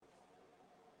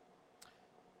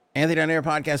Anthony Down Air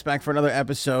podcast back for another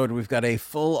episode. We've got a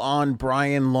full-on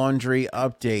Brian Laundrie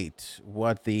update.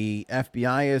 What the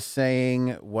FBI is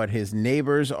saying, what his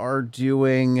neighbors are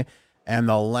doing, and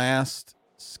the last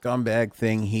scumbag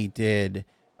thing he did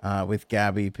with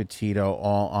Gabby Petito,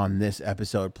 all on this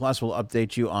episode. Plus, we'll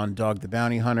update you on Dog the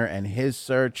Bounty Hunter and his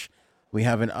search. We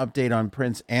have an update on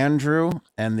Prince Andrew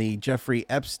and the Jeffrey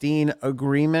Epstein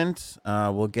agreement.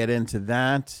 We'll get into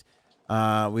that.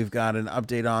 We've got an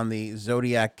update on the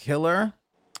Zodiac Killer.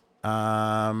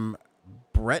 Bretman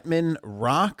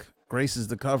Rock graces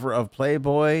the cover of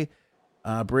Playboy.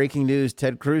 Breaking news,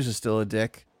 Ted Cruz is still a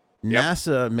dick. Yep.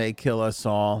 NASA may kill us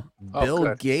all. Oh, Bill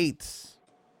good. Gates.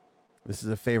 This is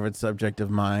a favorite subject of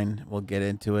mine. We'll get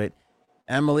into it.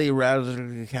 Emily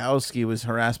Ratajkowski was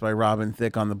harassed by Robin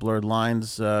Thicke on the Blurred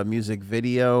Lines music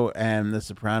video and the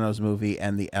Sopranos movie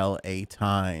and the LA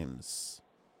Times.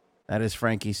 That is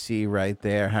Frankie C right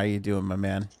there. How you doing, my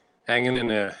man? Hanging in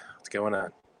there. What's going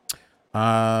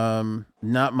on?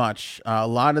 Not much. A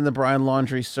lot in the Brian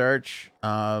Laundrie search,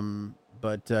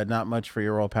 but not much for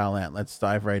your old pal Ant. Let's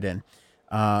dive right in.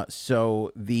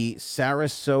 So the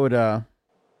Sarasota,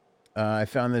 I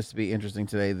found this to be interesting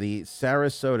today. The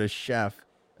Sarasota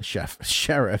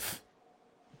sheriff,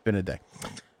 been a day,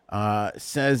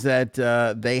 says that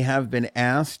they have been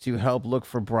asked to help look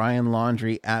for Brian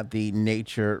Laundrie at the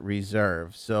nature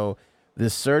reserve. So the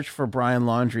search for Brian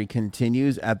Laundrie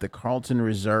continues at the Carlton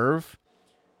Reserve.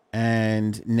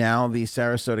 And now the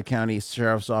Sarasota County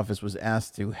Sheriff's Office was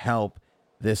asked to help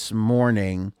this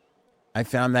morning. I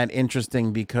found that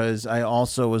interesting because I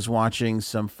also was watching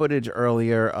some footage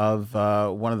earlier of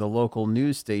one of the local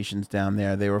news stations down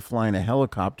there. They were flying a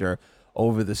helicopter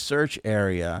over the search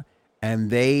area, and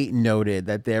they noted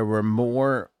that there were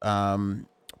more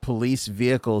police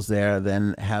vehicles there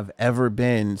than have ever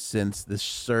been since the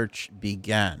search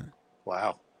began.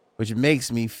 Wow. Which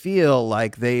makes me feel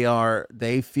like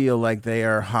they feel like they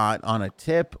are hot on a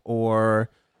tip or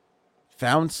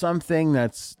found something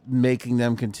that's making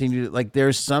them continue. Like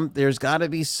there's got to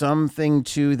be something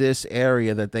to this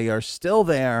area that they are still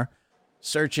there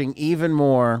searching even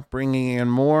more, bringing in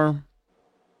more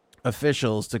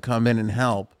officials to come in and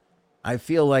help. I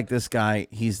feel like this guy,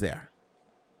 he's there.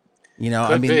 You know,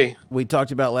 Could be. we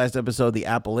talked about last episode, the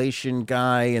Appalachian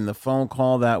guy and the phone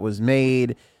call that was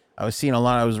made. I was reading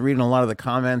a lot of the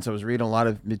comments. I was reading a lot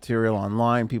of material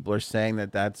online. People are saying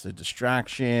that that's a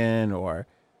distraction, or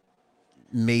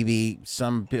maybe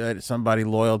somebody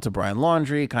loyal to Brian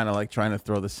Laundrie, kind of like trying to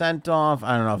throw the scent off.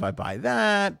 I don't know if I buy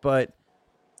that, but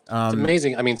It's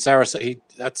amazing. I mean, Sarasota,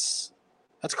 that's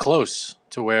close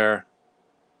to where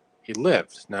he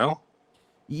lived, no?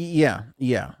 yeah.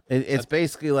 It's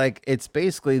basically like it's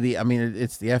the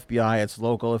FBI, it's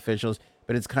local officials,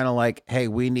 but it's kind of like, hey,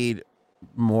 we need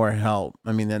more help.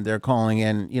 I mean, then they're calling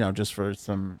in, just for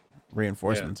some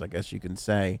reinforcements, I guess you can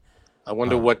say. I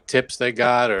wonder what tips they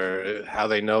got or how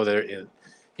they know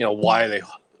why are they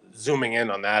zooming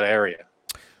in on that area?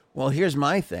 Well, here's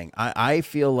my thing. I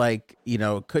feel like,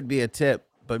 it could be a tip,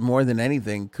 but more than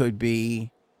anything could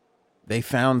be they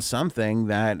found something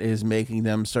that is making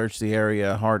them search the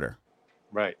area harder.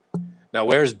 Right. Now,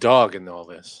 where's Dog in all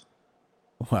this?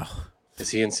 Well,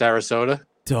 is he in Sarasota?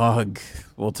 Dog.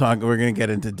 We're going to get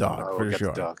into Dog for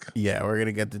sure. Dog. Yeah, we're going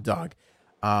to get to Dog.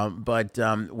 But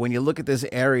when you look at this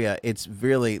area, it's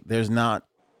really, there's not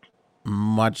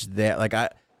much there. Like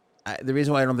the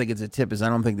reason why I don't think it's a tip is I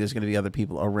don't think there's going to be other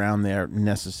people around there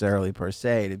necessarily per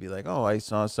se to be like, oh, I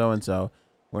saw so-and-so,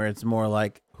 where it's more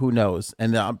like, who knows?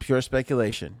 And pure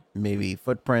speculation, maybe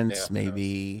footprints,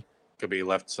 maybe. Could be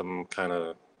left some kind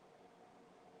of,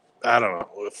 I don't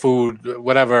know, food,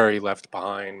 whatever he left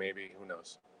behind, maybe, who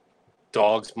knows?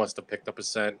 Dogs must have picked up a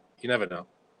scent. You never know.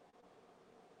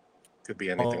 Could be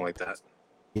anything like that.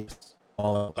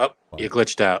 Oh, you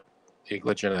glitched out. You're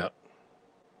glitching out.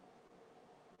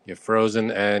 You're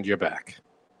frozen and you're back.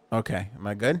 Okay. Am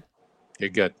I good? You're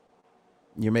good.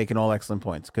 You're making all excellent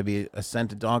points. Could be a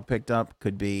scent a dog picked up.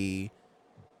 Could be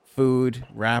food,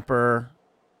 wrapper.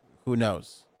 Who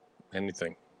knows?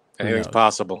 Anything. Anything's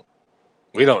possible.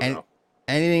 We don't know.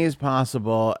 Anything is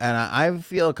possible, and I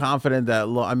feel confident that.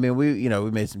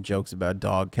 We made some jokes about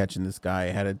Dog catching this guy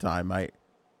ahead of time. I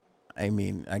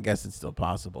guess it's still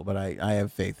possible, but I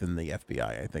have faith in the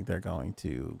FBI. I think they're going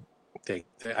to.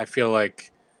 I feel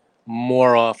like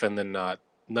more often than not,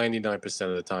 99%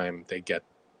 of the time, they get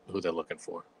who they're looking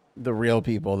for. The real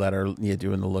people that are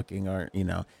doing the looking are,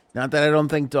 not that I don't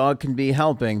think Dog can be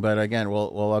helping, but again,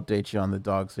 we'll update you on the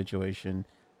Dog situation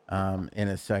in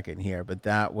a second here. But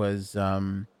that was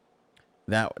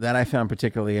that I found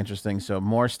particularly interesting. So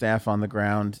more staff on the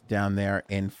ground down there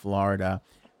in Florida.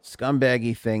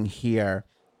 scumbaggy thing here.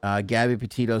 Gabby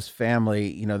Petito's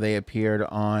family, they appeared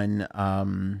on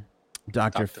Dr.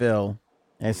 Dr. Phil. Phil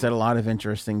and said a lot of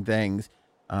interesting things.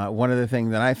 One of the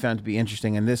things that I found to be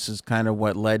interesting, and this is kind of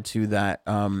what led to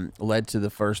led to the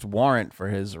first warrant for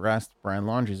his arrest, Brian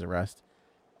Laundrie's arrest,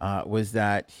 was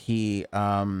that he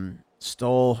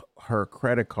stole her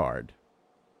credit card.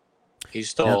 He Now,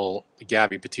 stole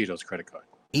Gabby Petito's credit card.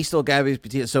 he stole Gabby's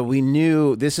Petito. So we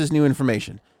knew this is new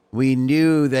information. We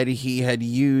knew that he had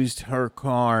used her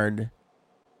card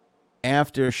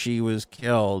after she was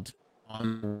killed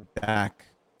on back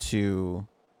to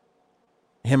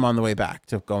him on the way back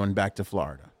to going back to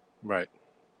Florida. Right.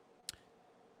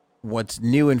 What's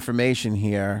new information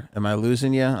here? Am I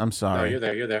losing you? I'm No, sorry. you're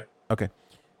there. You're there. Okay.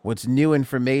 What's new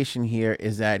information here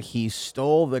is that he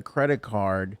stole the credit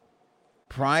card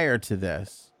prior to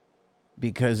this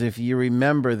because if you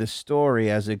remember the story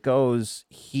as it goes,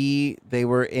 they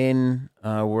were in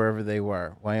wherever they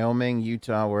were, Wyoming,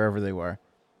 Utah, wherever they were.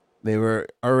 They were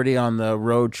already on the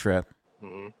road trip,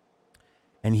 Mm-hmm.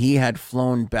 and he had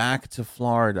flown back to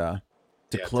Florida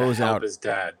to close help out. his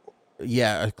dad.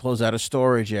 Yeah, close out a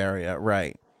storage area,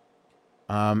 right?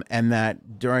 And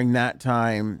that during that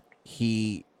time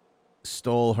he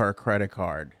stole her credit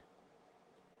card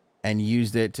and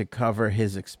used it to cover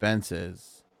his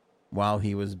expenses while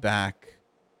he was back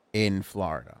in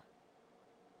Florida.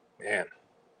 Man.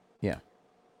 Yeah.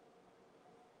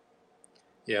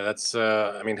 Yeah, that's.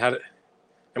 I mean,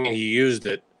 he used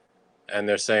it, and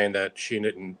they're saying that she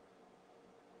didn't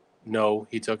know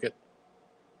he took it.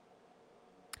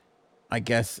 I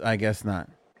guess not.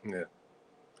 Yeah,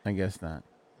 I guess not.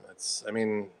 that's. I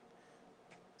mean,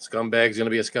 scumbag's gonna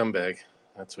be a scumbag.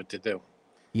 That's what they do.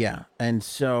 Yeah. And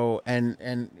so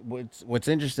and what's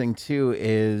interesting too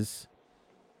is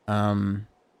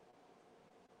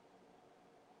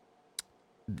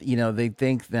they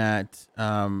think that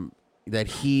that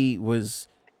he was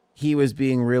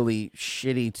being really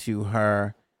shitty to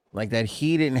her, like that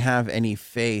he didn't have any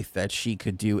faith that she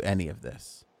could do any of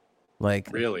this. Like,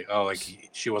 Really? Oh, like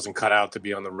she wasn't cut out to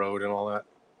be on the road and all that.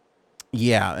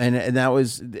 yeah, and that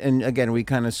was, and again, we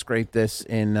kind of scraped this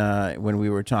in when we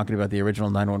were talking about the original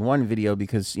 911 video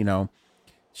because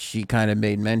she kind of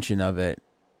made mention of it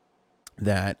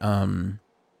that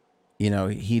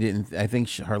he didn't. I think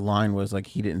her line was like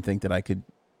he didn't think that I could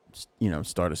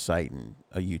start a site and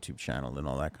a YouTube channel and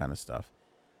all that kind of stuff.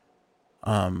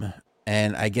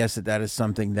 And I guess that is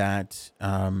something that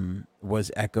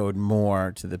was echoed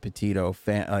more to the Petito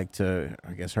to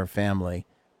I guess her family,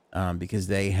 because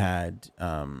they had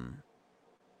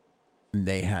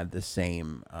the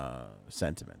same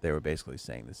sentiment. They were basically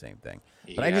saying the same thing.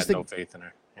 But I just think no faith in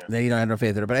her. Yeah. they don't have no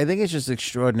faith in her. But I think it's just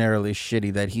extraordinarily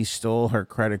shitty that he stole her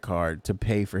credit card to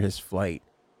pay for his flight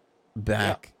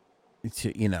back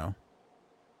to.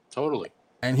 Totally.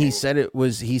 And he said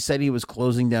he said he was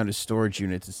closing down his storage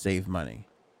unit to save money.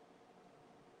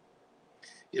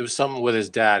 It was something with his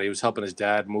dad. He was helping his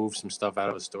dad move some stuff out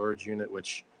of a storage unit.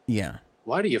 Which, Yeah.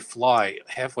 why do you fly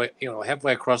halfway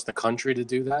across the country to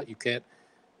do that? You can't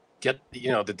get,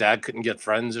 the dad couldn't get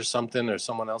friends or something or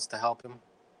someone else to help him.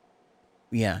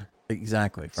 Yeah,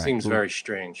 exactly. Frank. Seems very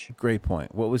strange. Great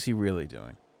point. What was he really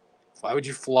doing? Why would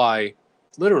you fly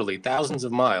literally thousands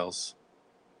of miles?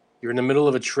 You're in the middle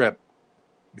of a trip.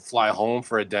 You fly home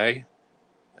for a day.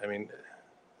 I mean,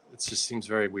 it just seems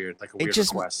very weird, like a weird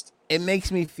request. It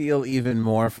makes me feel even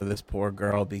more for this poor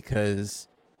girl because,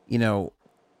 when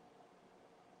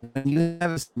you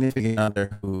have a significant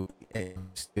other who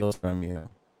steals from you.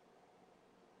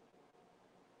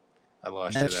 I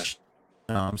lost you there.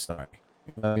 No, I'm sorry.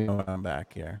 Let me know when I'm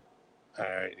back here. All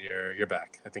right, you're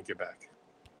back. I think you're back.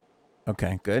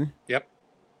 Okay, good. Yep.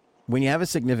 When you have a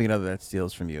significant other that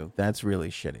steals from you, that's really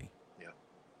shitty. Yeah.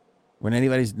 When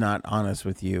anybody's not honest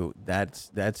with you,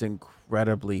 that's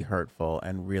incredibly hurtful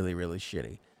and really, really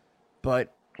shitty.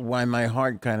 But why my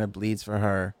heart kind of bleeds for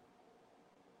her,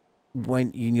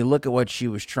 when you look at what she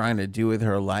was trying to do with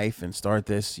her life and start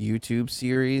this YouTube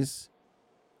series,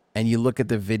 and you look at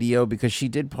the video, because she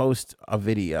did post a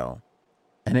video,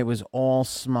 and it was all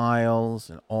smiles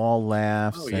and all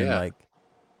laughs. Oh, and yeah.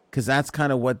 because that's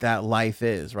kind of what that life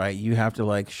is, right? You have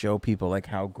to show people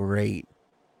how great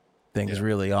things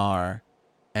really are.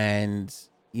 And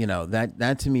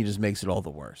that to me just makes it all the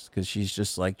worse, because she's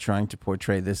just trying to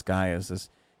portray this guy as this,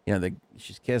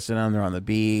 she's kissing him, they're on the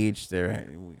beach,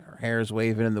 her hair's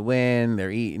waving in the wind,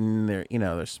 they're eating,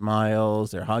 their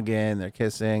smiles, they're hugging, they're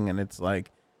kissing, and it's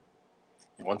like,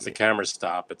 once the cameras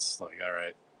stop, it's like, all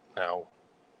right, now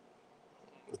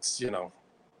it's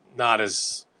not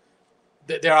as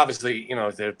they're obviously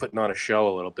they're putting on a show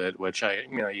a little bit, which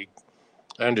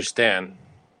I understand,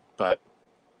 but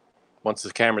once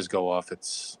the cameras go off,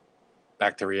 it's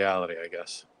back to reality, I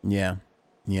guess. Yeah.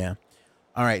 Yeah.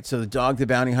 All right. So the dog, the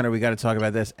bounty hunter, we got to talk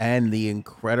about this and the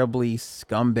incredibly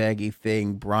scumbaggy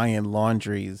thing Brian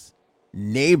Laundrie's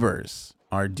neighbors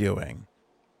are doing.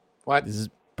 What? This is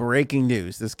breaking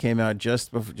news. This came out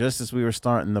just as we were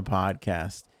starting the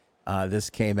podcast. This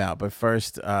came out. But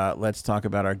first, let's talk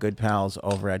about our good pals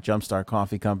over at Jumpstart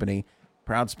Coffee Company,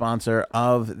 proud sponsor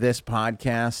of this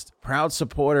podcast, proud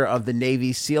supporter of the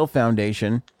Navy SEAL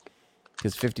Foundation,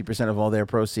 because 50% of all their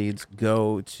proceeds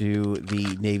go to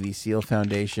the Navy SEAL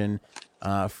Foundation.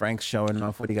 Frank's showing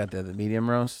off. What do you got there? The medium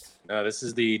roast? No, this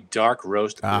is the dark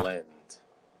roast blend.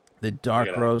 The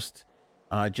dark roast,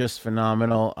 just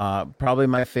phenomenal. Probably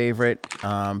my favorite,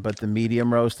 but the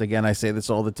medium roast, again, I say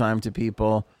this all the time to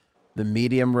people. The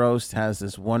medium roast has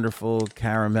this wonderful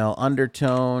caramel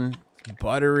undertone,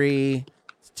 buttery.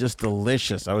 It's just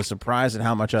delicious. I was surprised at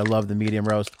how much I love the medium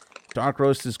roast. Dark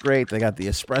roast is great. They got the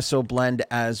espresso blend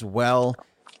as well.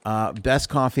 Best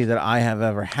coffee that I have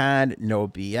ever had. No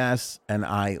BS. And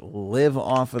I live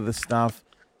off of the stuff.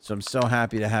 So I'm so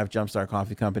happy to have Jumpstart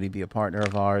Coffee Company be a partner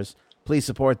of ours. Please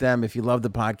support them. If you love the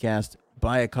podcast,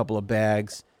 buy a couple of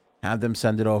bags. Have them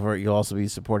send it over. You'll also be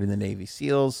supporting the Navy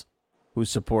SEALs who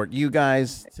support you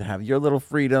guys to have your little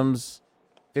freedoms.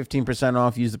 15%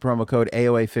 off. Use the promo code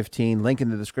AOA15. Link in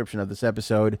the description of this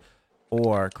episode.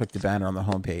 Or click the banner on the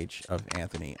homepage of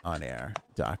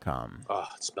AnthonyOnAir.com. Oh,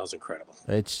 it smells incredible.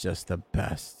 It's just the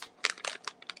best.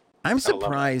 I'm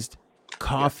surprised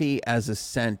coffee as a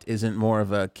scent isn't more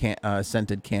of a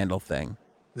scented candle thing.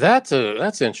 That's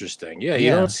interesting. Yeah, you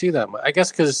don't see that much. I guess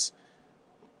because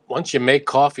once you make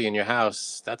coffee in your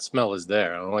house, that smell is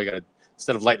there.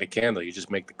 Instead of lighting a candle, you just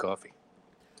make the coffee.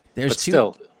 There's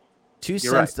two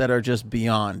scents that are just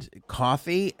beyond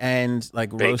coffee and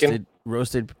like bacon?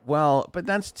 roasted. Well, but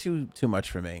that's too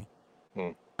much for me.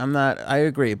 I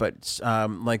agree, but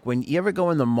like when you ever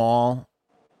go in the mall,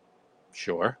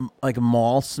 sure, like a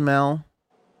mall smell.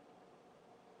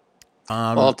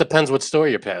 Well, it depends what store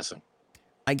you're passing.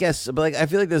 I guess, but like I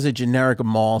feel like there's a generic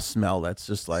mall smell that's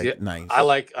just like nice. I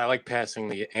like passing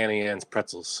the Annie Ann's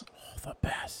pretzels. Oh, the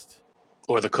best.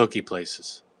 Or the cookie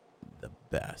places. The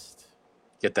best.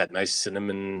 Get that nice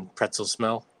cinnamon pretzel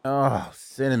smell. Oh,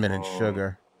 cinnamon and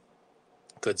sugar.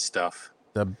 Good stuff.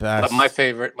 The best.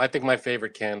 But I think my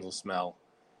favorite candle smell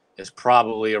is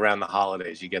probably around the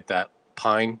holidays. You get that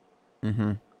pine.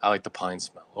 Mm-hmm. I like the pine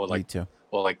smell. Me too.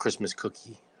 Or like Christmas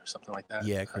cookie or something like that.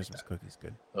 Yeah, Christmas cookies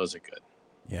good. Those are good.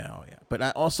 Yeah, oh yeah. But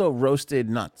I also roasted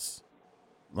nuts.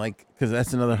 Like, because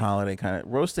that's another holiday kind of.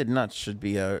 Roasted nuts should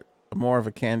be a more of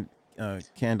a candle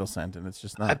scent, and it's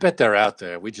just not. I bet they're out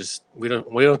there. We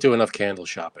don't do enough candle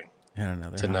shopping. I don't know.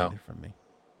 They're to know from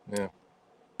me.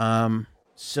 Yeah.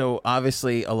 So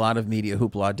obviously a lot of media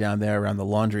hoopla down there around the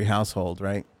Laundrie household,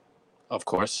 right? Of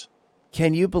course.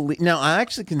 Can you believe? Now I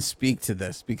actually can speak to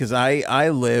this because I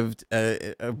lived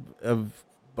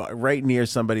right near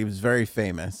somebody who was very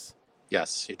famous.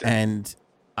 Yes, you did. And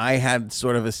I had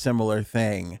sort of a similar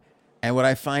thing. And what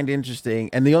I find interesting,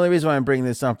 and the only reason why I'm bringing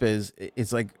this up is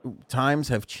it's like times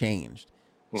have changed.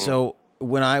 Mm-hmm. So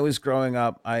when I was growing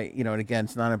up, and again,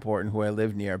 it's not important who I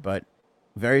lived near, but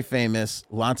very famous,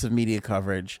 lots of media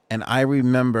coverage. And I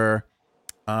remember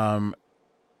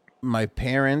my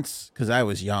parents, because I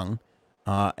was young,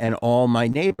 and all my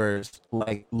neighbors,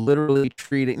 like literally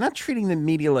not treating the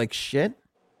media like shit,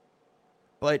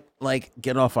 but like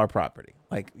get off our property.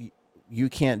 Like you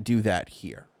can't do that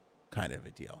here, kind of a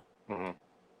deal. Mm-hmm.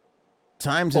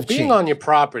 Times have being changed. on your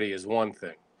property is one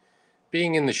thing.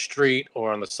 Being in the street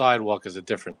or on the sidewalk is a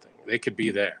different thing. They could be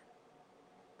there,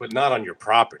 but not on your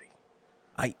property.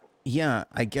 I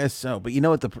guess so. But you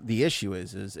know what the issue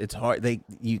is it's hard.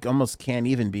 You almost can't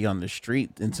even be on the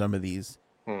street in some of these,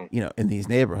 in these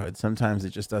neighborhoods. Sometimes it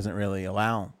just doesn't really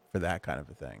allow for that kind of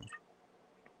a thing.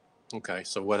 Okay,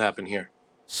 so what happened here?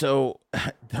 So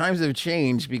times have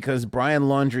changed because Brian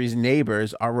Laundrie's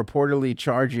neighbors are reportedly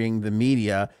charging the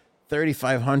media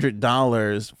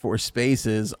 $3,500 for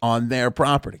spaces on their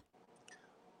property.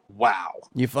 Wow.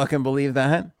 You fucking believe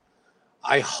that?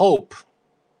 I hope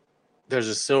there's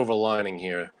a silver lining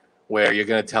here where you're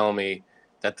going to tell me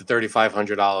that the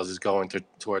 $3,500 is going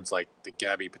towards like the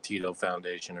Gabby Petito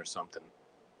Foundation or something.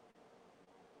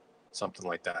 Something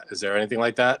like that. Is there anything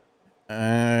like that?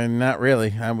 Not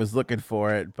really. I was looking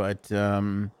for it, but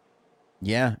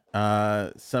yeah.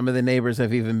 Some of the neighbors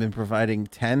have even been providing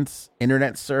tents,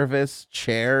 internet service,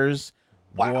 chairs,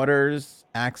 waters,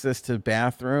 access to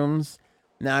bathrooms.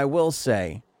 Now, I will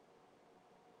say,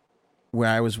 where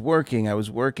I was working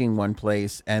one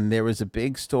place, and there was a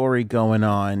big story going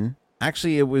on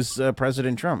Actually, it was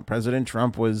President Trump. President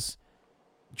Trump was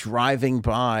driving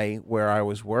by where I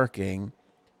was working,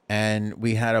 and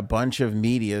we had a bunch of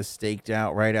media staked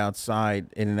out right outside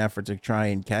in an effort to try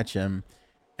and catch him.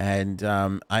 And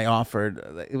I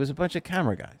offered. It was a bunch of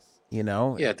camera guys.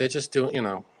 Yeah, they're just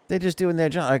doing, They're just doing their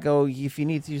job. I go, if you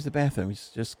need to use the bathroom,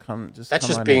 just come. that's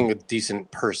just on being in. a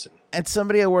decent person. And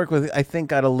somebody I work with, I think,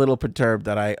 got a little perturbed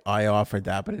that I offered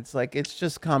that, but it's like it's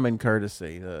just common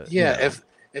courtesy. Yeah,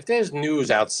 if there's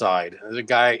news outside, there's a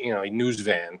guy, a news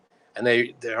van, and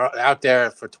they're out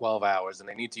there for 12 hours and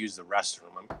they need to use the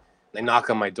restroom. They knock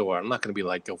on my door. I'm not going to be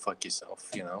like, go fuck yourself,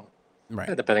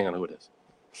 Right. Depending on who it is.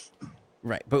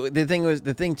 Right. But the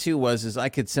thing too was I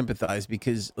could sympathize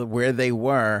because where they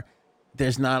were,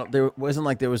 there wasn't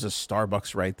like there was a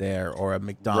Starbucks right there or a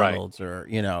McDonald's or,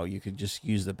 you could just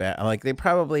use the bath. Like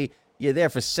you're there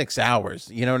for 6 hours.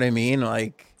 You know what I mean?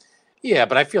 Like, yeah,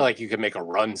 but I feel like you could make a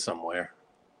run somewhere.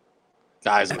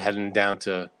 Guys, I'm heading down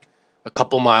to a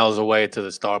couple miles away to the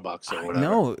Starbucks or whatever.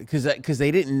 No, because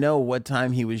they didn't know what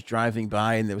time he was driving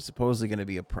by, and there was supposedly going to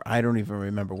be I don't even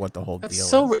remember what the whole deal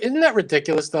is. Isn't that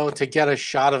ridiculous though to get a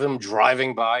shot of him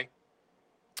driving by?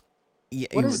 Yeah,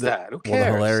 what is that? Who cares?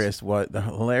 The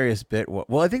hilarious bit?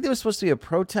 Well, I think there was supposed to be a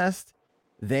protest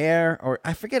there, or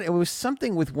I forget. It was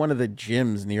something with one of the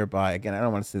gyms nearby. Again, I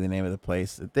don't want to say the name of the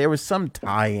place. There was some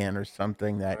tie-in or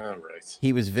something that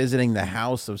he was visiting the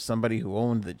house of somebody who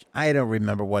owned the. I don't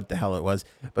remember what the hell it was,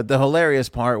 but the hilarious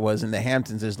part was in the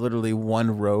Hamptons. There's literally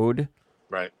one road,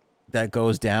 right, that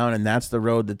goes down, and that's the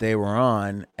road that they were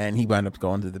on, and he wound up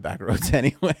going to the back roads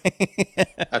anyway.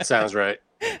 That sounds right.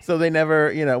 So they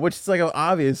never, which is like,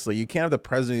 obviously you can't have the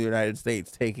president of the United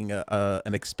States taking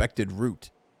an expected route,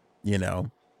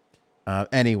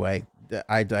 Anyway,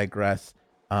 I digress.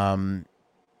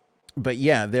 But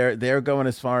yeah, they're going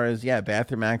as far as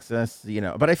bathroom access,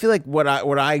 But I feel like what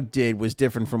I did was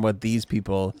different from what these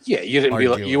people. Yeah, you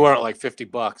didn't you weren't like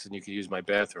 $50 and you could use my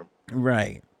bathroom.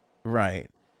 Right.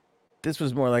 This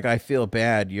was more like I feel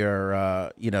bad.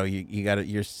 You're, you got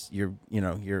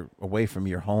you're away from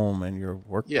your home and your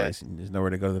workplace, and there's nowhere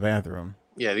to go to the bathroom.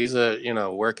 Yeah, these are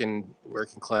working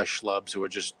class schlubs who are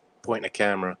just pointing a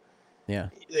camera. Yeah,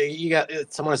 you got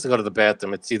someone has to go to the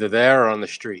bathroom. It's either there or on the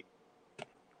street.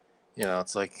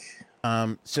 It's like.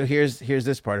 So here's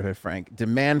this part of it, Frank.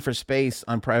 Demand for space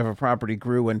on private property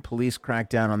grew when police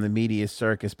cracked down on the media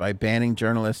circus by banning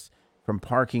journalists from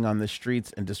parking on the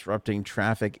streets and disrupting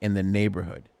traffic in the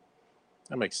neighborhood.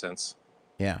 That makes sense.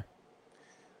 Yeah.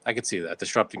 I could see that.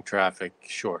 Disrupting traffic,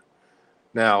 sure.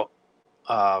 Now,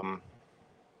 I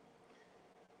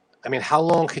mean, how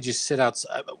long could you sit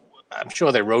outside? I'm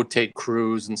sure they rotate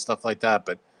crews and stuff like that,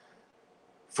 but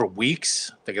for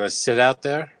weeks, they're going to sit out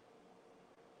there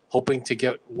hoping to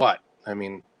get what? I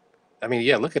mean,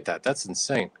 yeah, look at that. That's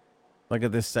insane. Look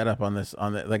at this setup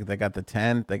like they got the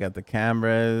tent, they got the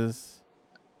cameras.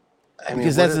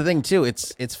 Because that's the thing too.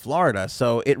 It's Florida,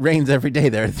 so it rains every day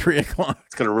there at 3:00.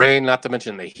 It's gonna rain, not to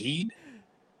mention the heat.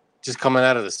 Just coming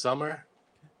out of the summer.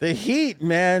 The heat,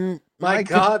 man. My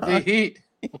God, the heat.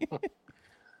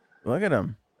 Look at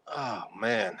them. Oh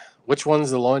man, which one's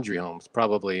the laundry home? It's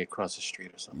probably across the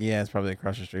street or something. Yeah, it's probably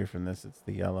across the street from this. It's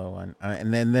the yellow one.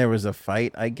 And then there was a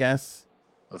fight, I guess.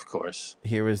 Of course.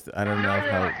 Here was, I don't know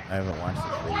how, I haven't watched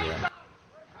this video.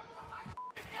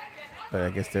 But I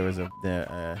guess there was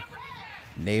the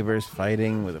neighbors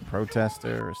fighting with a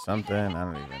protester or something. I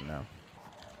don't even know.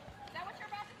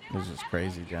 It was just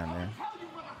crazy down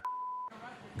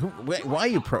there. Why are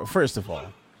you first of all?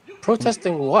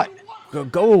 Protesting what?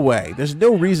 Go away. There's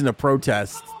no reason to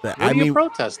protest. What are you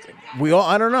protesting?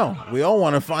 I don't know. We all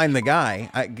want to find the guy.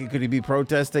 Could he be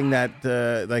protesting that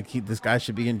this guy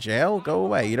should be in jail? Go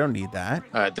away. You don't need that.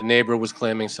 All right. The neighbor was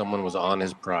claiming someone was on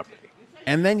his property.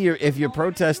 And then if you're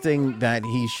protesting that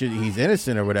he's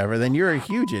innocent or whatever, then you're a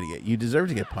huge idiot. You deserve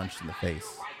to get punched in the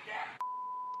face.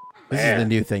 This is the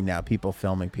new thing now. People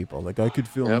filming people. Like, I could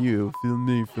film you. Film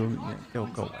me. Film me. Yeah,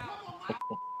 go away.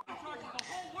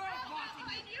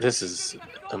 This is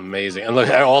amazing. And look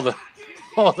at all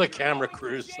the camera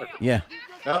crews. Yeah.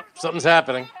 Oh, something's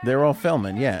happening. They're all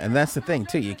filming, yeah. And that's the thing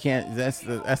too. You can't that's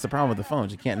the problem with the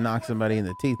phones. You can't knock somebody in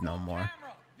the teeth no more.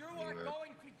 You're going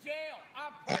to jail.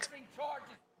 I'm pressing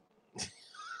charges.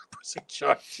 Pressing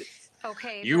charges.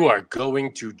 Okay. You are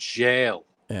going to jail.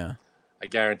 Yeah. I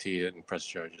guarantee you didn't press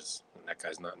charges. And that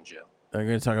guy's not in jail. I'm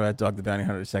going to talk about Dog the Bounty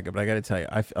Hunter in a second, but I got to tell you,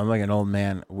 I'm like an old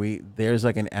man. There's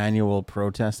like an annual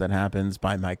protest that happens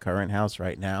by my current house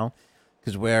right now,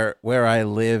 because where I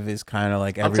live is kind of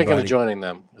like everybody. I'm thinking of joining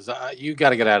them. You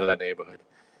got to get out of that neighborhood.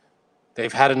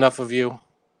 They've had enough of you,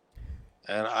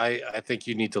 and I think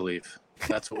you need to leave.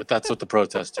 That's what the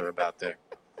protests are about there.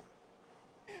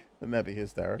 Wouldn't that be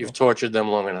hysterical? You've tortured them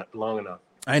long enough.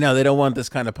 I know they don't want this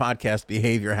kind of podcast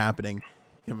behavior happening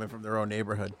coming from their own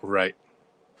neighborhood. Right.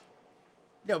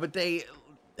 No, but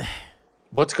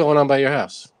What's going on by your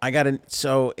house?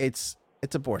 so it's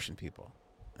abortion people.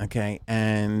 Okay.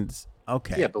 And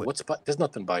okay. Yeah, but there's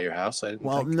nothing by your house.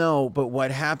 Well, no, but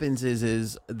what happens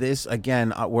is this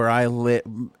again, where I live.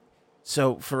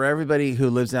 So for everybody who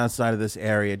lives outside of this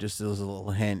area, just as a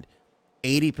little hint,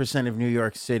 80% of New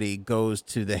York City goes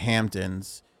to the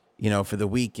Hamptons, for the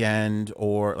weekend,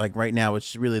 or like right now,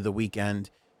 it's really the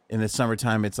weekend. In the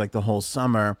summertime, it's like the whole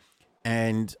summer.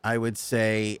 And I would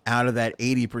say out of that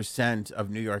 80% of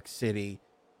New York City,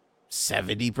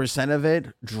 70% of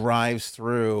it drives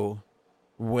through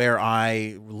where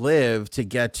I live to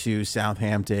get to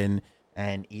Southampton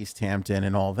and East Hampton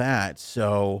and all that.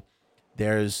 So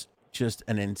there's just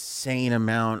an insane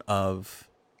amount of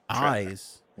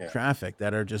traffic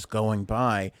that are just going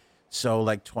by. So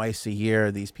like twice a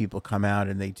year, these people come out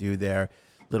and they do their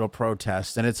little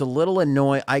protests, and it's a little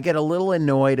annoying. I get a little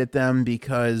annoyed at them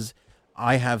because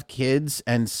I have kids,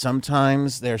 and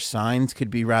sometimes their signs could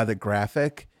be rather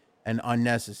graphic and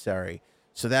unnecessary.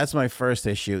 So that's my first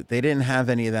issue. They didn't have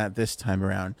any of that this time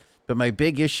around. But my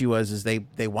big issue was they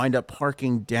wind up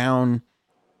parking down.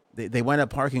 They wind up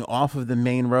parking off of the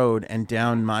main road and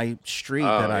down my street.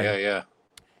 Yeah.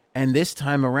 And this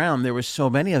time around, there were so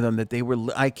many of them that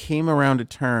I came around a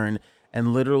turn,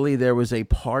 and literally there was a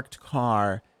parked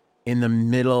car in the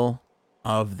middle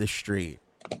of the street.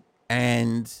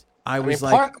 And I was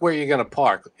like, park where you're going to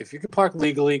park. If you can park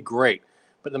legally, great.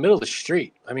 But in the middle of the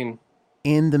street,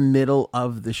 in the middle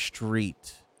of the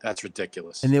street. That's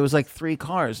ridiculous. And there was like 3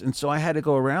 cars. And so I had to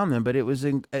go around them, but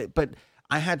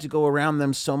I had to go around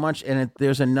them so much. And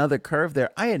there's another curve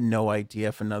there. I had no idea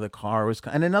if another car was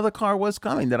coming. And another car was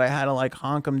coming that I had to like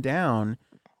honk them down.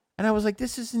 And I was like,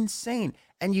 this is insane.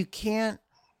 And you can't,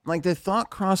 like, the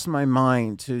thought crossed my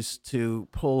mind to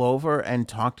pull over and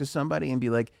talk to somebody and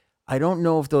be like, I don't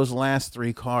know if those last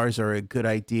 3 cars are a good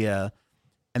idea.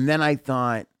 And then I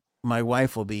thought, my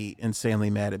wife will be insanely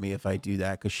mad at me if I do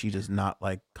that because she does not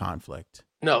like conflict.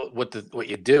 No, what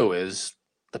you do is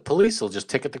the police will just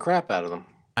ticket the crap out of them.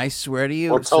 I swear to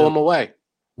you. Or tow them away.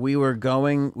 We were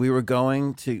going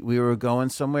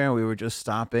somewhere. We were just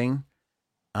stopping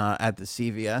at the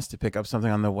CVS to pick up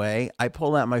something on the way. I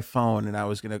pulled out my phone and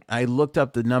I looked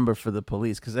up the number for the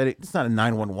police because it's not a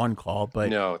 911 call, but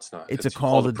no, it's not. It's a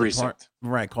call to the precinct.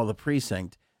 Right, call the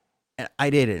precinct. And I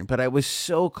didn't, but I was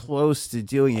so close to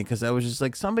doing it because I was just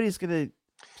like, somebody's gonna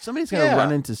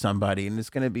run into somebody, and it's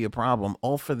gonna be a problem,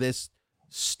 all for this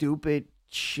stupid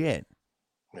shit.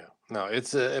 Yeah, no,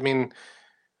 it's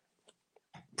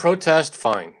protest,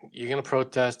 fine. You're gonna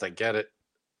protest, I get it.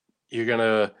 You're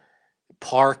gonna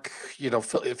park,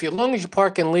 as long as you're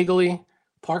parking legally,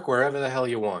 park wherever the hell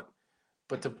you want.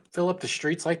 But to fill up the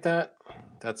streets like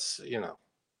that's as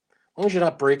long as you're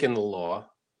not breaking the law,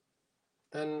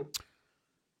 then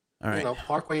all right,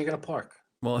 park where you're gonna park.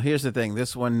 Well, here's the thing.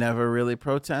 This one never really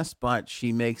protests, but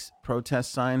she makes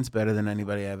protest signs better than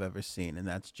anybody I've ever seen, and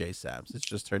that's Jay Sabs. It's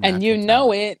just her natural And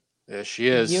talent. it. Yeah, she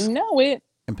is. You know it.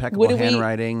 Impeccable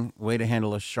handwriting, way to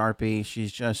handle a Sharpie.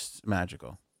 She's just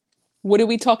magical. What are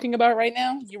we talking about right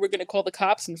now? You were going to call the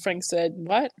cops, and Frank said,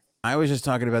 what? I was just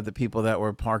talking about the people that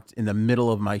were parked in the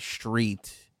middle of my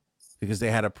street because they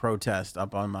had a protest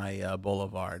up on my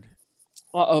boulevard.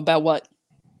 About what?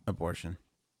 Abortion.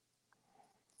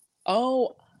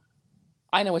 Oh,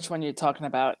 I know which one you're talking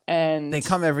about. And they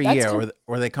come every year,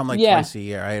 or they come like twice a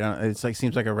year. I don't. It's like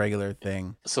seems like a regular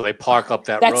thing. So they park up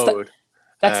that road.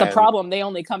 That's the problem. They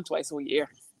only come twice a year.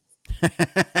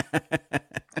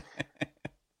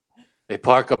 They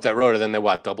park up that road, and then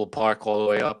they double park all the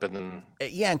way up, and then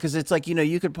yeah, because it's like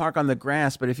you could park on the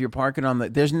grass, but if you're parking on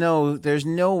there's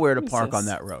nowhere to park on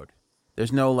that road.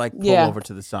 There's no like pull over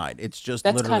to the side. It's just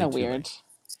that's kind of weird.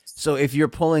 So if you're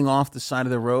pulling off the side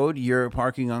of the road, you're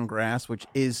parking on grass, which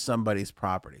is somebody's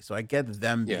property. So I get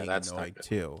them being annoyed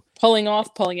too. Pulling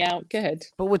off, pulling out. Go ahead.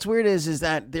 But what's weird is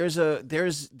that there's a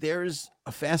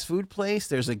fast food place,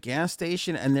 there's a gas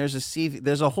station, and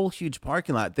there's a whole huge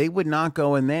parking lot. They would not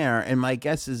go in there, and my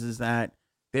guess is that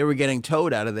they were getting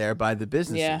towed out of there by the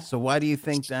businesses. Yeah. So why do you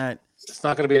think that? It's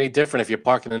not going to be any different if you're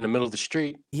parking in the middle of the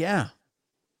street. Yeah.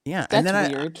 Yeah. That's and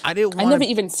then weird. I didn't want. I never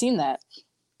even seen that.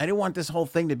 I didn't want this whole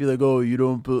thing to be like, oh, you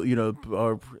don't,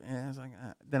 or I was like,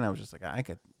 then I was just like, I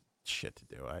got shit to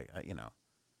do.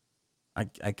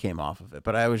 I came off of it,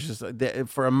 but I was just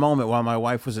for a moment while my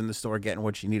wife was in the store getting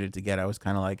what she needed to get, I was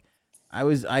kind of like,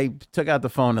 I took out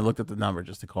the phone and looked at the number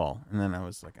just to call, and then I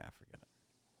was like, forget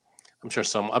it.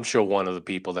 I'm sure one of the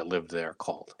people that lived there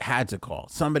called. Had to call.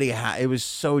 Somebody it was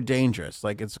so dangerous.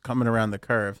 Like it's coming around the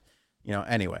curve.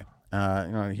 Anyway. You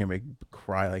don't hear me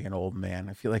cry like an old man.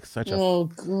 I feel like such a Oh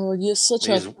God, you're such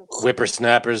These a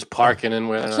whippersnappers parking in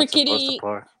where they're not supposed to crickety,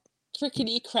 park.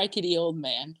 crickety old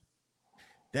man.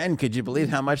 Then could you believe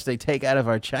how much they take out of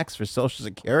our checks for Social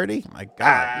Security? My God.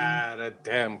 Ah, the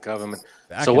damn government.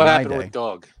 Back So in what my happened day. with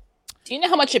dog? Do you know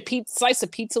how much a slice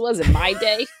of pizza was in my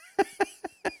day?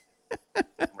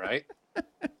 Right?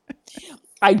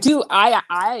 I do.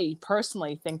 I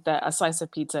personally think that a slice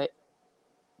of pizza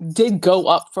did go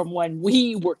up from when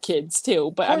we were kids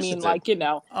too. But I course it mean, did. like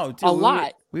Oh, dude, a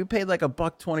lot. We paid like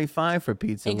 $1.25 for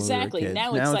pizza Exactly. when we were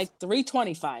kids. Now it's like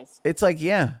 $3.25, it's like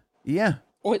yeah.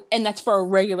 and that's for a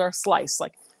regular slice.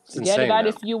 Like It's forget insane about now.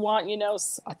 if you want,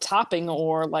 a topping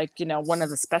or like one of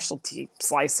the specialty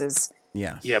slices.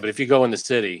 Yeah. Yeah, but if you go in the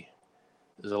city,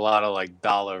 there's a lot of like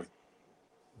dollar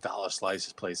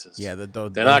slices places. Yeah,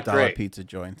 those not dollar great. pizza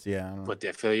joints. Yeah. But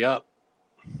they fill you up.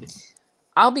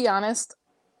 I'll be honest,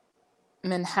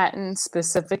 Manhattan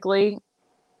specifically,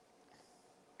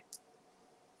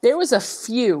 there was a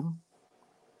few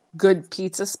good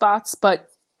pizza spots, but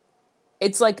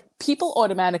it's like people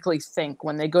automatically think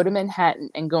when they go to Manhattan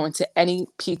and go into any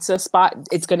pizza spot,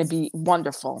 it's going to be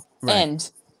wonderful. Right.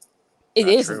 And it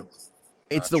Not isn't. true.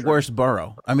 It's Not the true. worst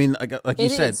borough. I mean, like you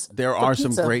It said, is. there The are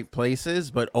some pizza. great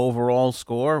places, but overall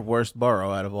score, worst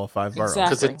borough out of all 5 boroughs.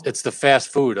 Exactly. Because it's the fast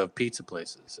food of pizza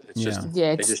places. It's Yeah. just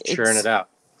Yeah, they just churn it out.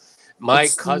 My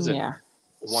cousin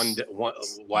one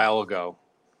a while ago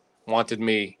wanted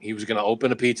me. He was going to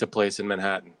open a pizza place in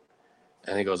Manhattan,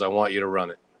 and he goes, "I want you to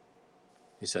run it."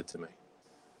 He said to me.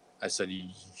 I said,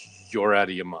 "You're out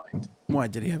of your mind." Why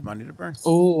did he have money to burn?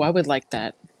 Oh, I would like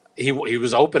that. He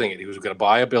was opening it. He was going to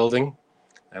buy a building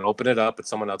and open it up, but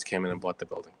someone else came in and bought the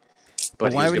building.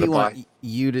 But he why was would gonna he buy- want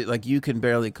you to you can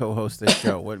barely co-host this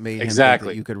show? What made him think Exactly.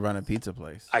 that you could run a pizza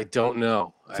place? I don't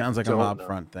know. Sounds like a mob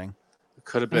front thing.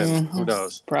 Could have been. Who Mhm.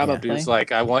 knows? Probably. It's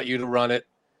like, I want you to run it.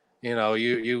 You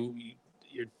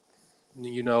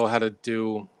know how to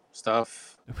do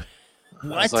stuff. I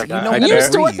was What? like, You I- know I You better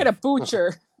used to work read. at a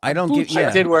butcher. I don't get. butcher. Yeah.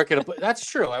 I did work at a. That's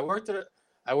true. I worked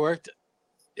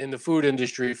in the food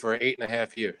industry for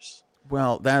 8.5 years.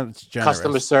 Well, that's generous.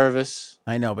 Customer service.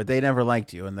 I know, but they never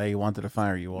liked you, and they wanted to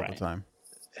fire you all the Right. time.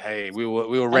 Hey, we were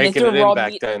they raking threw it in raw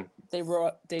back meat. then. They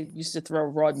used to throw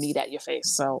raw meat at your face.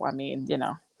 So I mean,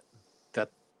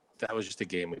 That was just a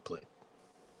game we played.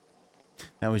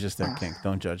 That was just their kink.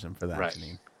 Don't judge them for that. Right.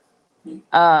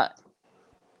 Janine.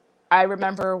 I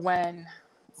remember when,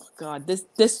 God,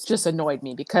 this just annoyed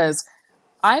me because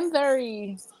I'm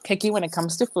very picky when it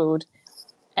comes to food,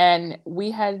 and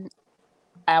we had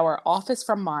our office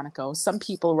from Monaco. Some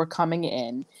people were coming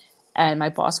in, and my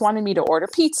boss wanted me to order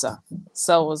pizza.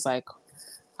 So I was like,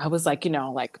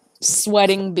 like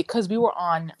sweating because we were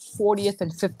on 40th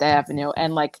and 5th Avenue,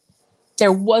 and like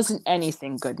there wasn't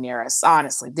anything good near us.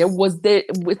 Honestly, within.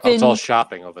 It's all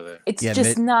shopping over there. It's Yeah,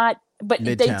 just not. But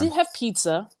they Midtown. did have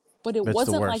pizza, but it That's the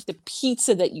wasn't worst. like the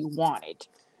pizza that you wanted.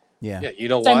 Yeah. Yeah, you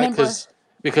know So I why? remember-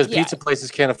 Because yeah. pizza places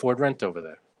can't afford rent over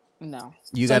there. No,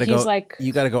 You So gotta he's go. like,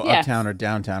 You gotta go yeah. uptown or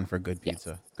downtown for good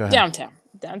pizza. Go ahead. downtown.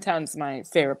 Downtown's my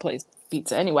favorite place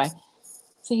pizza. Anyway,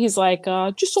 so he's like,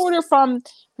 just order from.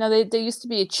 Now there used to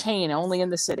be a chain only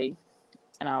in the city,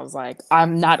 and I was like,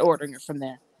 I'm not ordering it from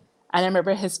there. And I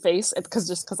remember his face because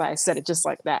I said it just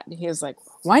like that, and he was like,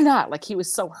 why not? Like he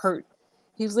was so hurt.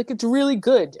 He was like, it's really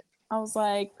good. I was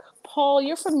like, Paul,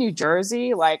 you're from New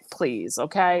Jersey. Like, please,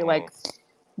 okay? Like,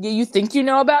 yeah, you think you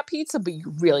know about pizza, but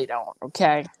you really don't,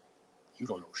 okay? You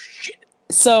don't know shit.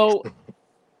 So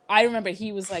I remember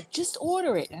he was like, just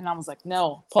order it. And I was like,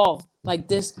 no, Paul, like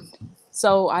this.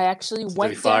 So I actually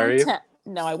went he fire you? downtown.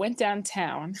 No, I went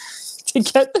downtown to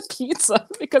get the pizza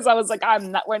because I was like,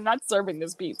 we're not serving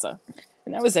this pizza.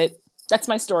 And that was it. That's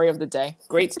my story of the day.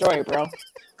 Great story, bro.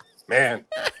 Man,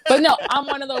 But no, I'm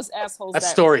one of those assholes that that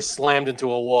story slammed into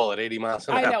a wall at 80 miles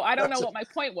an hour. I know. I don't know what my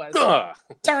point was. Ugh.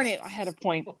 Darn it, I had a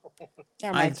point.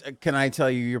 Never mind. Can I tell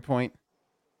you your point?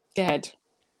 Go ahead.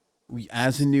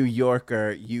 As a New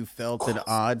Yorker, you felt an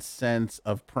odd sense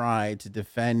of pride to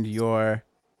defend your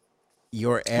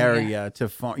area.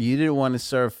 You didn't want to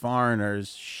serve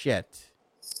foreigners shit,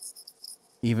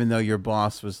 even though your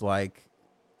boss was like,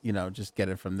 just get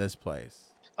it from this place.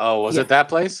 Oh, was it that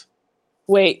place?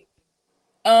 Wait.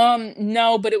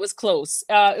 No, but it was close.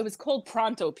 It was called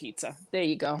Pronto Pizza. There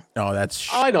you go. Oh, that's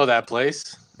Oh, I know that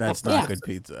place. that's not Yeah. good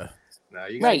pizza. No,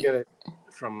 you gotta Right. get it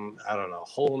from, I don't know,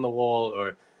 hole in the wall,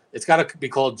 or it's gotta be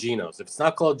called Gino's. If it's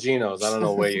not called Gino's, I don't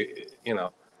know where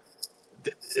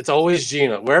it's always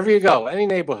Gino. Wherever you go, any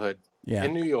neighborhood, Yeah.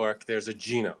 In New York, there's a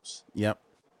Geno's. Yep.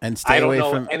 And stay I don't away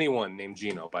know from anyone named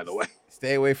Gino, by the way.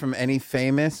 stay away from any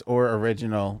famous or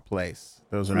original place.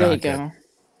 Those are There you not good. go.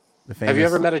 The famous. Have you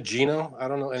ever met a Gino? I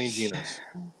don't know any Genos.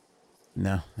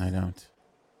 No, I don't.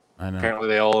 I know. Apparently,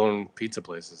 they all own pizza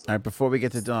places. All right, before we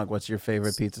get to dog, what's your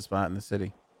favorite pizza spot in the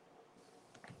city?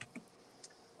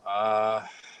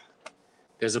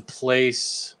 There's a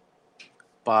place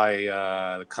by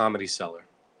the Comedy Cellar.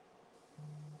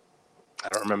 I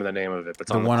don't remember the name of it, but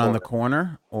it's The on one the on the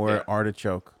corner or Yeah.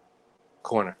 Artichoke?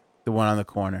 corner. The one on the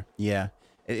corner. Yeah.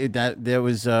 That there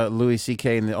was Louis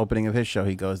C.K. in the opening of his show.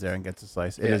 He goes there and gets a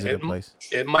slice. It Yeah, is a good place.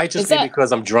 It might just Is be that-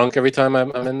 because I'm drunk every time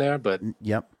I'm in there, but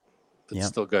Yep. it's Yep.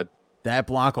 still good. That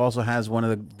block also has one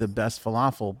of the best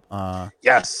falafel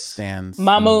Yes, stands. in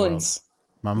the world. Mahmoud's.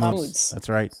 Mahmoud's. Mahmoud's. That's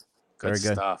right. good Very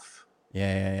good. stuff.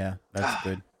 Yeah. That's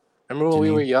good. Remember when we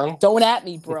Janine. were young? Don't at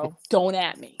me, bro. Don't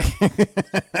at me.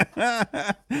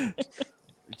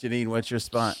 Janine, what's your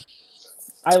spot?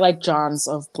 I like John's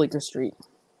of Bleecker Street.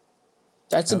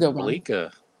 That's a good one.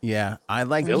 Malika Yeah, I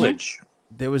like Village.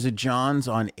 There was a John's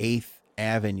on 8th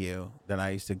Avenue that I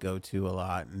used to go to a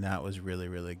lot, and that was really,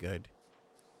 really good.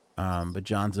 But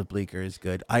John's of Bleecker is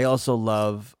good. I also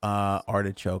love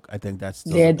Artichoke. I think that's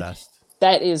still Yeah, the best.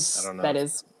 That is I don't know. that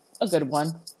is a good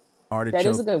one. Artichoke. That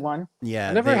is a good one. Yeah.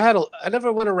 I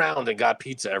never went around and got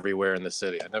pizza everywhere in the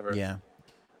city. I never. Yeah.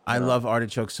 I know. love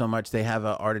artichoke so much. They have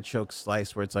an artichoke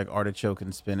slice where it's like artichoke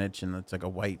and spinach, and it's like a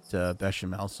white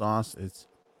bechamel sauce. It's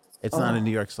not Oh. a New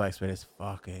York slice, but it's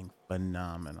fucking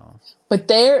phenomenal. But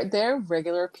their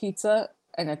regular pizza,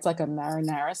 and it's like a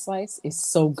marinara slice, is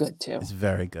so good too. It's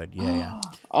very good. Yeah.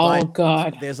 Oh But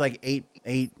God. There's like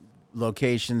eight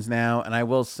locations now, and I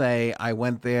will say I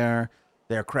went there.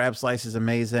 Their crab slice is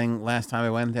amazing. Last time I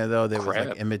went there, though, there was like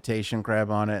Crab. imitation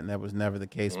crab on it, and that was never the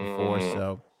case before. Mm.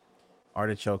 So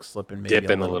artichoke slipping maybe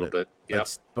Dipping a little bit. Yep.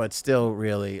 but still,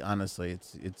 really, honestly,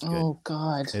 it's good. Oh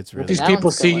God. It's really These That people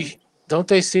one's a good see. Don't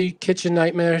they see Kitchen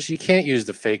Nightmares? You can't use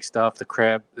the fake stuff, the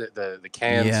crab, the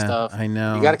canned yeah, stuff. I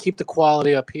know. You got to keep the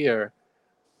quality up here,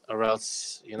 or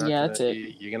else you're not. Yeah, gonna, that's it.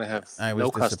 You're gonna have I was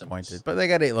no disappointed, customers. but they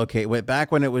got 8 locations.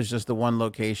 Back when it was just the one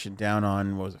location down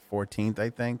on what was it 14th, I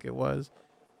think it was.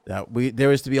 That there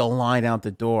was to be a line out the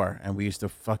door, and we used to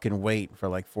fucking wait for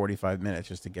like 45 minutes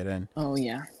just to get in. Oh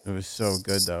yeah. It was so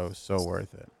good though, it was so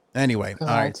worth it. Anyway, all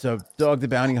God. right. So Dog the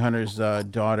Bounty Hunter's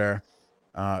daughter,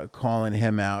 calling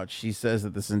him out. She says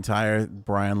that this entire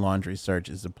Brian Laundrie search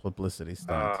is a publicity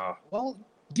stunt. Well,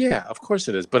 yeah, of course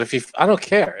it is. But I don't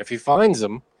care if he finds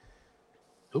them.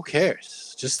 Who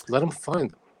cares? Just let him find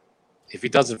them. If he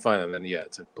doesn't find them, then yeah,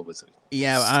 it's a publicity.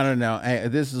 Yeah, I don't know.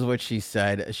 This is what she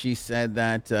said. She said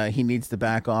that he needs to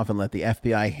back off and let the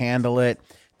FBI handle it.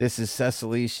 This is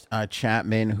Cecily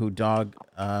Chapman, who Dog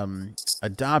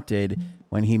adopted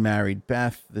when he married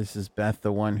Beth. This is Beth,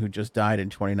 the one who just died in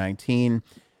 2019.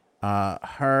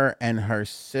 Her and her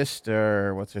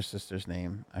sister, what's her sister's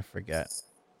name? I forget.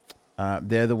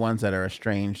 They're the ones that are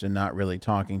estranged and not really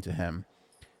talking to him.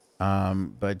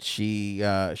 But she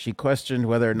questioned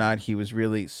whether or not he was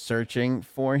really searching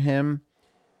for him.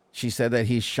 She said that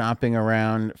he's shopping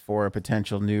around for a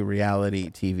potential new reality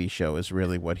TV show is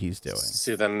really what he's doing.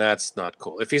 See, then that's not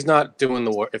cool. If he's not doing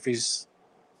the work,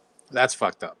 that's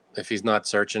fucked up. If he's not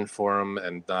searching for him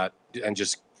and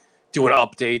just doing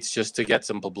updates just to get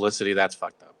some publicity, that's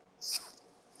fucked up.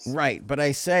 Right, but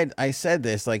I said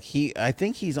this like I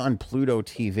think he's on Pluto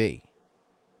TV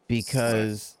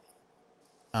because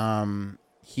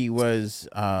he was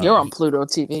You're on Pluto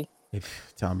TV.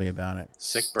 tell me about it.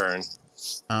 Sick burn.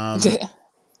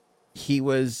 He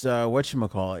was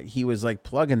whatchamacallit, he was like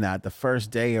plugging that the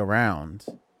first day around,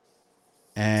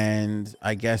 and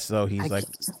I guess though he's like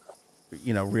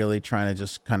really trying to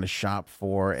just kind of shop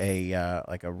for a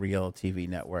like a real TV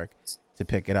network to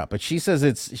pick it up. But she says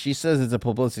it's a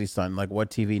publicity stunt. Like, what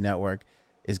TV network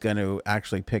is going to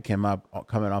actually pick him up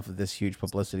coming off of this huge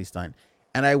publicity stunt?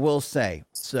 And I will say,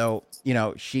 so,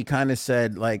 she kind of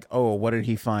said like, oh, what did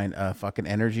he find? A fucking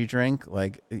energy drink?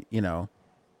 Like,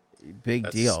 big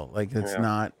deal. Like, it's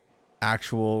not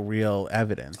actual real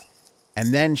evidence.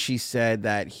 And then she said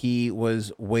that he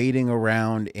was wading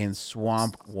around in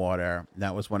swamp water.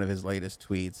 That was one of his latest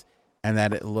tweets, and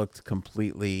that it looked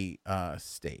completely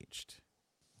staged.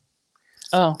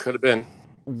 Oh. Could have been.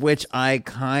 Which I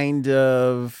kind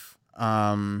of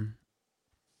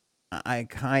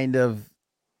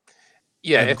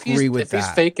Yeah, agree with if he's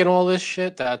that. faking all this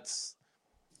shit, that's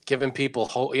giving people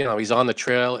hope. He's on the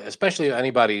trail, especially if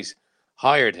anybody's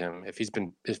hired him. If he's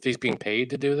being paid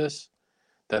to do this,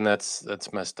 then that's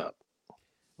messed up.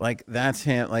 Like, that's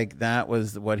him. Like, that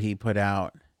was what he put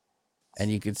out.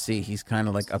 and you could see he's kind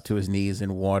of like up to his knees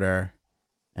in water,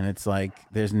 and it's like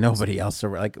there's nobody else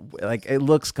around. Like it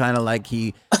looks kind of like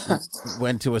he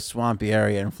went to a swampy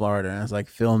area in Florida and it's like,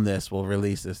 film this, we'll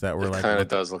release this. That we're It like, kind of what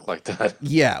the- does look like that.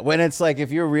 yeah. When it's like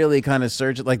if you're really kind of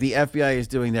searching, like the FBI is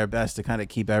doing their best to kind of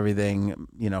keep everything,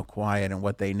 quiet and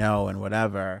what they know and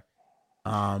whatever.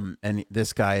 And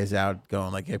this guy is out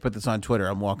going like, hey, put this on Twitter.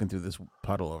 I'm walking through this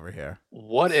puddle over here.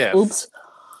 What if? Oops.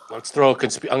 Let's throw I'm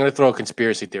going to throw a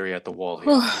conspiracy theory at the wall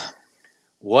here.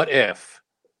 What if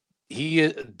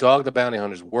Dog the Bounty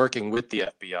Hunter is working with the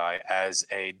FBI as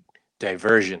a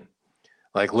diversion?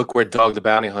 Like, look where Dog the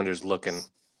Bounty Hunter is looking,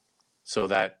 so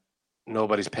that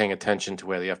nobody's paying attention to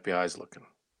where the FBI is looking,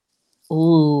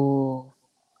 Ooh.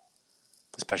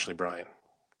 especially Brian.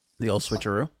 The old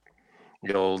switcheroo.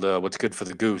 The old what's good for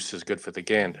the goose is good for the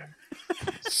gander.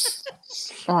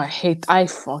 Oh, I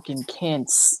fucking can't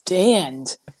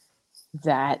stand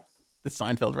that The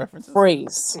Seinfeld references.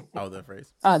 phrase. Oh, the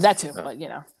phrase. That too, but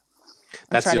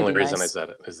That's trying the to only be reason nice. I said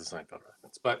it, is the Seinfeld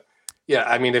reference. But yeah,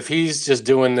 I mean, if he's just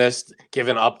doing this,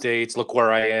 giving updates, look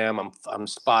where I am, I'm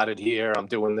spotted here, I'm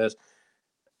doing this,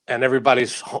 and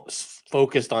everybody's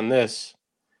focused on this.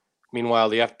 Meanwhile,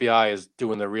 the FBI is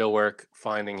doing the real work,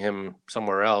 finding him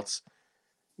somewhere else.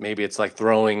 Maybe it's like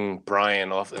throwing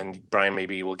Brian off, and Brian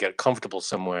maybe will get comfortable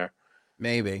somewhere.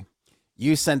 Maybe.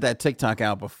 You sent that TikTok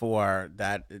out before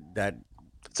that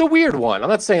It's a weird one. I'm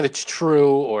not saying it's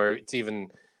true or it's even,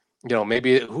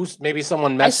 maybe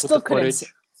someone messed with still the couldn't footage. see-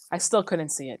 I still couldn't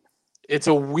see it. It's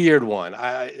a weird one.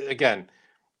 I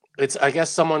guess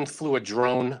someone flew a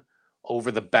drone over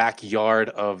the backyard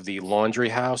of the laundry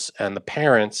house, and the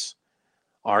parents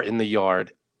are in the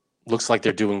yard. Looks like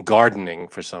they're doing gardening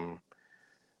for some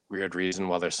weird reason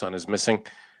while their son is missing.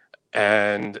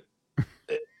 And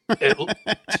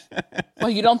Well,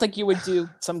 you don't think you would do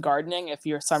some gardening if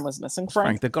your son was missing, Frank?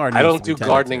 Frank, the garden. I needs don't to be do tended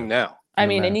gardening to. now. I No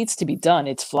mean, it matter- needs to be done.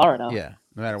 It's Florida. Yeah,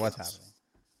 no matter what's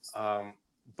happening.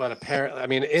 But apparently, I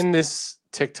mean, in this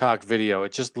TikTok video,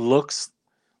 it just looks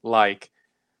like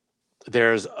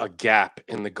there's a gap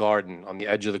in the garden, on the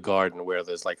edge of the garden, where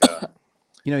there's like a.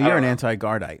 You're don't an know.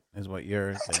 anti-guardite, is what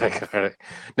you're saying.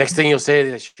 Next thing you'll say,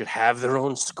 they should have their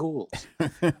own schools.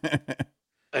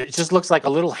 It just looks like a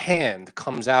little hand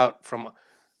comes out from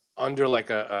under like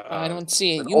I don't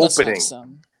see it. an You must have opening.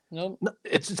 some. Nope. No,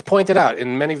 it's pointed out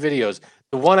in many videos.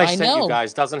 The one I I sent you know.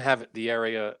 guys doesn't have the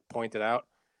area pointed out,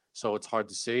 so it's hard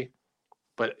to see.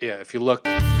 But yeah, if you look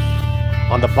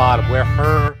on the bottom where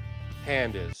her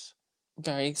hand is,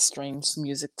 Very strange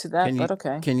music to that, Can you but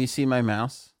okay. can you see my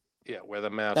mouse? yeah, where the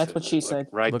mouse That's is, what she look, said.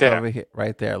 right Look there. over here,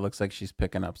 right there. It looks like she's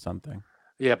picking up something.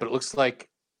 Yeah, but it looks like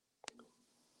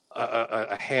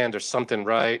a hand or something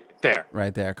right there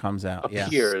Right there, comes out. Yeah.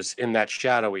 appears in that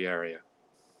shadowy area.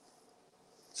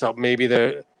 So maybe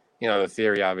the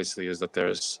theory obviously is that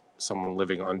there's someone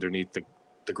living underneath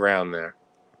the ground there.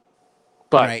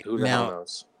 But Right, who the hell now-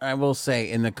 knows? I will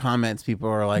say in the comments, people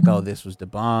are like, "Oh, this was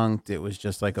debunked. It was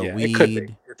just like a Yeah, weed." it could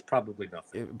be. It's probably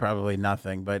nothing. Probably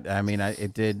nothing, but I mean,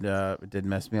 it did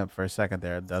mess me up for a second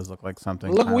there. It does look like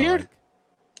something. Look kinda weird? like-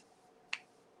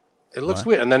 It looks What?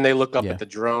 weird. And then they look up Yeah. at the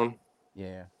drone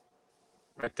yeah.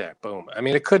 right there. Boom. I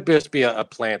mean, it could just be a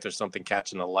plant or something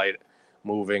catching the light,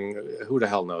 moving. Who the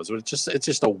hell knows? But it's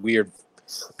just a weird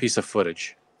piece of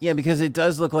footage. Yeah, because it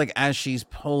does look like as she's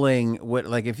pulling,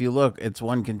 like if you look, it's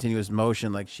one continuous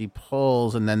motion. Like she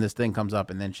pulls, and then this thing comes up,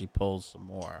 and then she pulls some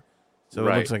more. So it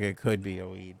Right. looks like it could be a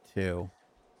weed too.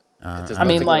 does I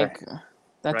mean, nothing like, right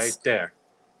that's there.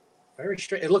 Very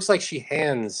straight. It looks like she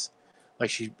hands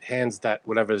that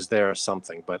whatever's there or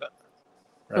something. But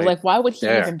but like, why would he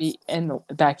there. even be in the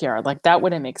backyard? Like, that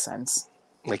wouldn't make sense.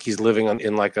 like he's living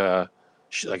in like a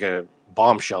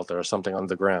bomb shelter or something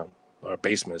underground, or a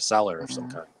basement, a cellar of some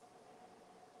kind.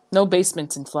 No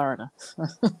basements in Florida.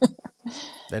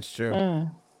 That's true.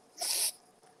 Mm.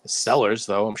 Cellars,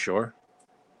 though, I'm sure.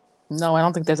 No, I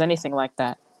don't think there's anything like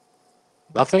that.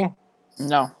 Nothing.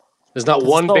 No. There's not It's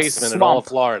one all basement in all of swamp.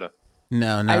 Florida.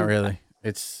 No, not I- really.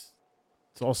 It's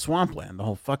all swampland. The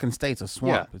whole fucking state's a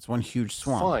swamp. It's one huge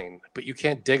swamp. Fine, but you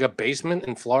can't dig a basement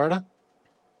in Florida.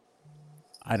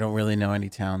 I don't really know any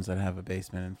towns that have a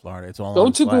basement in Florida. It's all Go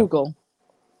on to flat. Google.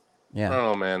 Yeah.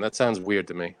 Oh man, that sounds weird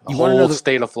to me. The You wanna know whole the-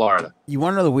 state of Florida. You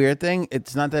want to know the weird thing?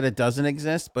 It's not that it doesn't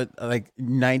exist, but like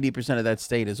 90% of that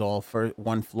state is all for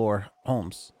one floor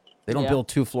homes. They don't Yeah. build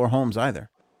 2-floor homes either.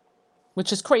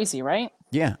 Which is crazy, right?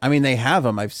 Yeah, I mean they have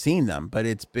them. I've seen them, but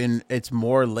it's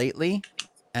more lately,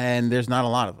 and there's not a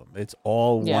lot of them. It's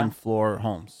all Yeah. 1-floor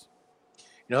homes. You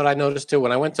know what I noticed too?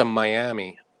 When I went to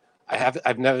Miami, I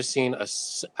haven't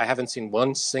seen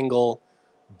one single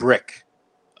brick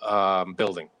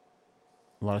building.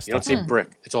 A lot of You don't stuff. see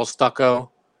brick. It's all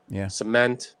stucco, Yeah.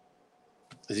 cement.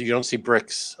 You don't see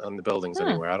bricks on the buildings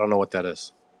anywhere. I don't know what that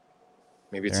is.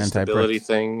 Maybe it's They're a stability anti-bricks.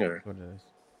 thing, or What it is.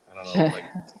 I don't know. Like,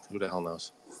 who the hell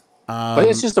knows? But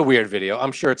it's just a weird video.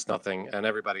 I'm sure it's nothing, and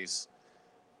everybody's,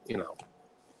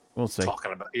 we'll see.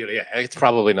 talking about. Yeah, it's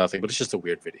probably nothing, but it's just a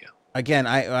weird video. Again,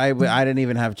 I didn't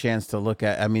even have a chance to look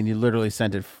at. I mean, you literally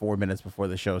sent it 4 minutes before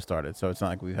the show started, so it's not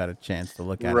like we've had a chance to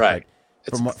look at Right. it.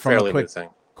 It's But a from a fairly new thing.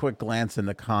 quick glance in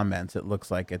the comments, it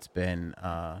looks like it's been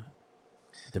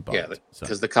debunked. Yeah, so.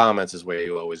 because the comments is where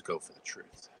you always go for the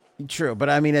truth. True, but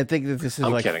I mean, I think that this is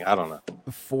I'm like kidding. I don't know.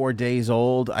 4 days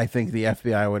old. I think the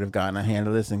FBI would have gotten a hand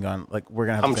of this and gone like, we're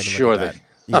gonna have to I'm take a sure look at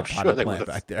that. I'm sure they plant would have.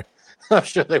 back there. I'm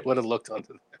sure they would have looked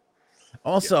onto that.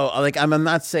 Also, like I'm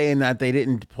not saying that they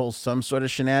didn't pull some sort of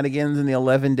shenanigans in the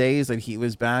 11 days that he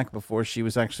was back before she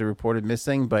was actually reported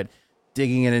missing, but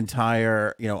digging an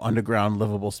entire, underground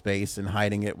livable space and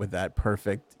hiding it with that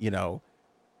perfect, no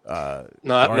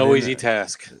garden, easy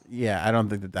task. Yeah, I don't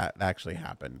think that actually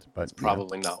happened, but It's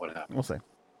probably not what happened. we'll see.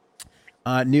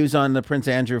 News on the Prince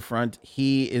Andrew front.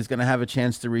 He is going to have a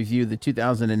chance to review the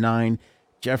 2009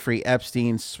 Jeffrey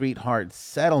Epstein sweetheart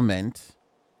settlement.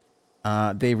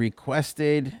 They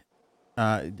requested,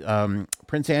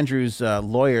 Prince Andrew's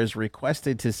lawyers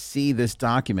requested to see this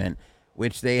document,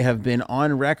 which they have been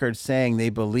on record saying they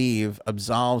believe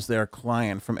absolves their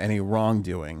client from any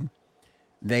wrongdoing.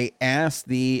 They asked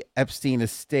the Epstein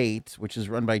estate, which is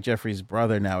run by Jeffrey's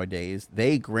brother nowadays.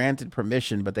 They granted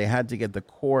permission, but they had to get the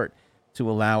court to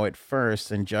allow it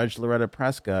first. And Judge Loretta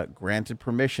Preska granted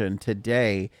permission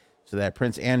today so that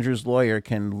Prince Andrew's lawyer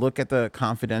can look at the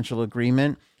confidential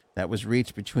agreement that was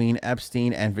reached between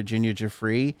Epstein and Virginia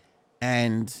Giuffre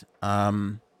and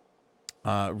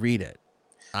read it.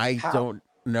 I don't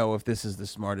know if this is the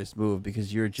smartest move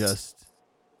because you're just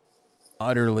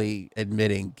utterly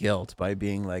admitting guilt by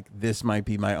being like, this might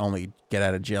be my only get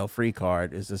out of jail free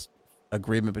card, is this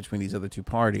agreement between these other two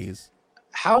parties.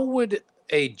 How would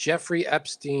a Jeffrey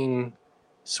Epstein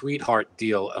sweetheart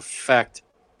deal affect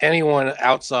anyone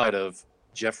outside of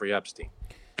Jeffrey Epstein?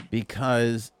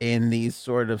 Because in these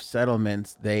sort of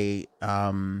settlements, they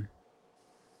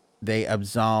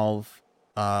absolve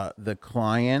the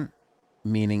client,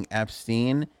 meaning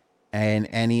Epstein, and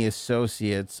any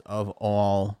associates of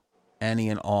any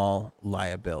and all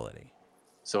liability.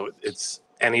 So it's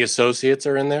any associates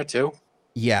are in there too?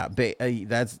 Yeah,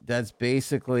 that's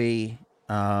basically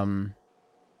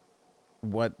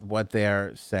what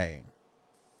they're saying.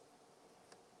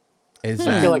 Is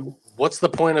I that feel like, what's the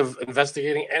point of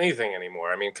investigating anything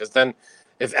anymore? I mean, because then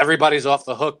if everybody's off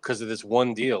the hook because of this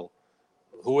one deal,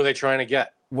 who are they trying to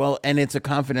get? well, and it's a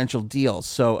confidential deal.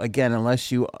 So again,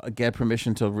 unless you get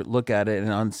permission to look at it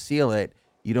and unseal it,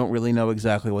 you don't really know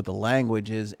exactly what the language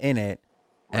is in it.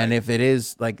 Right. And if it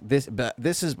is like this, but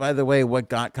this is, by the way, what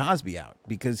got Cosby out,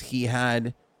 because he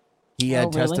had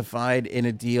testified in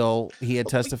a deal. He had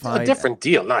testified a different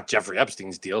deal, not Jeffrey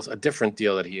Epstein's deals, a different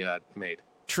deal that he had made.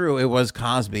 True, it was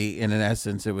Cosby. In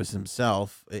essence, it was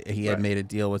himself. He had made a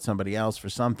deal with somebody else for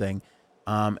something,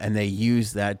 and they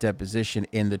used that deposition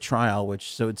in the trial.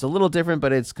 So it's a little different,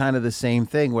 but it's kind of the same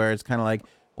thing. Where it's kind of like,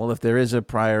 well, if there is a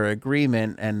prior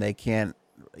agreement and they can't,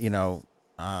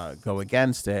 go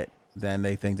against it, then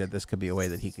they think that this could be a way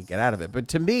that he could get out of it. But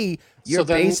to me, you're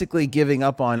basically giving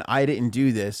up on I didn't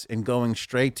do this and going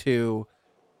straight to,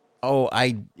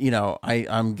 I'm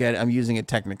using a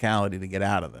technicality to get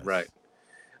out of this. Right.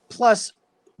 Plus,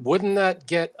 wouldn't that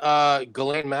get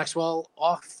Ghislaine Maxwell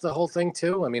off the whole thing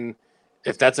too? I mean,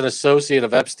 if that's an associate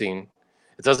of Epstein,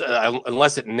 it doesn't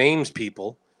unless it names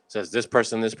people, says this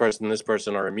person, this person, this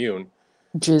person are immune.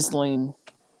 Ghislaine.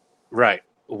 Right.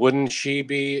 Wouldn't she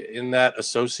be in that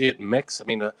associate mix? I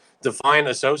mean, a divine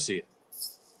associate.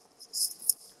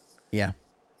 Yeah.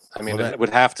 I mean, it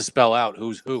would have to spell out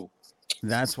who's who.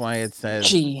 That's why it says.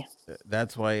 Gee.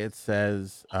 That's why it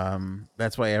says.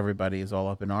 That's why everybody is all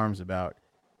up in arms about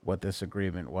what this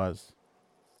agreement was.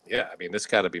 Yeah, I mean, this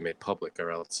got to be made public,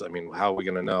 or else, I mean, how are we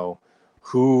going to know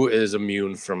who is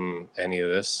immune from any of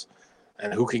this,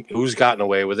 and who's gotten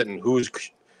away with it, and who's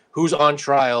on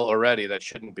trial already that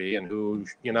shouldn't be, and who,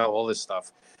 all this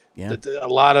stuff. Yeah. A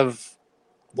lot of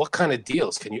what kind of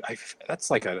deals can you?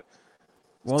 That's like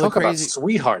talk about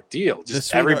sweetheart deal.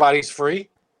 Just everybody's free.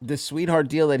 The sweetheart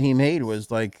deal that he made was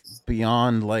like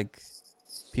beyond like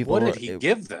people. What did he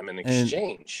give them in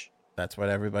exchange? That's what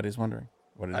everybody's wondering.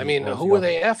 Who are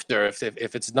they after? If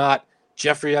it's not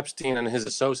Jeffrey Epstein and his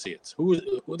associates, who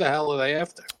the hell are they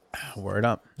after? Word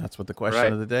up. That's what the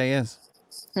question of the day is.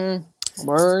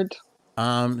 Word.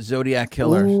 Zodiac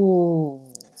Killer.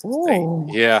 Ooh.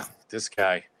 Yeah, this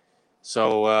guy.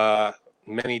 So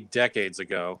many decades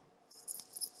ago.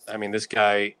 I mean, this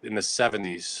guy in the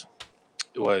 70s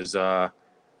was the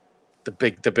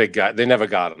big guy. They never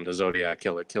got him. The Zodiac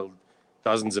Killer killed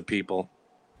dozens of people,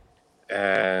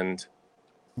 and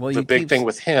Well, the big thing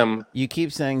with him. you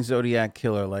keep saying Zodiac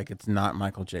Killer like it's not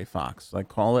Michael J. Fox. Like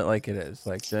call it like it is.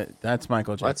 Like that's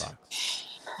Michael J. What? Fox.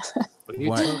 What are you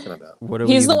What? talking about? What are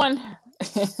He's we the even- one.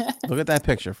 Look at that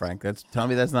picture, Frank. Tell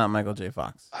me that's not Michael J.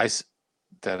 Fox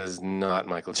That is not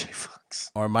Michael J. Fox.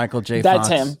 or Michael J. That's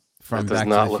Fox him. from That does Back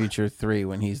not to the look- Future 3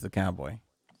 when he's the cowboy.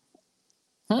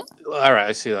 All right,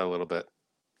 I see that a little bit.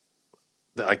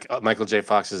 Like Michael J.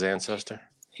 Fox's ancestor,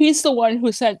 He's the one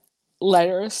who sent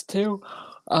letters to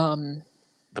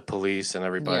the police, and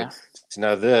everybody. Yeah. So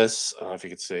now this, I don't know if you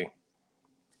could see,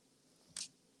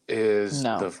 is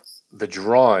No. the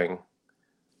drawing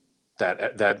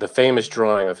that the famous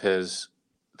drawing of his,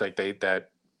 like that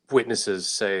witnesses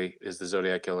say is the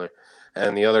Zodiac Killer,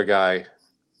 and the other guy,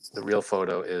 the real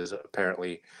photo is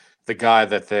apparently the guy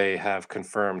that they have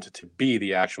confirmed to be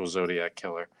the actual Zodiac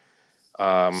Killer.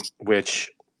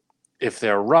 Which, if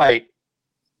they're right,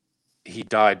 he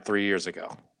died 3 years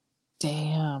ago.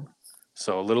 damn.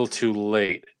 So a little too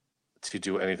late to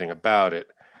do anything about it.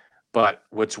 But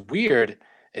what's weird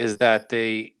is that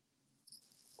they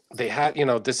had,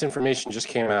 this information just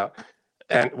came out.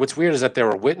 And what's weird is that there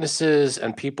were witnesses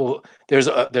and people. There's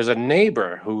a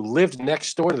neighbor who lived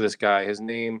next door to this guy. His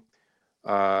name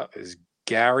is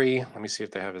Gary. Let me see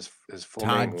if they have his full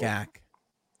name.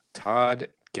 Todd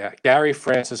Gack. Gary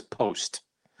Francis Post.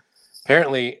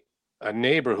 Apparently, a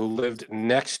neighbor who lived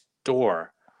next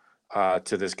door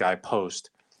to this guy Post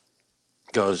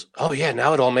goes, "Oh yeah,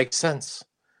 now it all makes sense."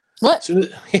 What? So,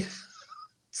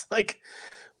 it's like,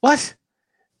 what?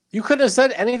 You couldn't have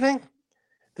said anything?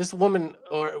 This woman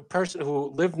or person who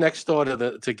lived next door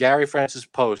to Gary Francis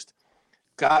Post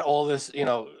got all this,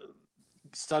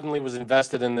 suddenly was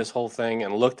invested in this whole thing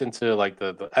and looked into like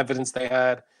the evidence they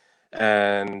had,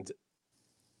 and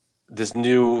this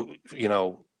new,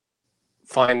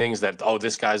 findings that, oh,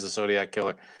 this guy's the Zodiac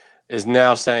Killer, is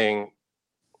now saying,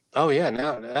 oh yeah,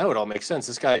 now it all makes sense.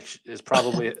 This guy is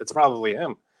probably it's probably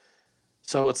him.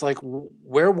 So it's like,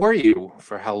 where were you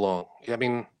for how long? I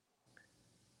mean,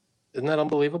 isn't that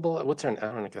unbelievable? What's her? I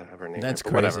don't think I have her name. That's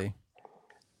here, but whatever. crazy.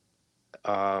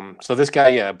 So this guy,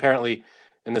 yeah, apparently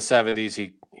in the 70s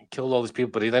he killed all these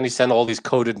people, but then he sent all these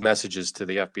coded messages to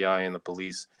the FBI and the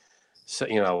police, so,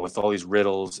 with all these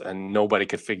riddles, and nobody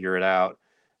could figure it out.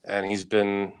 And he's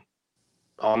been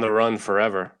on the run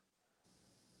forever,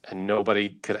 and nobody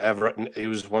could ever. He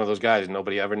was one of those guys.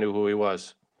 Nobody ever knew who he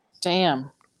was.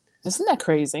 Damn. Isn't that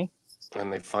crazy?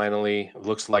 And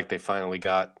looks like they finally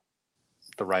got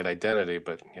the right identity,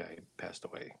 but yeah, he passed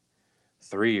away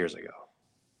 3 years ago.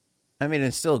 I mean,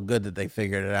 it's still good that they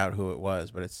figured it out who it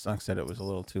was, but it sucks that it was a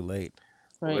little too late.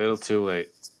 Right. A little too late.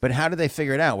 But how did they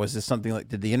figure it out? Was this something like,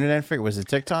 did the internet figure? Was it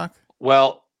TikTok?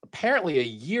 Well, apparently a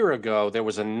year ago there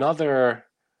was another.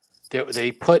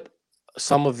 They put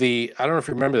some of the. I don't know if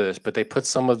you remember this, but they put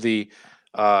some of the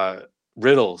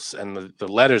riddles and the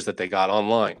letters that they got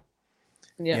online,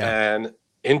 Yeah. and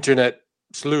internet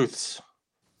sleuths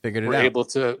Figured it were out. able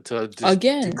to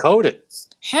Again. decode it.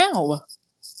 How?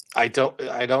 I don't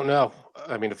know.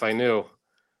 I mean, if I knew,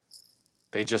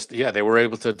 they were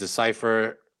able to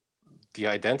decipher the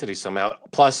identity somehow.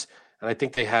 Plus, and I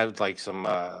think they had like some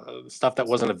stuff that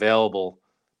wasn't available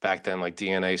back then, like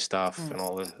DNA stuff and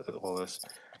all this.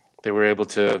 They were able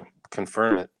to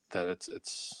confirm it that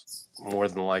it's more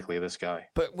than likely this guy.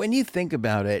 But when you think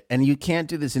about it, and you can't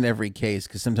do this in every case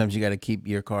because sometimes you got to keep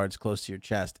your cards close to your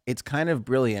chest. It's kind of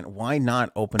brilliant. Why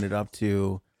not open it up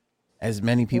to as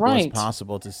many people as Right.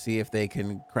 possible to see if they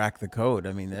can crack the code?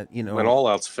 I mean, that When all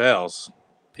else fails,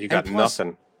 you got plus,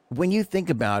 nothing. when you think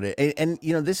about it, and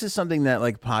this is something that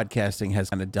like podcasting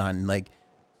has kind of done, like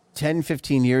 10,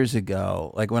 15 years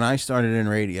ago, like when I started in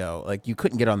radio, like you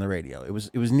couldn't get on the radio. It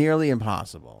was nearly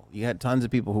impossible. You had tons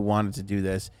of people who wanted to do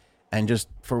this and just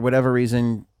for whatever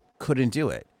reason couldn't do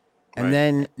it. And Right.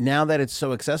 then now that it's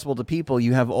so accessible to people,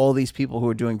 you have all these people who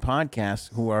are doing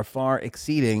podcasts who are far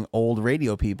exceeding old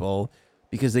radio people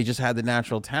because they just had the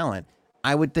natural talent.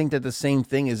 I would think that the same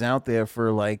thing is out there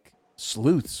for like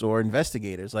sleuths or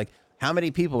investigators. Like how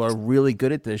many people are really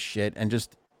good at this shit and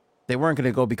just they weren't going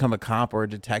to go become a cop or a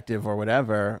detective or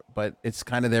whatever, but it's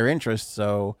kind of their interest.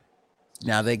 So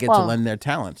now they get to Well- lend their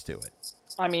talents to it.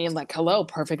 I mean, like, hello,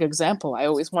 perfect example. I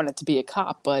always wanted to be a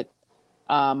cop, but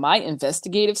my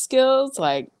investigative skills,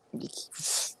 like,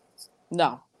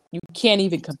 no, you can't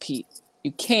even compete.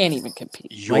 You can't even compete.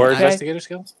 Your Like, investigator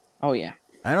skills? Oh, yeah.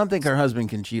 I don't think her husband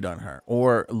can cheat on her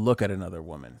or look at another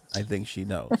woman. I think she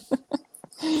knows.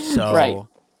 So, Right.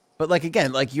 but like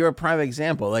again, like you're a prime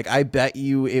example. Like I bet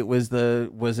you it was the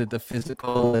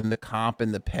physical and the comp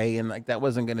and the pay and like that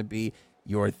wasn't going to be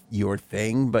your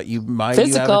thing, but you have a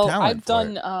Physical. talent I've for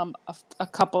it. done a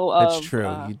couple That's of true.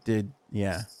 You did,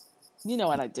 yeah. you know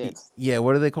what I did. Yeah,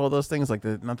 what do they call those things? Like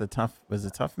the not the tough was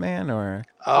it tough man or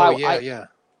Oh I, yeah, I yeah.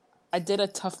 I did a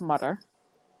Tough Mudder,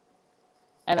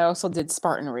 and I also did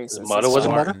Spartan races. Mudder as was a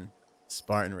well. Mudder?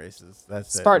 Spartan races.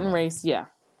 That's it. Spartan race, yeah.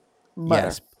 Mudder.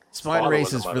 Yes. Spartan Father was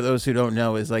a races, for mudder. those who don't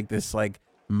know, is like this like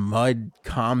mud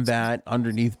combat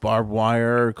underneath barbed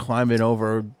wire, climbing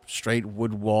over straight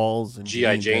wood walls and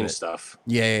G.I. being Jane good at- stuff.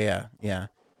 Yeah.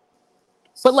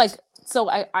 But like, so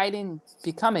I didn't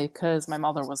become it because my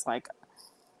mother was like,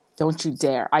 "Don't you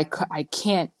dare! I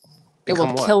can't. It Become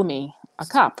will what? kill me. A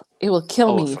cop. It will kill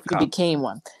Oh, me a if you cop. became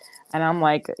one." And I'm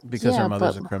like, Because yeah, her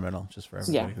mother's but a criminal, just for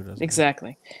everybody yeah, who doesn't know.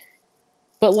 exactly.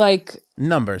 But like,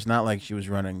 Numbers, not like she was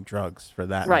running drugs for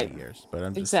that Right. many years. But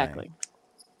I'm just exactly.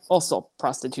 Also,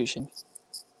 prostitution.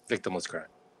 Victimless crime.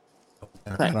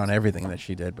 saying, Right. not on everything that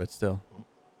she did, but still.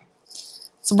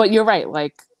 So, but you're right.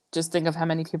 Like, just think of how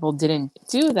many people didn't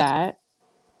do that,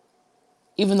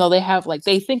 even though they have like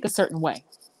they think a certain way.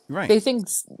 Right. They think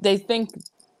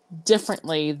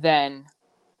differently than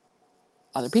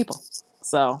other people.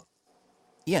 So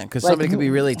Yeah, because Like, somebody could be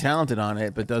who- really talented on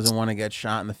it, but doesn't want to get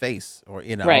shot in the face, or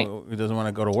Right. who doesn't want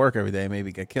to go to work every day,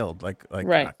 maybe get killed, like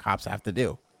Right. cops have to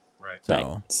do. Right. So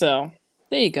right. So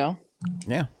there you go.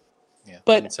 yeah, Yeah.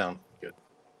 But- Doesn't sound good.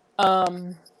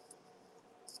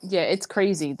 Yeah, it's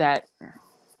crazy that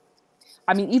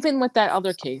I mean, even with that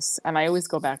other case, and I always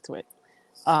go back to it,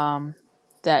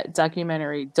 that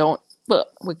documentary Don't Look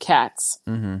with Cats.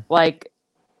 hmm Like,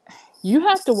 you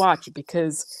have to watch it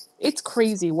because it's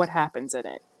crazy what happens in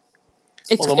it.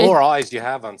 It's Well, the more eyes you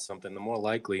have on something, the more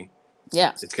likely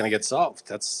yeah. it's going to get solved.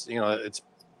 That's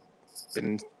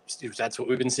that's what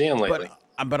we've been seeing lately.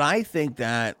 but I think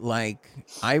that like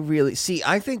I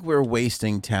think we're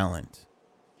wasting talent.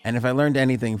 And if I learned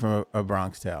anything from a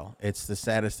Bronx Tale, it's the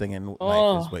saddest thing in life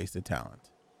is Oh. wasted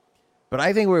talent. But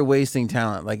I think we're wasting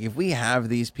talent. Like if we have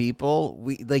these people,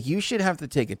 you should have to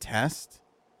take a test,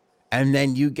 and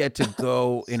then you get to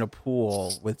go in a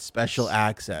pool with special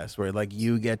access where like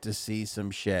you get to see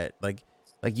some shit. Like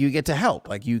you get to help.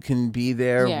 Like you can be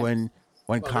there Yeah. when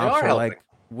they cops are are like,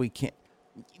 helping. we can't.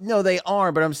 No, they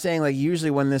are, but I'm saying like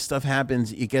usually when this stuff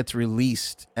happens, it gets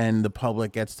released and the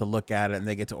public gets to look at it and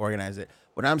they get to organize it.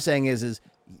 What I'm saying is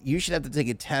you should have to take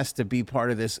a test to be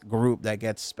part of this group that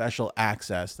gets special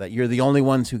access, that you're the only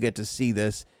ones who get to see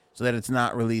this so that it's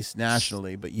not released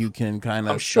nationally, but you can kind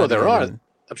of I'm sure study there it are. and-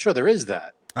 I'm sure there is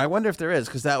that. I wonder if there is,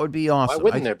 because that would be awesome. Why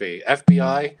wouldn't there be?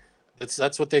 FBI,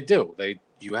 that's what they do.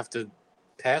 You have to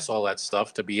pass all that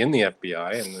stuff to be in the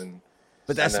FBI, and then.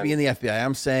 But that's to be in the FBI.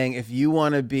 I'm saying if you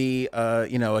want to be,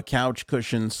 a couch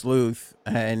cushion sleuth,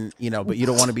 and but you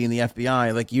don't want to be in the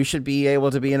FBI, like you should be able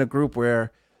to be in a group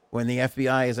where, when the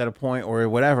FBI is at a point or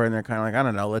whatever, and they're kind of like, I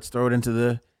don't know, let's throw it into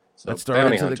the, So let's throw it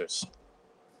bounty into hunters,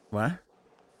 what?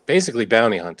 basically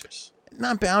bounty hunters,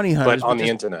 Not bounty hunters, but on the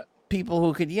just internet. people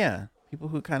who could, people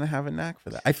who kind of have a knack for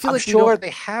that. I feel I'm like we sure don't-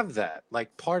 they have that. Like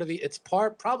probably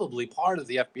part of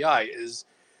the FBI is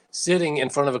sitting in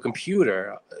front of a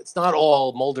computer. It's not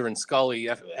all Mulder and Scully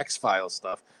X-Files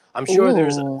stuff. I'm sure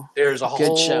there's a Ooh, there's a good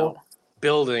whole show.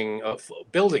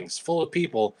 buildings full of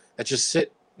people that just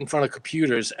sit in front of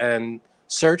computers and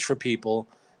search for people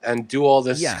and do all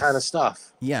this Yes. kind of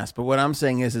stuff. Yes, but what I'm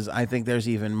saying is I think there's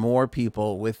even more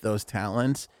people with those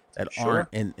talents that Sure.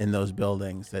 aren't in those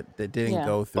buildings that didn't Yeah.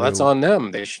 go through. Well, that's on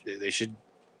them. They should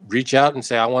reach out and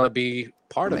say, I want to be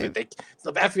part of it.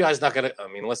 The FBI is not going to,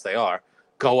 unless they are,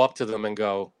 go up to them and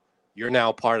go, you're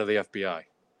now part of the FBI.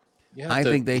 You have I to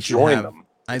think they should join have. them.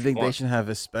 I if you think they want. should have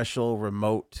a special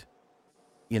remote,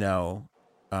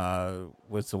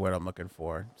 what's the word I'm looking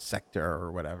for? Sector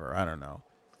or whatever. I don't know.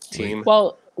 Team,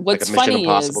 Well, like what's a Mission funny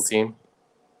Impossible is team.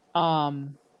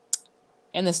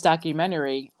 in this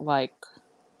documentary, like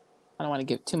I don't want to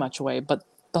give too much away, but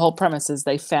the whole premise is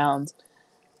they found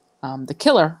the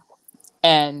killer,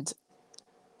 and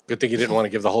Good thing you didn't want to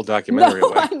give the whole documentary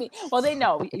away. I mean, well, they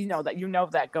know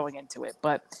that going into it,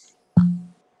 but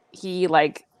he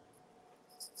like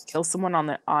kills someone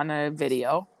on a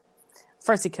video.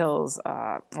 First, he kills,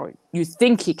 or you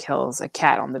think he kills a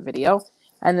cat on the video,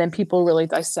 and then people really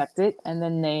dissect it, and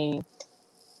then they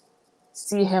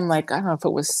see him like I don't know if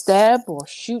it was stab or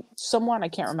shoot someone, I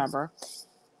can't remember,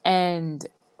 and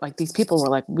like these people were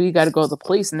like, we got to go to the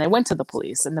police, and they went to the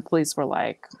police, and the police were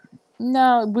like,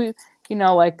 no, we,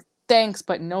 like thanks,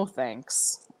 but no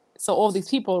thanks. So all these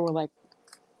people were like,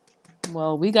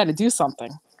 well, we got to do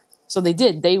something. So they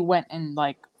did. They went and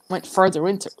went further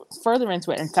into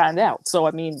it and found out. So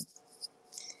I mean,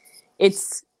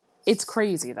 it's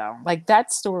crazy though. Like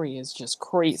that story is just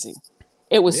crazy.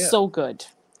 It was Yeah. so good.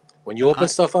 When you open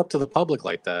stuff up to the public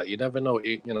like that, you never know.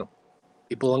 You know,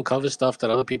 people uncover stuff that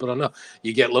other people don't know.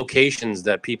 You get locations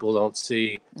that people don't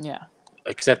see, Yeah.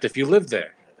 except if you live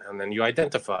there, and then you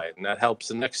identify it, and that helps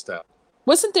the next step.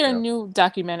 Wasn't there a Yeah. new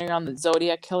documentary on the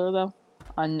Zodiac killer though,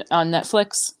 on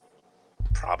Netflix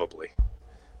Probably.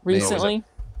 recently?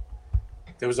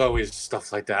 There was always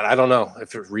stuff like that. I don't know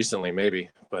if it recently, maybe,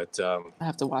 but I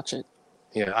have to watch it.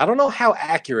 yeah, I don't know how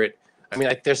accurate. I mean,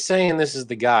 they're saying this is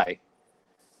the guy,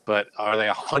 but are they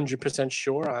 100%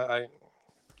 sure?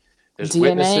 There's DNA,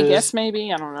 witnesses. I guess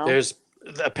maybe. I don't know. There's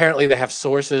apparently they have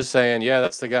sources saying, yeah,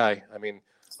 that's the guy. I mean,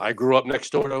 I grew up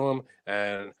next door to him,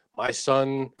 and my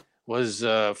son was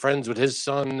friends with his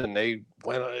son, and they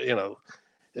went. You know,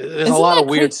 there's a Isn't lot that of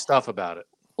weird cra- stuff about it.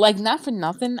 Like, not for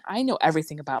nothing, I know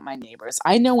everything about my neighbors.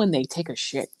 I know when they take a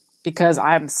shit because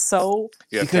I'm so.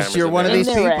 You have Because cameras you're in one of there. these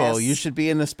In their people. ass. You should be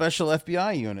in the special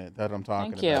FBI unit that I'm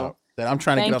talking Thank you. about. That I'm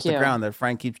trying to get Thank off the you. ground. That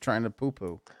Frank keeps trying to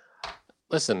poo-poo.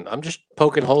 Listen, I'm just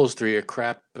poking holes through your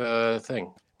crap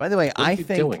thing. By the way, What are you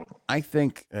doing? I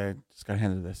think just got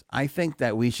handed this. I think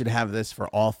that we should have this for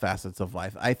all facets of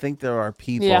life. I think there are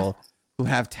people Yeah. who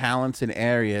have talents in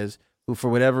areas who, for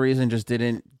whatever reason, just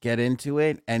didn't get into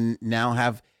it, and now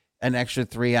have an extra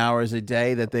 3 hours a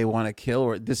day that they want to kill,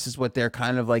 or this is what they're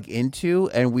kind of like into,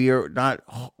 and we're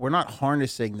not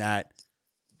harnessing that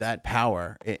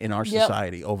power in our Yep.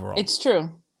 society overall. It's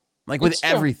true. like with it's true.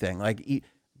 everything, like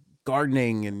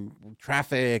gardening and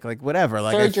traffic, like whatever,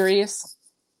 like Surgeries.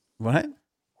 what?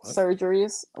 What?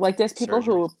 Surgeries. Like, there's people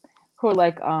who are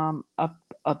like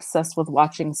obsessed with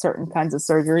watching certain kinds of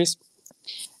surgeries,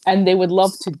 and they would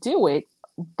love to do it,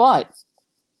 but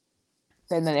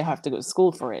then they have to go to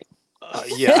school for it.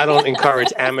 Yeah, I don't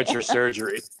encourage amateur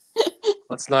surgery.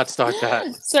 Let's not start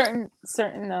that. Certain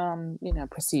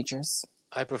procedures.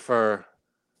 I prefer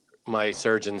my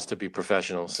surgeons to be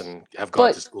professionals and have gone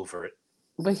But- to school for it.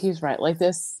 But he's right. Like,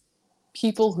 this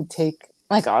people who take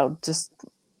just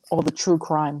all the true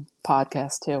crime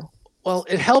podcasts too. Well,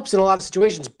 it helps in a lot of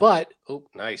situations, but oh,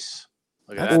 nice.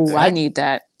 Look at that. Oh, thing. I need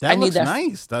that. That I need looks that.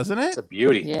 nice, doesn't it? It's a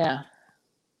beauty. Yeah.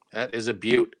 That is a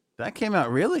beaut. That came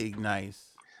out really nice.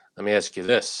 Let me ask you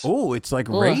this: Oh, it's like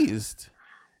Ugh. raised.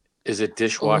 is it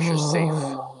dishwasher safe?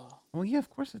 Oh, Well, yeah, of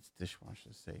course it's dishwasher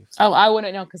safe. I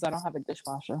wouldn't know because I don't have a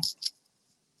dishwasher.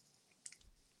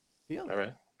 Feel All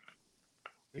right.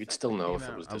 You'd still know if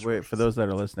it was dishwasher. For those that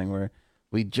are listening,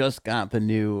 we just got the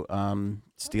new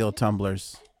steel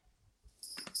tumblers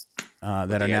that are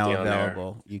the now Andy on there.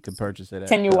 available. You can purchase it.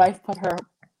 Can your wife put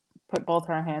both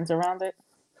her hands around it?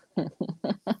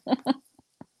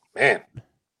 Man,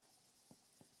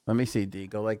 Let me see, D.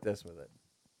 Go like this with it.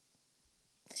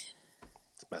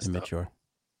 it's messed up.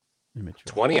 Immature.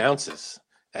 20 ounces.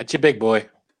 That's your big boy.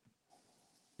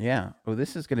 Yeah. Oh,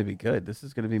 this is going to be good. This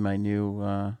is going to be my new.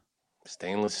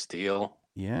 Stainless steel.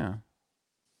 Yeah.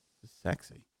 It's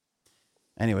sexy.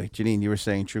 Anyway, Janine, you were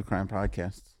saying true crime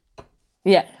podcasts.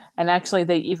 Yeah, and actually,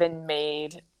 they even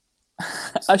made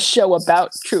a show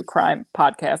about true crime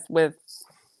podcast with.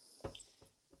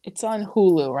 It's on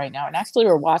Hulu right now, and actually,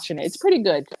 we're watching it. It's pretty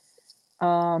good.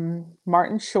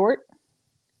 Martin Short.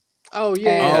 Oh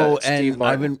yeah. Oh, Steve and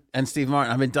Martin. Steve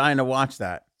Martin. I've been dying to watch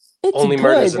that. It's Only good.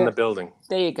 murders in the building.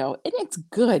 There you go, and it's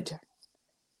good.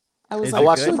 I was Is I it like,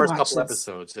 watched good? the should we first watch couple this?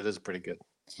 episodes. It is pretty good.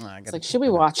 Oh, I It's gotta like, check should we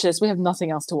it out. watch this? We have nothing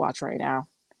else to watch right now.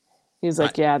 He was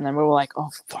like, yeah, and then we were like, oh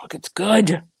fuck, it's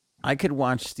good. I could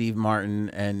watch Steve Martin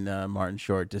and Martin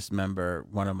Short dismember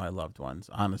one of my loved ones.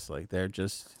 Honestly, they're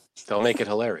just. They'll make it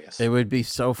hilarious. It would be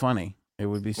so funny. It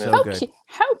would be so Yeah. good.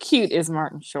 How cute is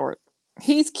Martin Short?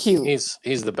 He's cute.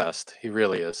 He's the best. He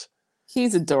really is.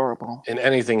 He's adorable. In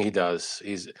anything he does.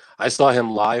 I saw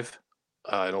him live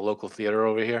in a local theater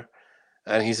over here,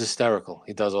 and he's hysterical.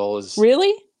 He does all his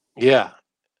Really? Yeah,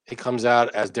 he comes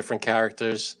out as different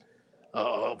characters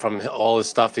from all his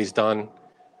stuff he's done.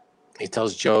 He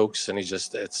tells jokes, and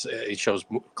he shows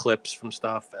clips from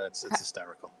stuff, and it's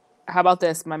hysterical. How about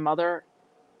this? My mother,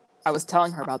 I was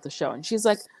telling her about the show, and she's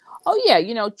like, oh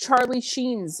yeah, Charlie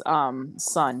Sheen's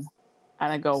son.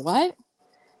 And I go, what?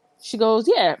 She goes,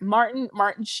 yeah, Martin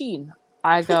Sheen.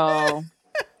 I go,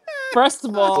 first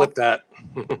of all, Flip that.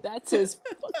 that's his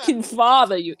fucking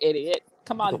father, you idiot.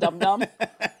 Come on, dum dum.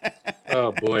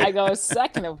 Oh boy. I go,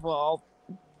 second of all,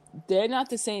 they're not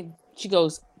the same. She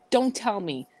goes, don't tell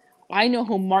me. I know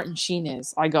who Martin Sheen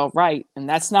is. I go, right. And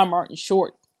that's not Martin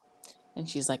Short. And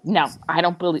she's like, no, I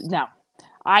don't believe. No,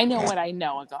 I know what I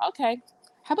know. I go, okay.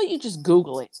 How about you just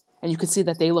Google it? and you could see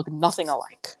that they look nothing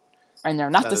alike, and they're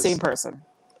not That the is- same person.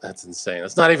 That's insane.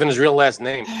 That's not even his real last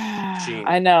name. Sheen.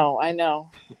 I know.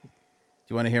 Do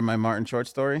you want to hear my Martin Short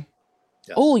story?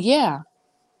 Yes. Oh yeah,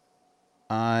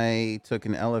 I took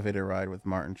an elevator ride with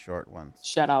Martin Short once.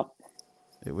 shut up.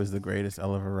 It was the greatest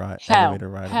elevator ride How? of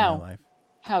my How? life.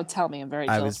 How? Tell me, I'm very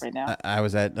I jealous was right now. I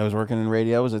was working in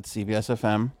radio. I was at CBS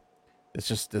FM. It's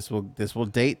just this will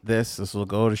date this. This will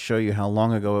go to show you how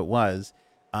long ago it was.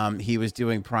 He was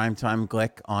doing primetime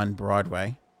Glick on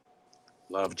Broadway,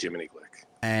 Love Jiminy Glick.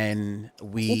 and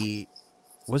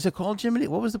was it called Jiminy?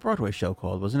 What was the Broadway show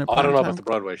called? Wasn't it? Oh, I don't know about Primetime? the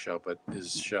Broadway show, but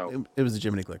his show. It was the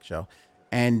Jiminy Glick show,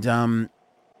 and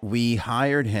we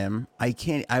hired him. I got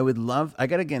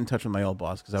to get in touch with my old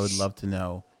boss because I would love to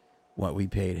know what we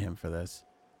paid him for this.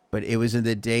 But it was in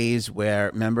the days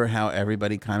where, remember how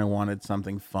everybody kind of wanted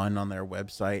something fun on their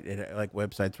website? Like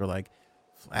websites were like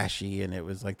flashy, and it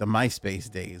was like the MySpace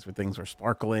days where things were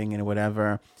sparkling and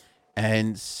whatever.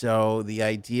 And so the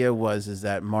idea is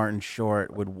that Martin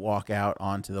Short would walk out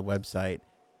onto the website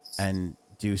and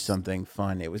do something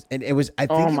fun. It was I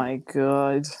think Oh my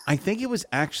god. I think it was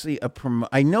actually a promo.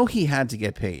 I know he had to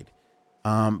get paid,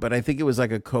 but I think it was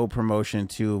like a co-promotion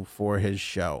too for his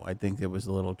show. I think there was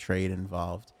a little trade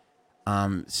involved.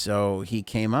 So he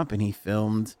came up and he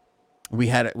filmed. We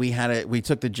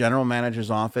took the general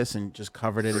manager's office and just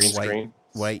covered it Green in white. screen?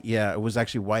 White, yeah, it was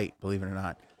actually white, believe it or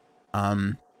not.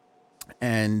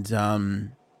 And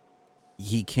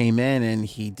he came in and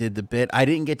he did the bit. I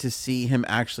didn't get to see him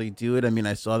actually do it. I mean,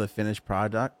 I saw the finished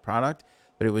product,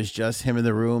 but it was just him in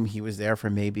the room. He was there for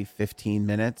maybe 15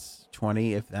 minutes,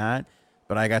 20, if that.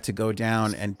 But I got to go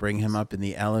down and bring him up in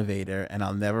the elevator, and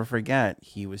I'll never forget.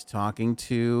 He was talking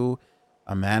to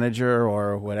a manager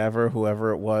or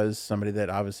whoever it was, somebody that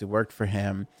obviously worked for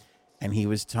him, and he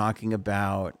was talking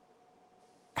about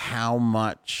how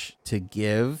much to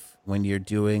give when you're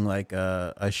doing like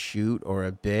a shoot or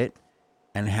a bit,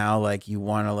 and how like you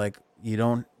want to you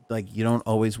don't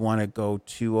always want to go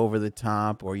too over the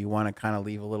top, or you want to kind of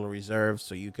leave a little reserve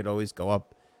so you could always go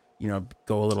up,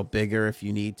 go a little bigger if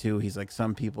you need to. He's like,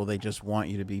 some people, they just want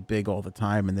you to be big all the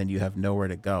time and then you have nowhere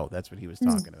to go. That's what he was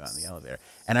talking about in the elevator.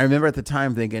 And I remember at the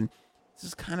time thinking, this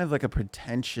is kind of like a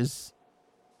pretentious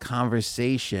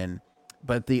conversation,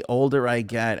 but the older I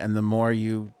get and the more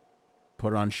you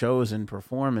put on shows and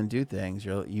perform and do things,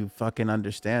 you fucking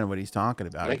understand what he's talking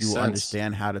about. Makes You sense.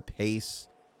 understand how to pace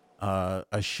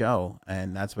a show,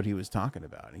 and that's what he was talking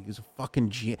about. He was a fucking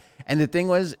G. And the thing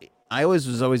was, I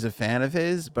was always a fan of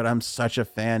his, but I'm such a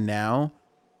fan now.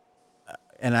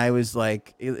 And I was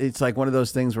like, it's like one of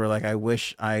those things where like I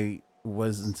wish I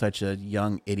wasn't such a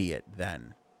young idiot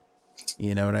then.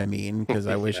 You know what I mean? Because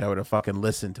I wish I would have fucking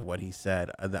listened to what he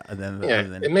said.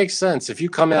 It makes sense. If you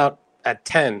come out at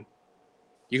 10,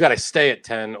 you got to stay at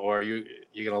 10, or you're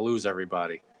gonna lose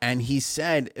everybody. And he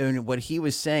said, and what he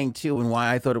was saying too, and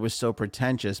why I thought it was so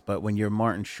pretentious, but when you're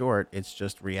Martin Short, it's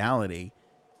just reality.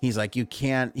 He's like, you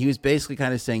can't, he was basically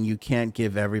kind of saying you can't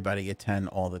give everybody a 10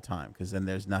 all the time, because then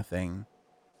there's nothing.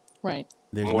 Right.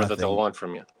 There's More nothing, that they'll want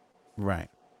from you. Right.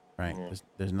 Yeah.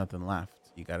 There's nothing left.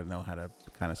 You got to know how to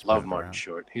kind of spread Love it Martin around.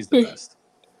 Short. He's the best.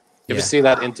 You ever see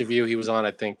that interview he was on?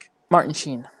 I think. Martin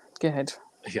Sheen. Go ahead.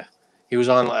 Yeah, he was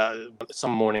on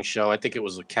some morning show. I think it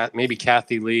was maybe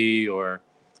Kathy Lee, or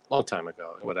a long time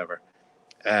ago, whatever.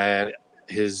 And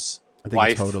his I think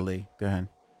wife, totally. Go ahead.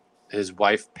 his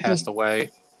wife passed away,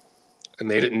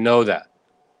 and they didn't know that,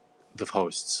 the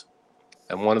hosts.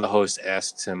 And one of the hosts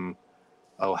asked him,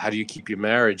 "Oh, how do you keep your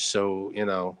marriage so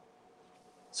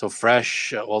so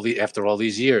fresh after all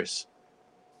these years?"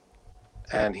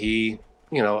 And he,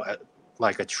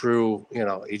 like a true,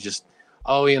 he just,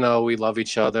 we love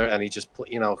each other, and he just,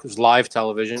 it was live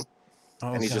television.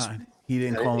 Oh, And he God. just- he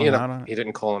didn't And, call him out on it? he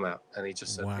didn't call him out, and he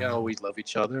just said, Wow. we love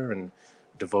each other and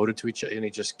devoted to each other, and he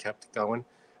just kept going.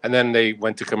 And then they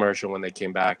went to commercial. When they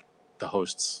came back, the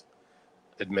hosts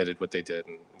admitted what they did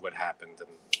and what happened. And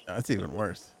That's even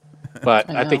worse. but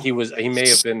I I think know. he may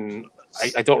have been.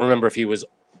 I don't remember if he was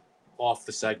off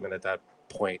the segment at that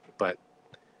point, but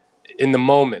in the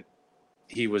moment,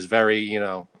 he was very,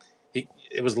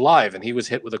 it was live, and he was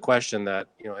hit with a question that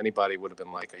anybody would have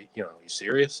been like, are you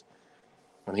serious?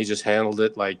 And he just handled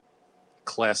it like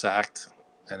class act,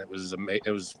 and it was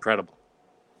incredible.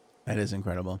 That is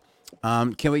incredible.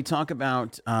 Can we talk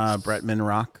about Bretman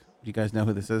Rock? Do you guys know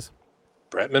who this is?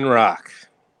 Bretman Rock.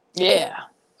 Yeah.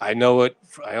 I know it.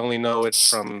 I only know it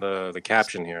from the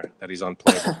caption here that he's on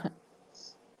Playboy.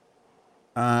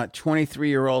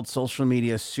 23-year-old social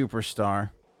media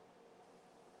superstar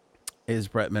is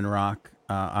Bretman Rock.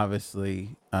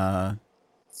 Obviously, I'll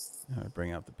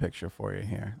bring out the picture for you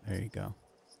here. There you go.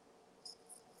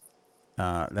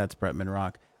 That's Bretman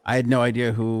Rock. I had no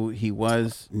idea who he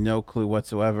was, no clue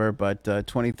whatsoever. But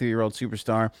 23-year-old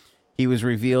superstar, he was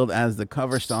revealed as the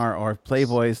cover star of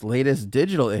Playboy's latest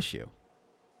digital issue.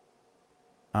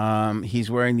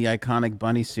 He's wearing the iconic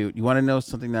bunny suit. You want to know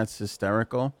something that's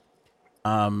hysterical?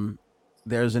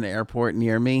 There's an airport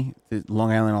near me.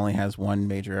 Long Island only has one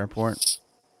major airport,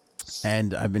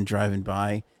 and I've been driving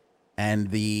by, and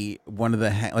one of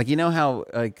the like, you know how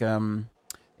like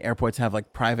airports have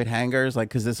like private hangars, like,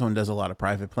 because this one does a lot of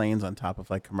private planes on top of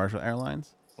like commercial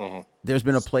airlines. There's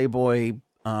been a Playboy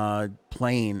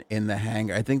plane in the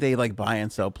hangar. I think they like buy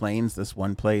and sell planes, this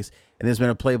one place, and there's been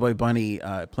a Playboy bunny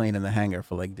plane in the hangar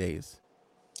for like days.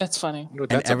 That's funny. What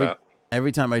that's about?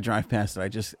 Every time I drive past it, I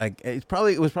just like it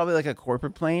was probably like a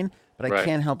corporate plane, but I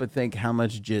can't help but think how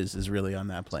much jizz is really on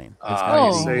that plane. It's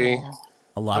gotta be See,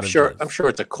 a lot I'm of sure. jizz. I'm sure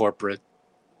it's a corporate.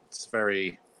 It's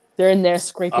very They're in there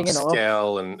scraping it off.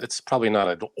 upscale, and it's probably not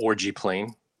an orgy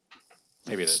plane.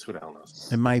 Maybe it is. Who the hell knows?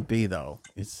 It might be though.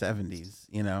 It's 70s,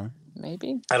 you know.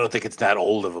 Maybe. I don't think it's that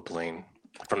old of a plane.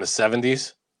 From the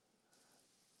 70s,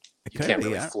 It you could can't be,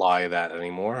 really fly that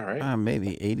anymore, right?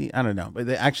 maybe 80. I don't know. But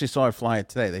they actually saw it fly it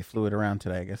today. They flew it around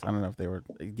today. I guess. I don't know if they were.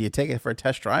 Do you take it for a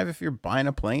test drive if you're buying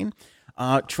a plane?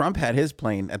 Trump had his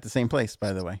plane at the same place,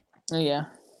 by the way, Oh, yeah.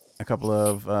 a couple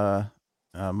of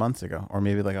months ago, or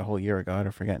maybe like a whole year ago. I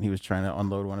don't forget. And he was trying to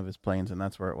unload one of his planes, and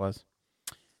that's where it was.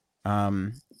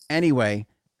 Anyway,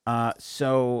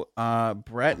 so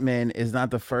Bretman is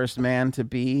not the first man to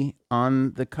be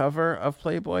on the cover of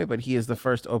Playboy, but he is the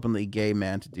first openly gay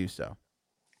man to do so.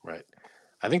 Right.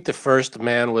 I think the first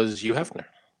man was Hugh Hefner.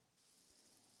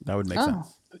 That would make Oh.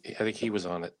 sense. I think he was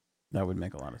on it. That would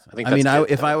make a lot of sense. I think I mean, that's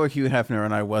good, if I though. were Hugh Hefner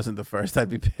and I wasn't the first, I'd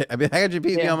be how could you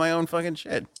beat me Yeah. on my own fucking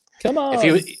shit? Come on.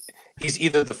 If he's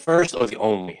either the first or the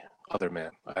only other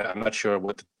man. I'm not sure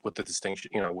what the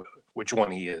distinction, which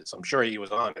one he is. I'm sure he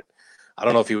was on it. I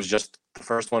don't know if he was just the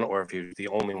first one or if he was the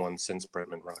only one since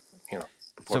Bretman Rock.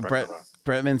 Before So Bretman Rock.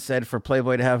 Bretman said for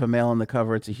Playboy to have a male on the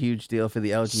cover, it's a huge deal for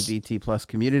the LGBT plus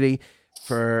community,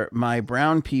 for my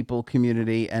brown people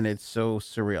community, and it's so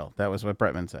surreal. That was what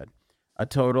Bretman said. A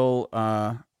total,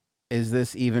 is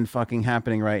this even fucking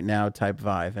happening right now type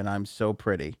vibe, and I'm so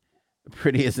pretty.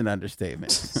 Pretty is an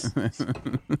understatement.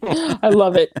 I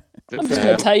love it. Good I'm for just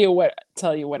gonna him.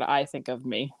 tell you what I think of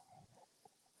me.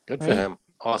 Good for Right. him.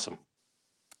 Awesome.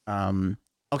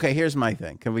 Okay, here's my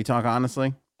thing. Can we talk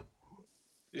honestly?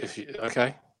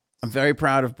 Okay. I'm very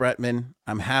proud of Bretman.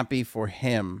 I'm happy for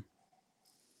him.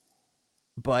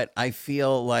 But I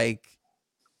feel like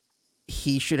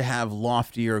he should have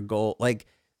loftier goal. Like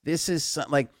this is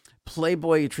like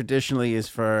Playboy traditionally is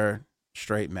for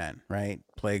straight men, right?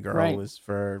 Playgirl Right. is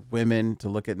for women to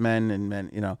look at men, and men,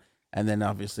 and then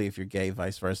obviously if you're gay,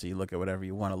 vice versa, you look at whatever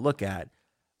you want to look at.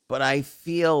 But I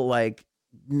feel like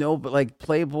but like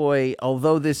Playboy,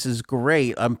 although this is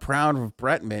great, I'm proud of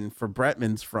Bretman for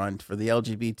Bretman's front for the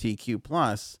LGBTQ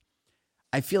plus.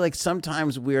 I feel like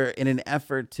sometimes we're in an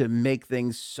effort to make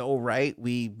things so right,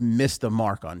 we miss the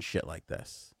mark on shit like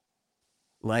this.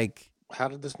 Like, How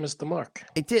did this miss the mark?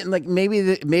 it didn't, like, maybe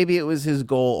it was his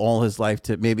goal all his life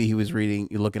to, maybe he was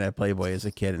looking at Playboy as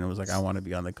a kid and it was like, I want to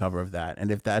be on the cover of that.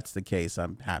 And if that's the case,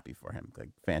 I'm happy for him. Like,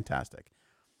 fantastic.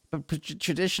 But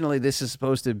traditionally, this is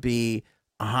supposed to be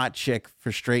a hot chick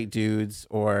for straight dudes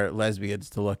or lesbians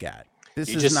to look at. This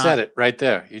You is just not, said it right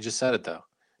there. You just said it though.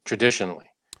 Traditionally.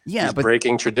 yeah, He's but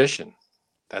breaking tradition.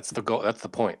 That's the goal. That's the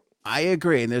point. I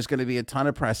agree, and there's going to be a ton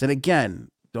of press. And again,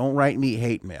 don't write me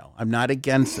hate mail. I'm not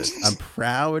against it. I'm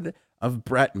proud of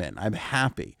Bretman. I'm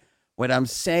happy. What I'm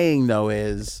saying though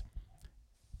is,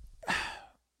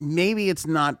 maybe it's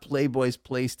not Playboy's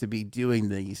place to be doing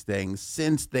these things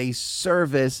since they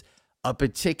service a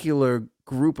particular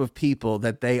group of people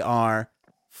that they are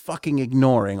fucking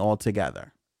ignoring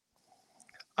altogether.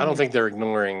 I don't think they're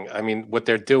ignoring. I mean, what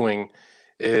they're doing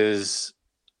is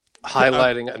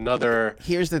highlighting another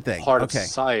Here's the thing. part of Okay.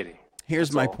 society. Here's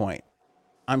That's my all. point.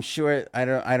 I'm sure I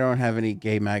don't have any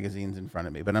gay magazines in front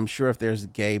of me, but I'm sure if there's a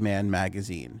Gay Man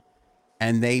magazine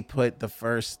and they put the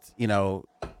first,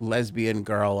 lesbian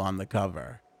girl on the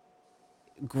cover,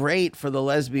 great for the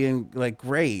lesbian, like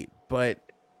great, but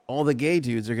all the gay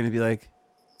dudes are going to be like,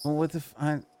 well, what the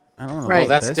I don't know. Right. Well,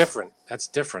 that's different. That's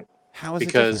different How is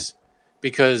it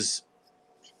because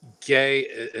gay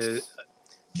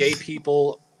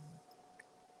people,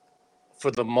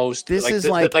 for the most, This is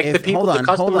the, like the if- people, hold on, the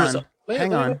customers. hold on. Wait,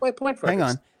 Hang let me on. make my point different? Hang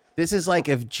first. on. This is like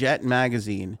if Jet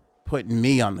magazine put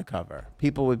me on the cover.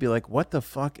 People would be like, what the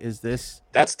fuck is this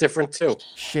That's different too.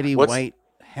 shitty What's white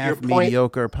half your point?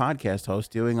 mediocre podcast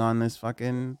host doing on this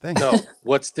fucking thing? No,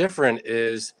 what's different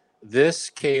is this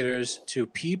caters to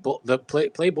people. The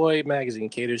Playboy magazine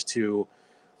caters to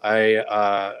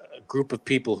a group of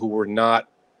people who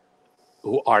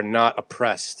are not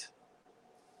oppressed.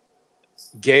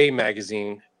 Gay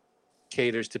magazine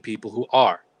caters to people who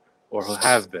are or who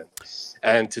have been,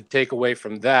 and to take away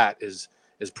from that is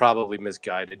probably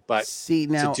misguided. But See,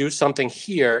 now, to do something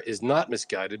here is not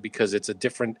misguided because it's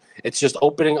just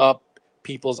opening up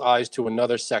people's eyes to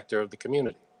another sector of the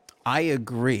community. I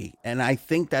agree, and I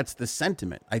think that's the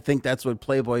sentiment. I think that's what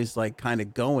Playboy's like kind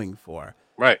of going for.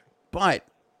 Right. But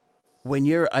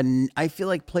when I feel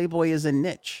like Playboy is a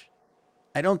niche.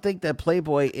 I don't think that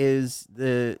Playboy is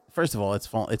first of all,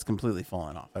 it's completely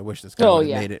fallen off. I wish this guy would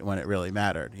have made it when it really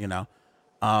mattered, you know?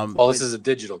 Well, this is a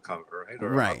digital cover, right?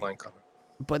 Or an online cover.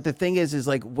 But the thing is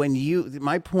like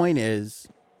my point is,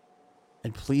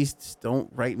 and please don't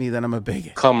write me that I'm a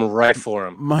bigot. Come right for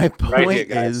him. My point right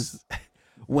here, is,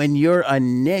 when you're a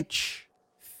niche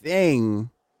thing,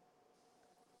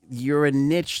 you're a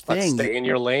niche thing. Stay in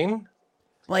your lane.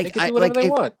 Like, they can do whatever they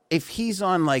want. If he's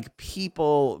on like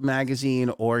People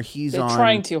magazine or They're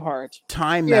trying too hard.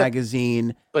 Time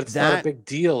magazine, but it's not a big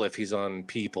deal if he's on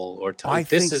People or Time.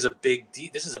 This is a big deal.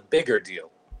 This is a bigger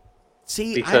deal.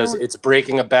 See, because it's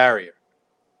breaking a barrier.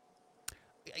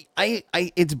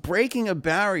 It's breaking a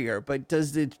barrier, but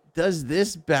does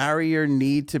this barrier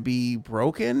need to be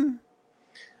broken?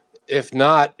 If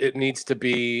not, it needs to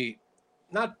be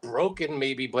not broken,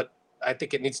 maybe, but I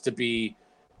think it needs to be.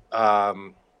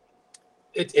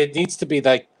 It needs to be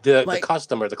like the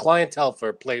customer, the clientele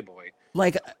for Playboy.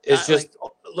 It's just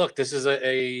look. This is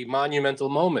a monumental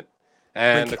moment,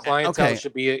 and the clientele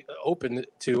should be open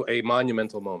to a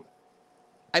monumental moment.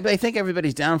 I think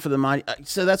everybody's down for the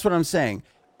so that's what I'm saying.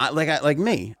 Like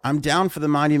me, I'm down for the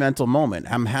monumental moment.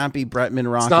 I'm happy Bretman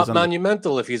Rock. It's not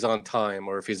monumental if he's on Time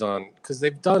or if he's on, because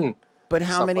they've done. But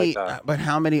how many? But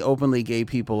how many openly gay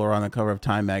people are on the cover of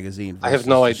Time magazine? I have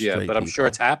no idea, but I'm sure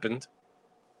it's happened.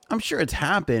 I'm sure it's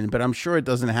happened, but I'm sure it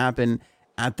doesn't happen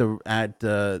at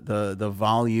the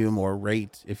volume or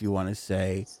rate, if you want to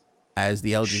say, as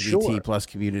the LGBT plus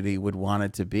community would want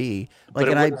it to be. Like, but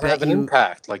it wouldn't have an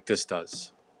impact like this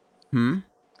does.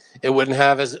 It wouldn't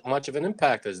have as much of an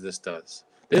impact as this does.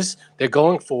 They're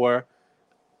going for,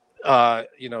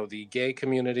 the gay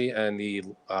community and the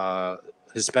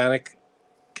Hispanic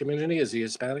community. Is he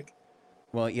Hispanic?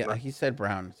 Well, yeah, he said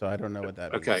brown, so I don't know what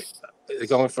that means. Okay, they're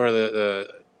going for the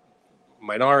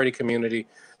minority community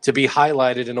to be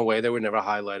highlighted in a way they were never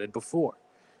highlighted before,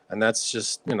 and that's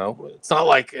just it's not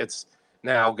like it's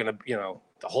now gonna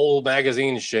the whole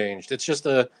magazine's changed. It's just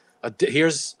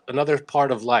here's another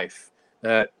part of life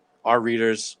that our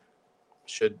readers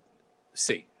should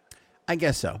see. I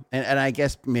guess so. And I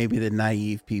guess maybe the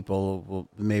naive people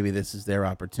maybe this is their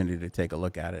opportunity to take a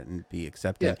look at it and be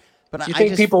accepted. Yeah. But do you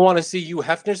think people want to see Hugh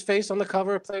Hefner's face on the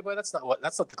cover of Playboy? That's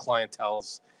not the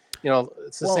clientele's,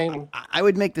 it's the same. I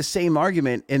would make the same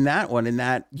argument in that one, in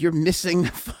that you're missing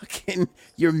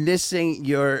you're missing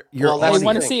your they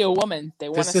want to see a woman. They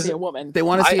want to see a woman. They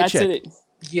want to see a chick.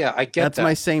 Yeah, I get that. That's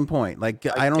my same point. Like,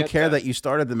 I don't care that you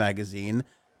started the magazine.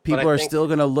 People are still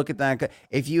going to look at that.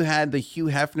 If you had the Hugh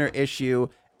Hefner issue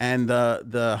and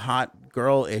the hot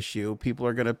girl issue, people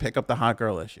are going to pick up the hot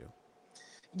girl issue.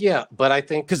 Yeah, but I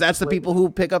think because that's the people who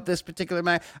pick up this particular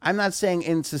mag. I'm not saying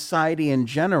in society in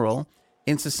general.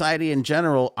 In society in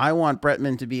general, I want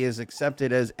Bretman to be as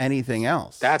accepted as anything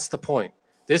else. That's the point.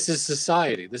 This is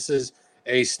society. This is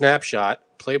a snapshot.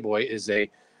 Playboy is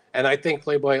and I think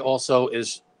Playboy also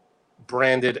is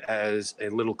branded as a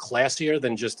little classier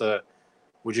than just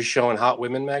we're just showing hot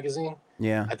women magazine.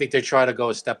 Yeah. I think they try to go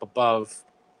a step above,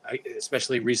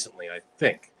 especially recently, I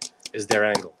think, is their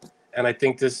angle. And I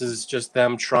think this is just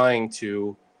them trying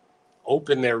to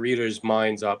open their readers'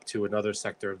 minds up to another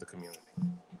sector of the community.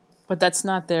 But that's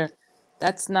not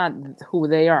who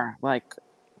they are. Like,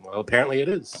 well, apparently it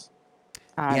is.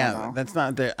 I don't know. That's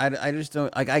not there. I just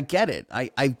don't like. I get it.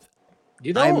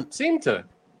 You don't seem to.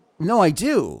 No, I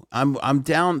do. I'm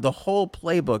down. The whole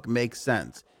playbook makes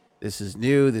sense. This is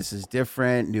new. This is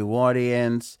different. New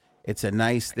audience. It's a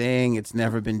nice thing. It's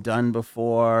never been done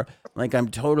before. Like, I'm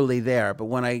totally there. But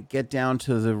when I get down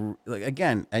to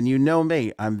again, and you know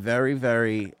me, I'm very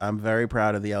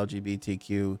proud of the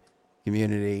LGBTQ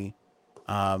community.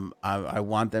 I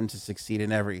want them to succeed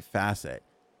in every facet.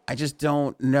 I just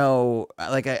don't know.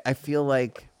 Like, I feel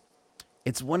like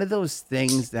it's one of those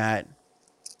things that,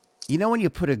 when you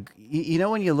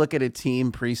when you look at a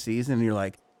team preseason and you're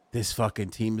like, this fucking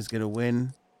team is going to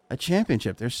win a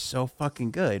championship. They're so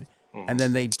fucking good. And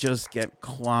then they just get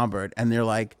clobbered and they're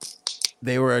like,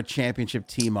 they were a championship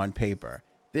team on paper.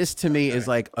 This to me is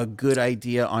Okay. like a good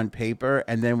idea on paper,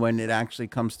 and then when it actually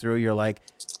comes through, you're like,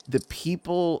 the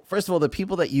people. First of all, the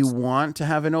people that you want to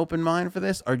have an open mind for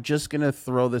this are just gonna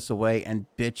throw this away and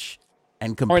bitch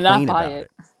and Or not complain buy about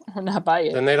it. it. Or not buy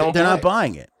it. Then they don't They're buy not it.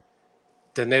 buying it.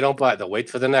 Then they don't buy it. They'll wait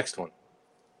for the next one.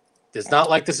 It's not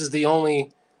like this is the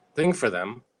only thing for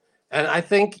them. And I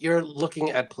think you're looking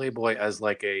at Playboy as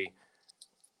like a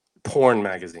porn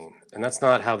magazine, and that's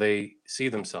not how they see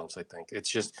themselves. I think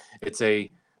it's a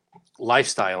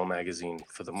lifestyle magazine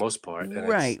for the most part, and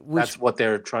Right, that's what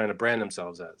they're trying to brand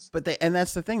themselves as. But and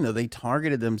that's the thing though, they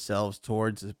targeted themselves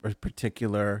towards a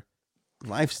particular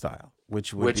lifestyle,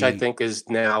 which would Which be, I think is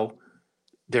now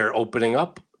they're opening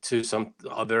up to some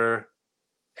other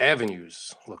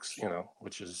avenues.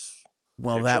 Which is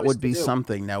well, their that choice would to be do.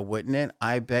 something now, wouldn't it?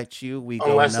 I bet you we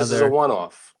go Unless this is a another.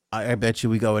 one-off. I bet you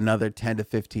we go another 10 to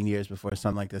 15 years before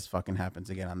something like this fucking happens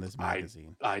again on this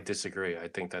magazine. I disagree. I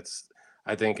think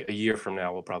a year from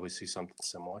now we'll probably see something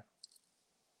similar.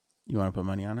 You want to put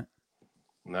money on it?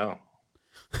 No,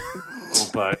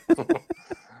 but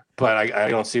I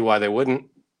don't see why they wouldn't.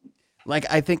 Like,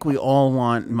 I think we all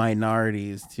want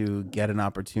minorities to get an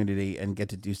opportunity and get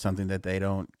to do something that they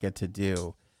don't get to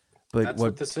do. But That's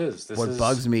what this is. What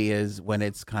bugs me is when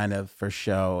it's kind of for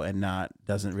show and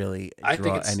doesn't really I think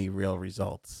draw it's- any real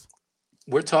results.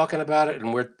 We're talking about it,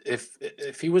 and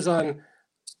if he was on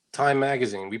Time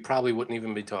Magazine, we probably wouldn't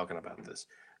even be talking about this.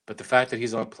 But the fact that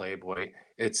he's on Playboy,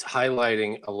 it's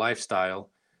highlighting a lifestyle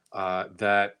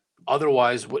that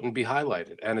otherwise wouldn't be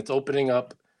highlighted, and it's opening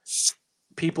up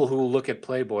people who look at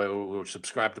Playboy, who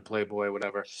subscribe to Playboy,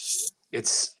 whatever.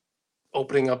 It's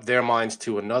opening up their minds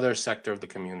to another sector of the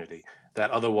community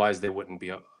that otherwise they wouldn't be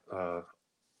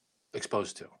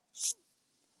exposed to,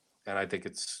 and I think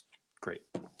it's great.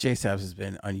 J Sabs has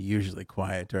been unusually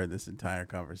quiet during this entire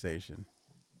conversation.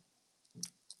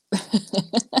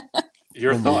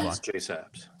 Your We'll move thoughts, on. J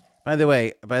Sabs? By the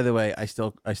way, I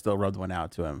still rubbed one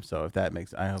out to him. So if that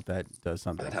makes, I hope that does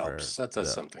something. That helps. That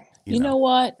does something. You know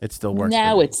what? It still works.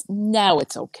 Now for me.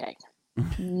 it's okay.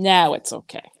 Now it's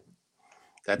okay.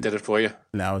 That did it for you.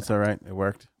 Now it's all right. It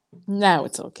worked. Now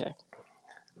it's okay.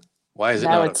 Why is it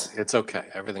Now not? It's okay.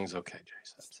 Everything's okay, J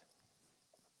Sabs.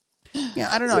 Yeah,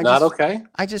 I don't Is know. it not okay?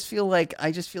 I just feel like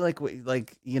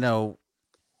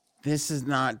this is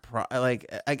not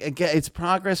I get it's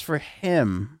progress for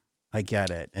him. I get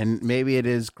it, and maybe it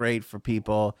is great for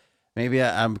people. Maybe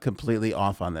I'm completely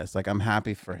off on this. Like, I'm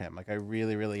happy for him. Like, I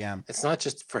really, really am. It's not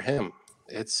just for him.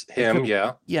 It's him,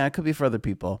 yeah. Yeah, it could be for other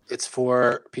people. It's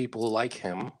for people like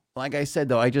him. Like I said,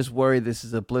 though, I just worry this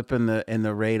is a blip in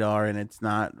the radar, and it's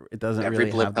not. It doesn't Every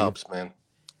really blip have helps, man.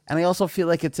 And I also feel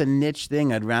like it's a niche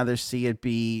thing. I'd rather see it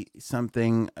be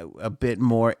something a bit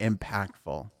more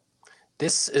impactful.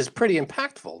 This is pretty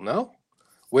impactful, no?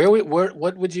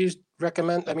 What would you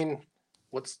recommend? I mean,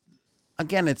 what's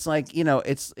Again, it's like,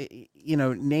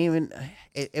 naming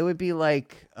it would be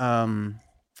like,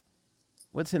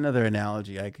 what's another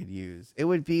analogy I could use? It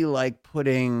would be like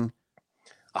putting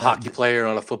a hockey player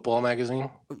on a football magazine?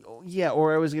 Yeah,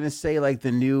 or I was gonna say like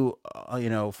the new,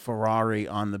 Ferrari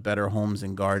on the Better Homes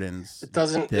and Gardens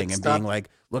thing, and being like,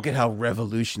 look at how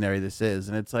revolutionary this is,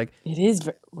 and it's like it is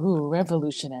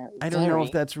revolutionary. I don't know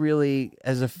if that's really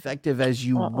as effective as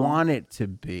you want it to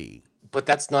be. But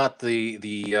that's not the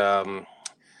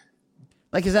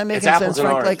like, is that making sense?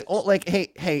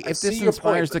 Hey, if this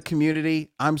inspires the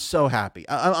community, I'm so happy.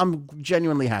 I'm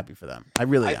genuinely happy for them. I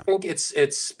really am. I think it's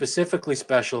specifically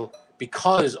special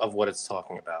because of what it's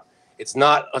talking about. It's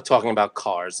not talking about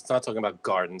cars. It's not talking about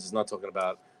gardens. It's not talking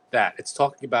about that. It's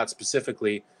talking about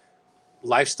specifically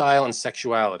lifestyle and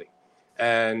sexuality.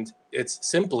 And it's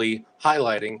simply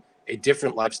highlighting a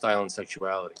different lifestyle and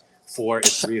sexuality for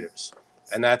its readers.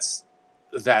 And that's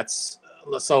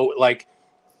so, like,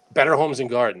 Better Homes and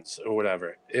Gardens or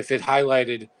whatever. If it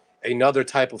highlighted another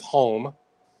type of home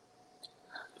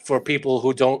for people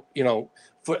who don't,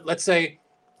 let's say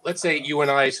you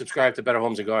and I subscribe to Better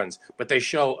Homes and Gardens, but they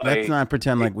show Let's not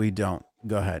pretend like we don't.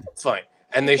 Go ahead. It's fine.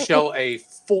 And they show a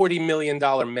 $40 million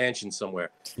mansion somewhere.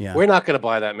 Yeah. We're not going to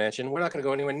buy that mansion. We're not going to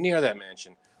go anywhere near that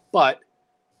mansion. But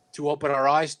to open our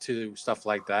eyes to stuff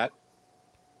like that,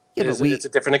 it's a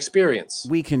different experience.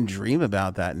 We can dream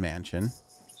about that mansion.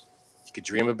 You could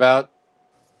dream about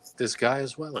this guy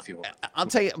as well if you want. I'll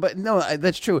tell you, but no,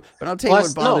 that's true. But I'll tell you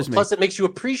what bothers me. Plus, it makes you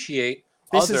appreciate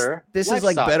This is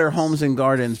like lifestyles. Better Homes and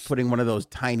Gardens putting one of those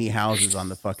tiny houses on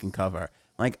the fucking cover.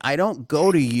 Like, I don't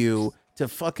go to you to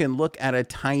fucking look at a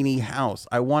tiny house.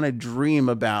 I want to dream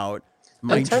about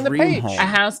my dream home. A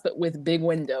house, but with big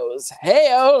windows.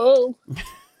 Hey-o!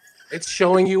 It's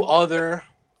showing you other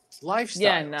lifestyles.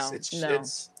 Yeah, no.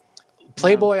 It's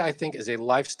Playboy, I think, is a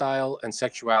lifestyle and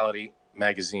sexuality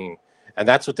magazine, and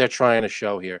that's what they're trying to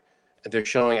show here. They're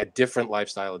showing a different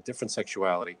lifestyle, a different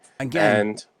sexuality,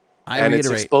 Again, and it's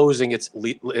reiterate, exposing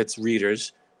its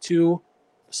readers to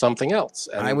something else.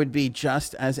 And I would be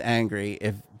just as angry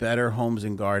if Better Homes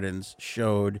and Gardens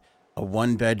showed a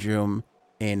 1-bedroom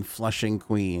in Flushing,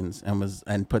 Queens,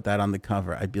 and put that on the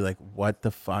cover. I'd be like, what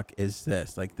the fuck is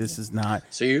this? Like, this is not.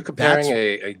 So you're comparing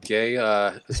a gay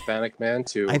Hispanic man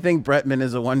to I think Bretman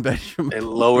is a 1-bedroom. a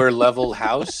lower level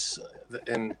house,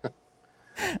 and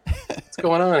what's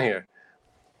going on here?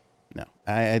 No,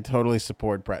 I totally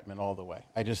support Bretman all the way.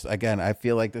 I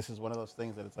feel like this is one of those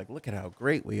things that it's like, look at how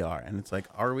great we are. And it's like,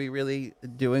 are we really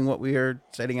doing what we are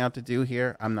setting out to do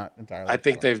here? I'm not entirely I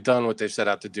think sure. they've done what they've set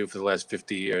out to do for the last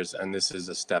 50 years, and this is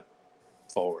a step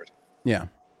forward. Yeah.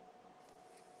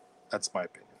 That's my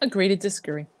opinion. Agree to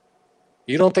disagree.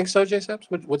 You don't think so, J. Seps?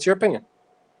 What's your opinion?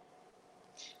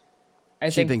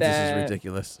 She thinks this is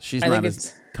ridiculous. She's I not think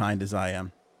as kind as I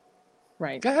am.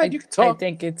 Right. Go ahead, you can talk.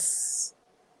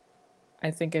 I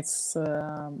think it's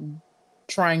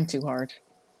trying too hard.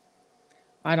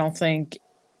 I don't think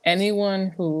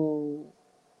anyone who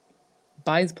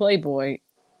buys Playboy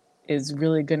is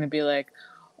really going to be like,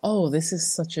 oh, this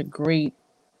is such a great.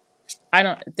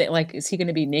 Is he going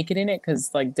to be naked in it? Because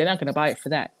like they're not going to buy it for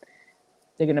that.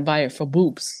 They're going to buy it for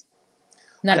boobs,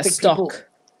 not a stock.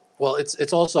 Well, it's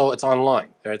online.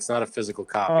 It's not a physical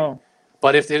copy. Oh.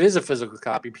 But if it is a physical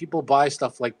copy, people buy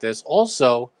stuff like this.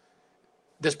 Also,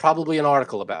 there's probably an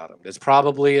article about him. There's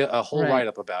probably a whole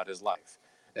write-up about his life.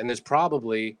 And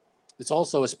it's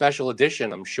also a special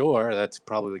edition, I'm sure. That's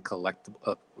probably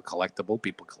collectible.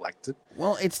 People collect it.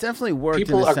 Well, it's definitely worked.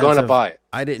 People are going to buy it.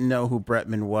 I didn't know who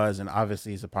Bretman was, and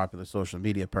obviously he's a popular social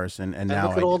media person. And now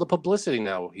look at all the publicity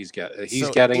now he's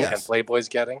getting yes. and Playboy's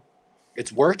getting.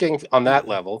 It's working on that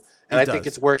level. And I think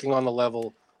it's working on the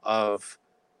level of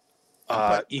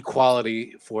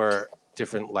equality for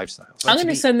different lifestyles. I'm going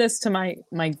to send this to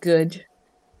my good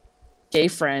gay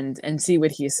friend and see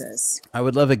what he says. I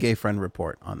would love a gay friend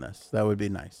report on this. That would be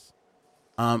nice.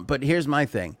 But here's my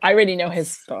thing. I already know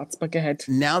his thoughts, but go ahead.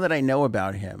 Now that I know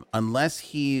about him, unless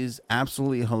he's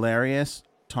absolutely hilarious,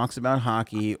 talks about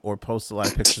hockey, or posts a lot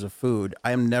of pictures of food,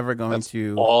 I am never going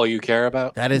to. All you care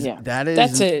about? That's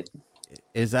it.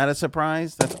 Is that a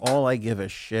surprise? That's all I give a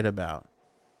shit about.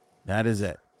 That is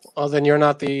it. Well, then you're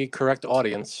not the correct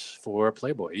audience for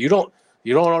Playboy. You don't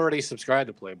already subscribe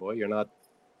to Playboy. You're not,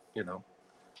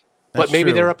 But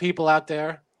maybe there are people out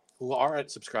there who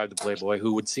aren't subscribed to Playboy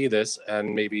who would see this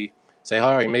and maybe say,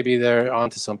 all right, maybe they're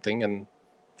onto something. And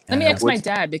let me ask my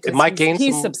dad because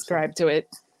he's subscribed to it.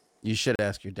 You should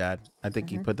ask your dad. I think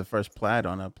he put the first plaid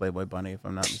on a Playboy bunny, if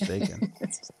I'm not mistaken.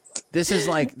 This is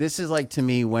like to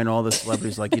me when all the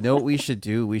celebrities like, you know what we should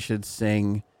do? We should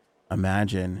sing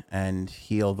Imagine and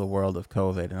heal the world of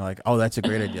COVID. And they're like, oh, that's a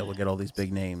great idea. We'll get all these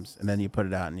big names. And then you put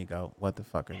it out and you go, what the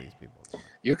fuck are these people doing?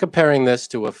 You're comparing this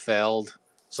to a failed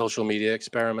social media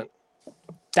experiment.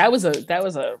 That was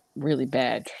a really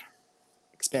bad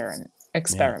experiment.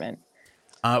 Yeah.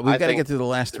 We've got to get through the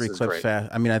last 3 clips fast.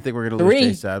 I mean, I think we're going to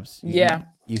lose J-Subs.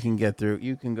 You can get through.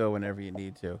 You can go whenever you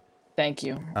need to. Thank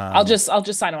you. I'll just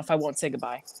sign off. I won't say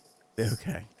goodbye.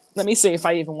 Okay. Let me see if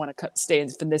I even want to stay in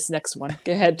for this next one.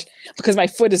 Go ahead, because my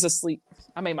foot is asleep.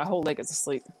 I mean, my whole leg is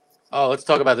asleep. Oh, let's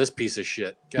talk about this piece of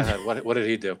shit. Go ahead. What did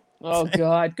he do? Oh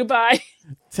God, goodbye.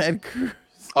 Ted Cruz.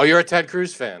 Oh, you're a Ted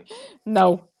Cruz fan?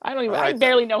 No, I don't even. I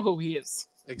barely know who he is.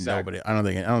 Exactly.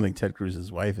 Nobody. I don't think Ted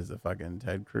Cruz's wife is a fucking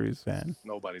Ted Cruz fan.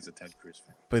 Nobody's a Ted Cruz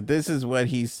fan. But this is what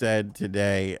he said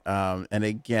today. And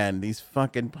again, these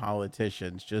fucking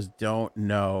politicians just don't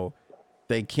know.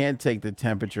 They can't take the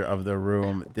temperature of the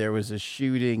room. There was a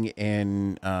shooting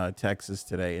in Texas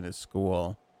today in a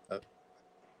school.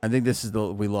 I think this is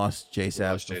we lost J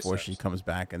Sabs before she comes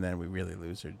back, and then we really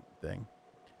lose her thing.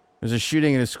 There's a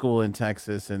shooting in a school in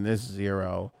Texas, and this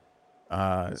Zero.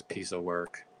 This piece of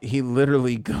work. He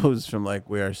literally goes from like,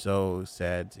 we are so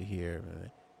sad to hear,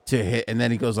 to hit, and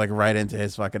then he goes like right into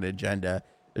his fucking agenda,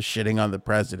 shitting on the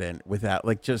president without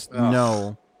like just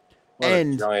no. What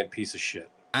a giant piece of shit.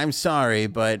 I'm sorry,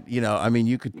 but I mean,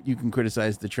 you can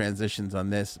criticize the transitions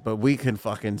on this, but we can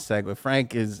fucking segue.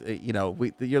 Frank is,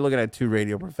 you're looking at 2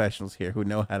 radio professionals here who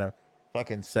know how to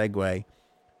fucking segue.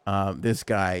 This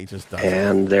guy just doesn't.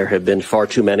 And there have been far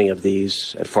too many of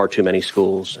these at far too many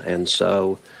schools, and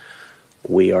so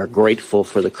we are grateful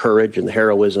for the courage and the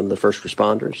heroism of the first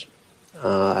responders,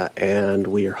 and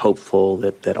we are hopeful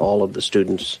that all of the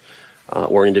students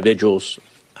or individuals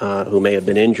who may have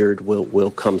been injured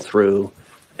will come through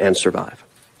and survive.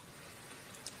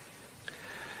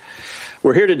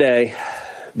 We're here today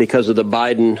because of the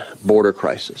Biden border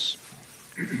crisis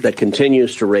that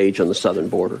continues to rage on the southern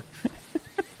border.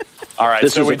 All right,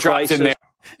 This so is we a dropped in crisis.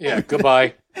 there. Yeah,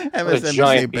 goodbye. MSNBC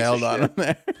giant piece of bailed on shit. him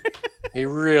there. He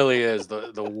really is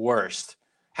the worst.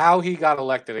 How he got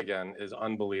elected again is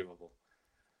unbelievable.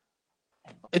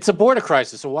 It's a border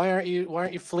crisis, so why aren't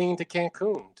you fleeing to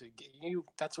Cancun?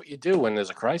 That's what you do when there's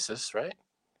a crisis, right?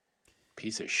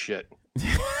 Piece of shit.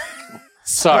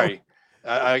 Sorry,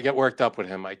 I get worked up with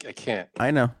him. I can't.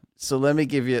 I know. So let me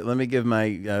give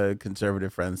my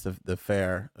conservative friends the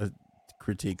fair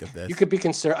critique of this. You could be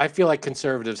I feel like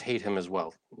conservatives hate him as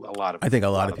well. I think a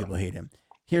lot of them. people hate him.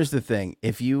 Here's the thing: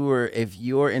 if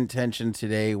your intention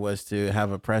today was to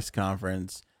have a press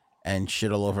conference and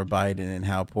shit all over Biden and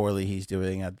how poorly he's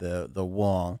doing at the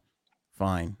wall,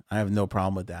 fine. I have no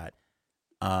problem with that.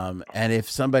 And if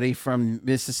somebody from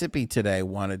Mississippi today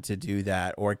wanted to do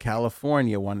that, or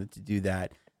California wanted to do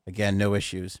that, again, no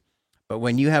issues. But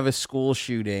when you have a school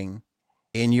shooting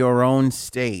in your own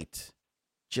state,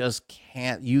 just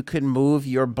can't. You could move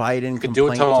your Biden could do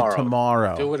it complaint to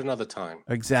tomorrow. Do it another time.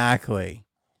 Exactly.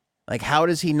 Like, how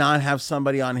does he not have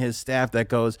somebody on his staff that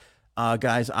goes,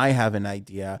 guys, I have an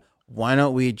idea. Why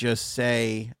don't we just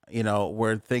say,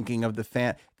 we're thinking of the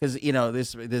fan? Because,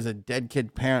 there's a dead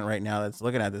kid parent right now that's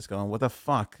looking at this going, what the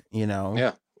fuck,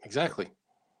 Yeah, exactly.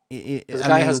 This I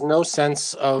guy mean, has no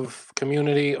sense of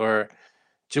community or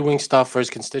doing stuff for his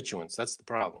constituents. That's the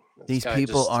problem. These guy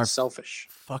people just are selfish.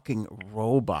 fucking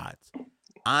robots.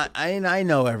 I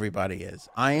know everybody is.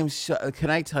 I am so. Can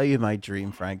I tell you my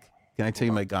dream, Frank? Can I tell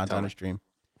you my God's honest dream?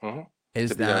 Mm-hmm.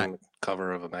 Is To be that on the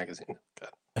cover of a magazine.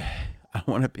 God. I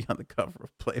want to be on the cover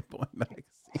of Playboy magazine.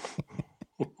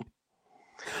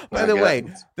 By My the God. way,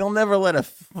 they'll never let a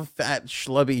fat,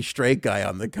 schlubby, straight guy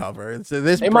on the cover. So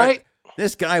They might.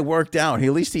 This guy worked out.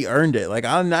 At least he earned it. Like,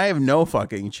 I have no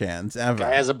fucking chance ever.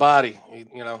 Guy has a body. He,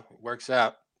 works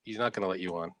out. He's not going to let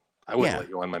you on. I wouldn't Yeah. let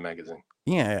you on my magazine.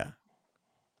 Yeah.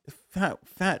 Fat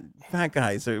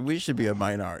guys. So we should be a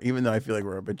minority, even though I feel like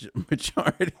we're a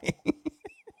majority.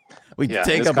 We Yeah, in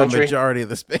take this up country- a majority of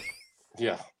the space.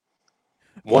 Yeah.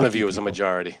 One of you is a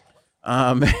majority.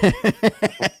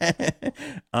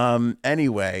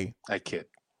 Anyway, I kid.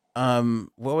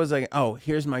 what was I? Oh,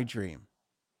 here's my dream.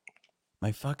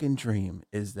 My fucking dream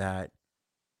is that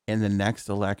in the next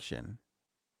election,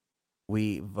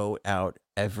 we vote out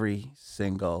every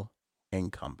single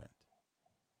incumbent,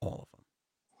 all of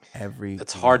them.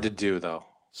 It's hard to do, though.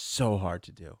 So hard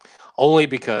to do. Only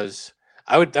because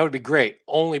that would be great.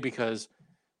 Only because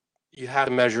you have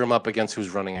to measure them up against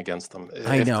who's running against them.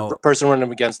 I know. If the person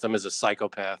running against them is a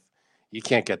psychopath, you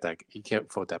can't get that. You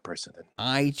can't vote that person in.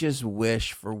 I just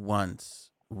wish for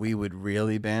once we would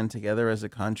really band together as a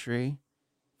country,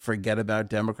 forget about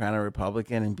Democrat or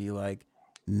Republican, and be like,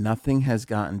 nothing has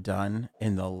gotten done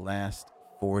in the last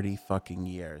 40 fucking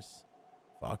years.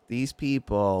 Fuck these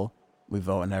people. We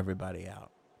voting everybody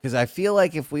out. Because I feel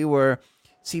like if we were,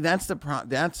 that's the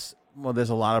well, there's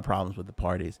a lot of problems with the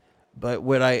parties. But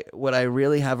what I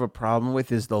really have a problem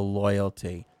with is the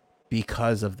loyalty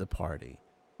because of the party.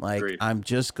 Like, Agreed. I'm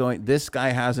just going, this guy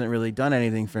hasn't really done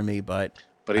anything for me, but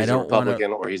But I he's a don't wanna-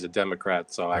 Republican or he's a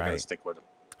Democrat, so I got to Right. stick with him.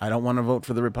 I don't want to vote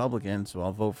for the Republican, so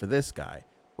I'll vote for this guy.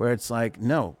 Where it's like,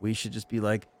 no, we should just be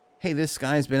like, hey, this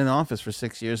guy's been in office for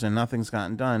 6 years and nothing's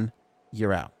gotten done.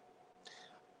 You're out.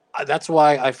 That's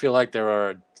why I feel like there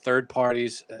are third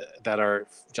parties that are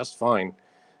just fine,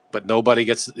 but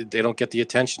they don't get the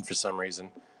attention for some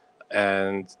reason.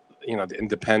 And, the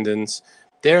independents,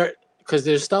 because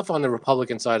there's stuff on the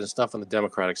Republican side and stuff on the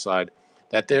Democratic side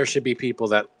that there should be people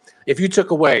that, if you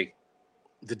took away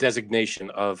the designation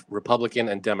of Republican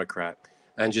and Democrat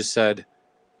and just said,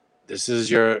 this is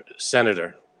your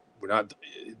senator,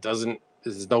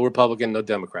 there's no Republican, no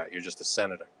Democrat, you're just a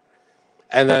senator.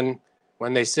 And then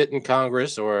when they sit in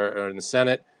Congress or in the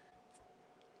Senate,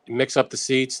 you mix up the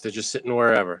seats, they're just sitting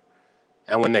wherever.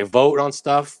 And when they vote on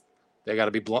stuff, they got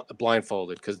to be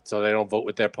blindfolded so they don't vote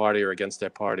with their party or against their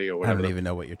party or I whatever. don't even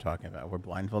know what you're talking about. We're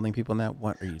blindfolding people now?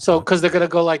 What are you So, talking because they're going to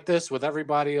go like this with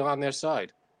everybody on their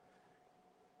side.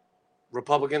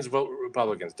 Republicans vote with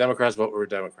Republicans. Democrats vote with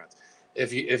Democrats.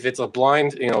 If it's a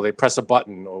blind, they press a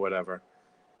button or whatever,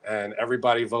 and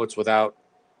everybody votes without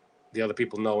the other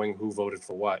people knowing who voted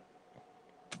for what.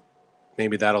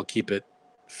 Maybe that'll keep it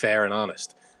fair and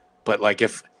honest. But like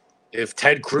if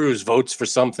Ted Cruz votes for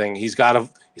something, he's got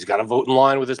to vote in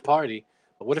line with his party.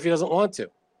 But what if he doesn't want to?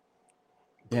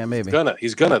 Yeah, maybe.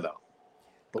 He's gonna though.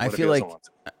 But I what if he feel doesn't like want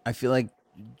to? I feel like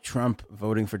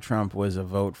voting for Trump was a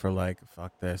vote for like,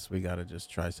 fuck this, we got to just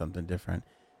try something different.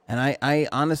 And I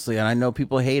honestly, and I know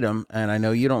people hate him, and I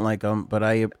know you don't like him, but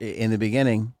in the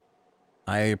beginning,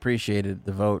 I appreciated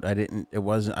the vote.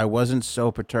 I wasn't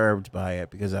so perturbed by it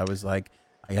because I was like,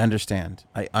 I understand.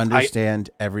 I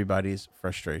understand everybody's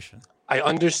frustration. I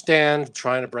understand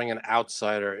trying to bring an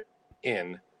outsider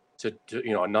in to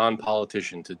do, a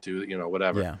non-politician to do,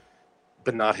 whatever, Yeah.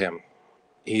 but not him.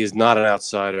 He is not an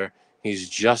outsider. He's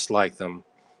just like them,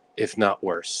 if not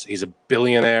worse. He's a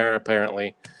billionaire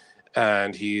apparently,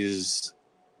 and he's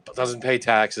doesn't pay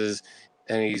taxes,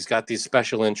 and he's got these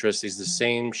special interests. He's the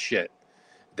same shit.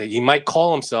 That he might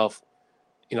call himself,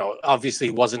 obviously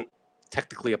he wasn't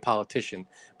technically a politician,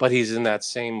 but he's in that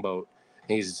same boat.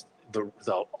 He's the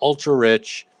ultra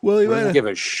rich. Well, he Doesn't give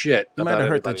a shit. You might about have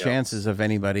hurt the anybody chances else. of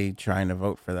anybody trying to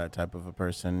vote for that type of a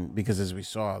person because, as we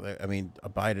saw,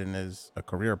 Biden is a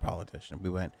career politician. We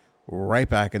went right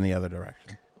back in the other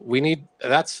direction. We need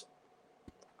that's.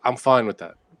 I'm fine with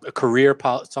that. A career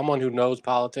someone who knows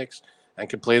politics and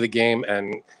can play the game,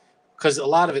 and because a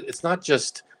lot of it's not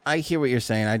just. I hear what you're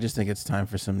saying. I just think it's time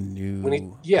for some new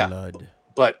blood.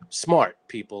 But smart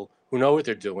people who know what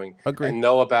they're doing Agree. and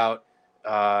know about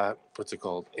what's it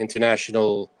called,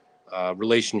 international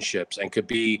relationships, and could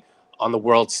be on the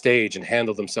world stage and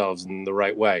handle themselves in the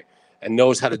right way, and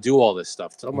knows how to do all this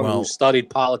stuff. Someone who studied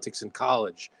politics in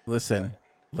college. Listen,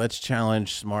 let's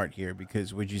challenge smart here,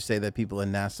 because would you say that people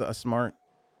in NASA are smart?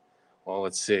 Well,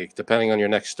 let's see. Depending on your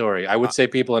next story, I would say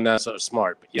people in NASA are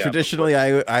smart. But yeah, traditionally,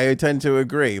 I tend to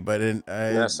agree, but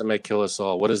NASA may kill us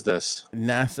all. What is this?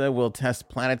 NASA will test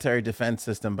planetary defense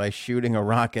system by shooting a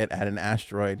rocket at an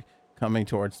asteroid coming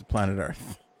towards the planet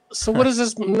Earth. So what is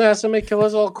this? NASA may kill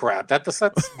us all crap. That's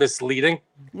misleading.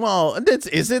 Well,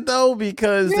 is it though?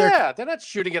 Because they're not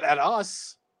shooting it at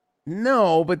us.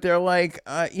 No, but they're like,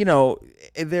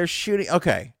 they're shooting.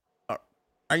 Okay,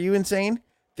 are you insane?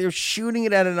 They're shooting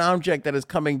it at an object that is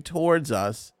coming towards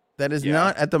us that is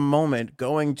not at the moment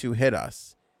going to hit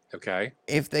us. Okay.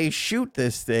 If they shoot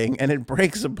this thing and it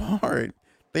breaks apart,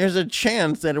 there's a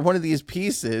chance that one of these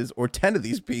pieces or 10 of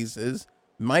these pieces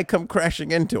might come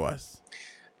crashing into us.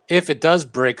 If it does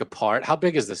break apart, how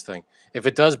big is this thing? If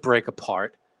it does break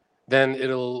apart, then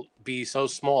it'll be so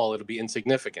small, it'll be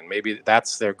insignificant. Maybe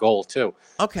that's their goal too.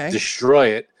 Okay. Destroy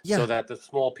it so that the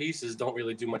small pieces don't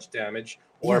really do much damage,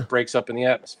 or it breaks up in the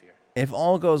atmosphere. If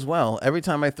all goes well, every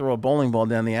time I throw a bowling ball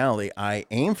down the alley, I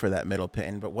aim for that middle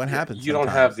pin. But what happens? You don't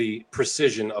have the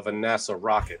precision of a NASA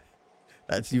rocket.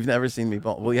 You've never seen me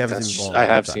bowl. Well, you haven't seen me bowl. I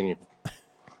have seen you.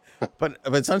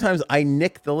 But sometimes I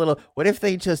nick the little. What if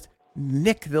they just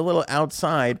nick the little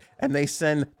outside and they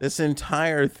send this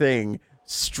entire thing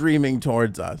streaming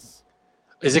towards us?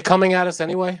 Is it coming at us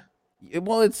anyway?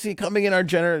 Well, it's coming in our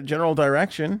general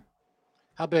direction.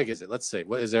 How big is it? Let's see.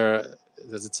 What is there?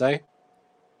 Does it say?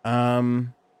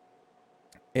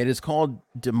 It is called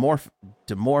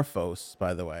Dimorphos,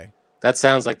 by the way. That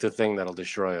sounds like the thing that'll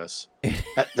destroy us.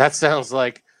 that sounds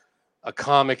like a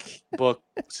comic book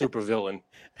supervillain.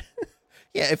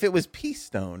 Yeah, if it was Peace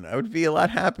Stone, I would be a lot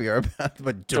happier about it.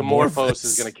 But Dimorphos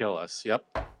is going to kill us. Yep.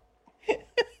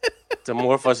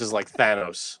 Dimorphos is like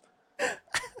Thanos.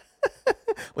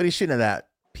 What are you shooting at that?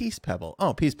 Peace Pebble.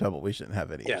 Oh, Peace Pebble. We shouldn't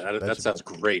have any. Yeah, that sounds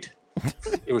great.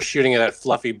 It was shooting at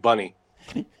Fluffy Bunny.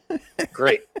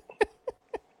 Great.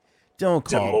 Don't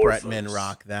call Brett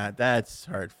Minrock that. That's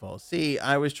hurtful. See,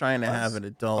 I was trying to have an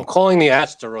adult. I'm calling the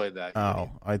asteroid that.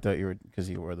 Oh, I thought you were, because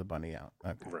you wore the bunny out.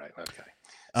 Okay. Right. Okay.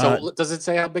 So does it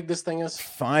say how big this thing is?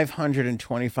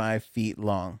 525 feet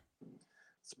long.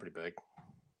 It's pretty big.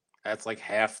 That's like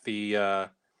half the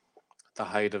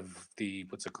height of the,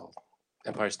 what's it called?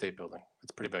 Empire State Building.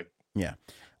 It's pretty big. Yeah.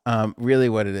 Really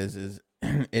what it is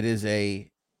it is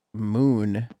a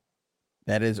moon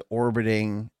that is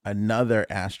orbiting another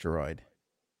asteroid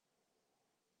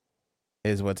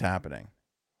is what's happening.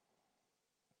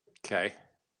 Okay.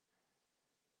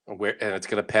 And it's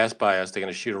going to pass by us. They're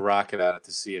going to shoot a rocket at it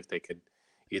to see if they could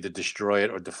either destroy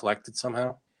it or deflect it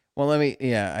somehow. Well,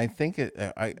 I think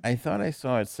I thought I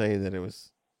saw it say that it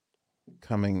was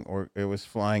coming, or it was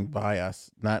flying by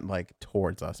us, not like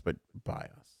towards us, but by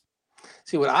us.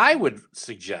 See, what I would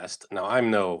suggest, now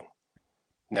I'm no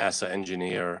NASA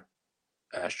engineer,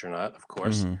 astronaut, of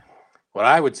course. Mm-hmm. What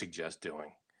I would suggest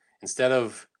doing, instead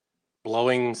of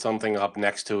blowing something up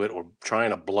next to it or trying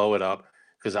to blow it up,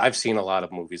 because I've seen a lot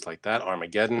of movies like that,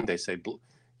 Armageddon, they say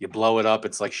you blow it up,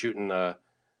 it's like shooting the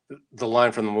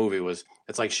line from the movie was,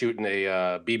 it's like shooting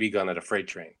a BB gun at a freight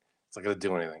train. It's not going to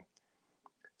do anything.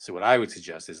 So what I would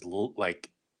suggest is, like,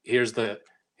 here's the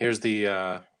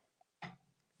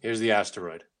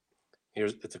asteroid.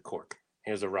 It's a cork.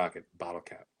 Here's a rocket bottle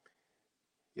cap.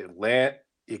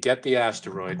 You get the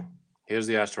asteroid. Here's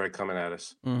the asteroid coming at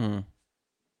us. Mm-hmm.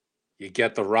 You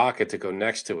get the rocket to go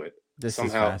next to it. This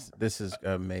somehow is this is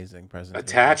amazing presentation.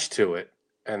 attach to it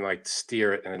and like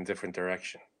steer it in a different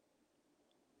direction.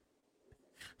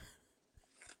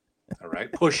 All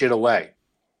right, push it away.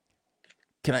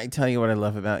 Can I tell you what I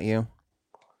love about you?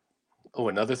 Oh,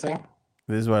 another thing.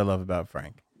 This is what I love about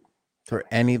Frank. For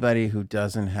anybody who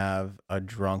doesn't have a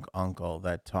drunk uncle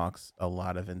that talks a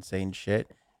lot of insane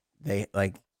shit, they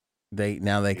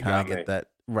now they You kind of got me. get that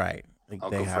right. Like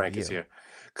Uncle they have Frank you. is here.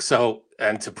 So,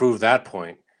 and to prove that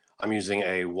point, I'm using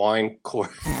a wine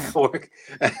cork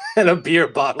and a beer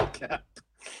bottle cap.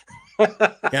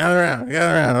 Gather around.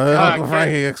 Let Uncle Okay.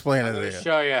 Frankie explain I'm it going to to you.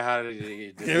 show you how to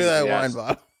do Give me that wine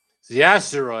bottle. The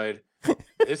asteroid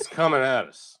is coming at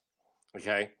us.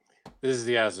 Okay, this is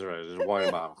the asteroid. There's a wine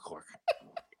bottle cork.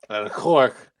 And the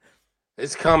cork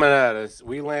is coming at us.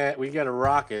 We land. We get a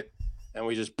rocket, and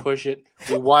we just push it.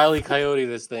 We Wile E. Coyote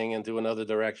this thing into another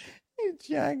direction. You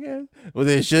jackass. What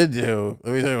they should do.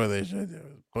 Let me tell you what they should do.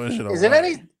 Push it away.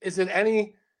 Is it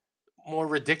any more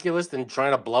ridiculous than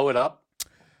trying to blow it up?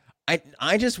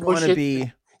 I just Push want to it.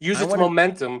 be. Use I its wanna-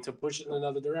 momentum to push it in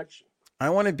another direction. I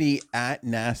want to be at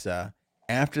NASA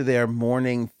after their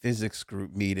morning physics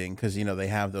group meeting because they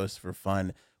have those for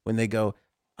fun. When they go,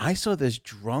 I saw this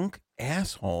drunk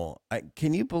asshole.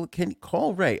 Can you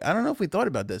call Ray? I don't know if we thought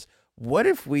about this. What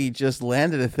if we just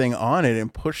landed a thing on it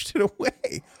and pushed it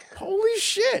away? Holy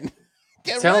shit!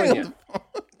 Get Telling Ray you. on the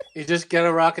phone. You just get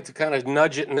a rocket to kind of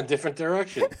nudge it in a different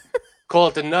direction. Call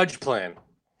it the nudge plan.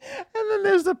 And then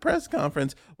there's the press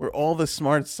conference where all the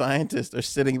smart scientists are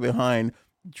sitting behind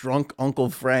drunk Uncle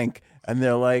Frank, and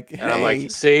they're like, "Hey, And I'm like,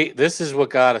 see, this is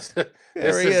what got us.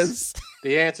 there he is."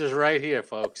 The answer's right here,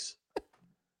 folks.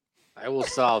 I will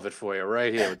solve it for you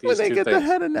right here with When these they two get the things.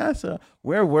 head of NASA,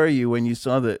 where were you when you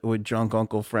saw that with drunk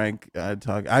Uncle Frank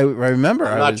talk? I remember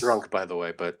I'm I not was drunk, by the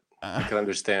way, but I can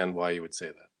understand why you would say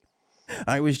that.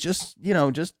 I was just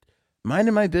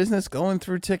minding my business, going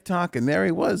through TikTok, and there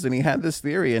he was, and he had this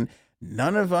theory, and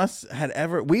none of us had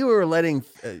ever. We were letting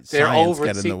science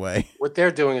get in the way. What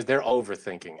they're doing is they're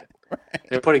overthinking it. Right.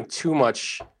 They're putting too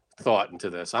much thought into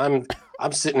this. I'm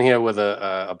sitting here with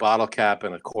a bottle cap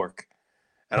and a cork,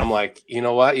 and I'm like, you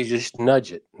know what? You just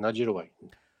nudge it away.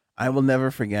 I will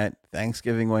never forget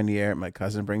Thanksgiving one year. My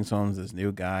cousin brings home this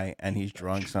new guy, and he's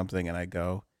drawing something, and I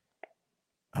go,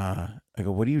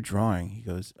 what are you drawing? He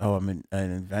goes, oh, I'm an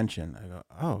invention. I go,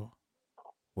 oh,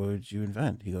 what did you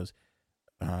invent? He goes,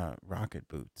 rocket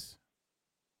boots.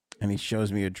 And he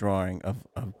shows me a drawing of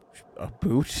a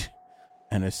boot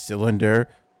and a cylinder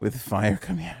with fire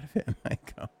coming out of it. And I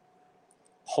go,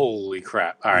 holy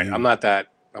crap. All right, I'm not that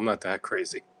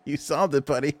crazy. You solved it,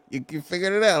 buddy. You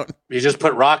figured it out. You just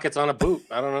put rockets on a boot.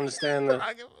 I don't understand the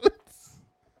rocket boots.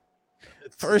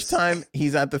 First time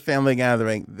he's at the family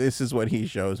gathering, this is what he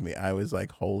shows me. I was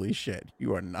like, holy shit,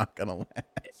 you are not gonna laugh.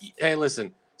 Hey,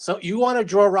 listen. So you want to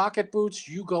draw rocket boots?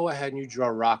 You go ahead and you draw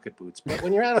rocket boots. But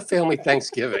when you're at a family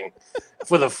Thanksgiving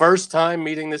for the first time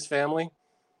meeting this family,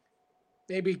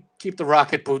 maybe keep the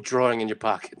rocket boot drawing in your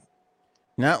pocket.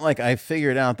 Not like I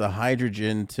figured out the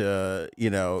hydrogen to,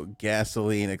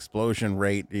 gasoline explosion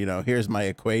rate. Here's my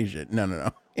equation.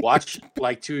 No. Watch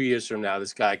like 2 years from now,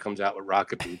 this guy comes out with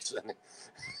rocket boots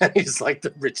and he's like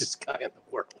the richest guy in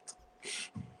the world.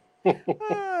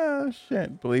 Oh,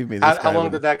 shit. Believe me. How long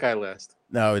did that guy last?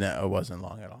 No, it wasn't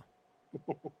long at all.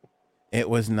 It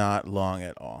was not long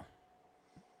at all.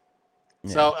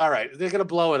 Yeah. So, all right, they're going to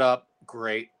blow it up.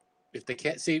 Great. If they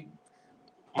can't see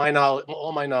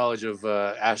all my knowledge of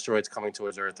asteroids coming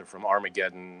towards Earth are from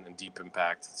Armageddon and Deep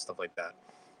Impact, stuff like that.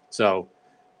 So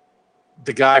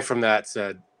the guy from that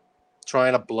said,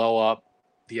 trying to blow up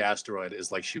the asteroid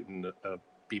is like shooting a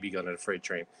BB gun at a freight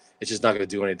train. It's just not going to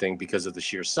do anything because of the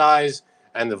sheer size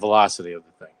and the velocity of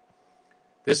the thing.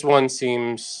 This one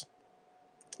seems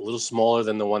a little smaller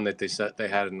than the one that they said they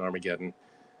had in Armageddon.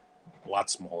 A lot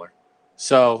smaller.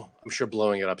 So I'm sure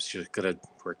blowing it up is going to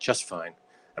work just fine.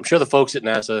 I'm sure the folks at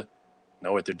NASA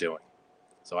know what they're doing.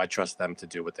 So I trust them to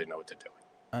do what they know what they're doing.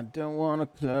 I don't want to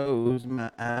close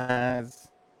my eyes.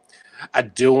 I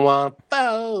don't want to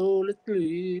fall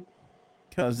asleep.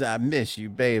 Because I miss you,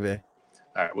 baby.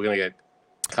 All right, we're going to get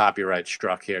copyright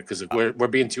struck here because we're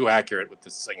being too accurate with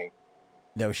this singing.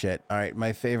 No shit. All right,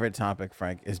 my favorite topic,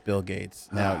 Frank, is Bill Gates.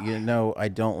 Now, I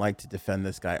don't like to defend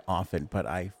this guy often, but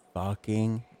I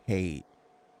fucking hate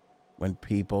when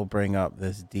people bring up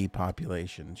this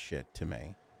depopulation shit to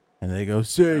me. And they go,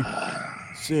 see.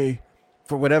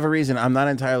 For whatever reason, I'm not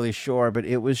entirely sure, but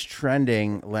it was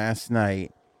trending last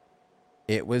night.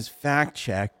 It was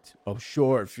fact-checked. Oh,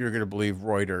 sure, if you're going to believe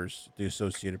Reuters, the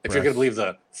Associated Press. If you're going to believe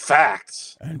the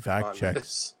facts. And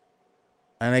fact-checks.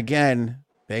 And again,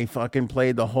 they fucking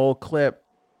played the whole clip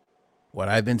What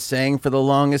I've been saying for the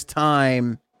longest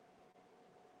time.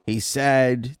 He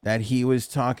said that he was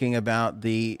talking about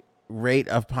the rate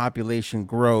of population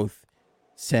growth,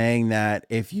 saying that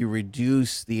if you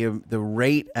reduce the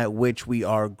rate at which we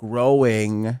are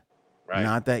growing, Right.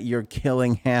 not that you're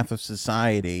killing half of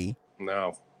society,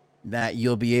 No. that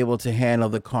you'll be able to handle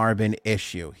the carbon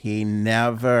issue. He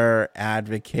never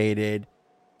advocated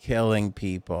killing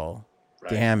people.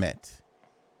 Right. Damn it.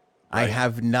 I Right.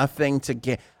 have nothing to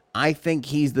get. I think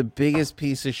he's the biggest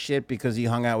piece of shit because he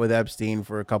hung out with Epstein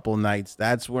for a couple nights.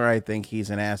 That's where I think he's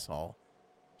an asshole.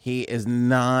 He is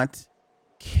not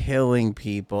killing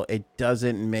people. It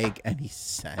doesn't make any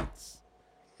sense.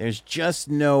 There's just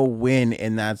no win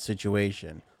in that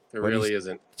situation. There What really he's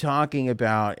isn't. talking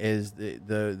about is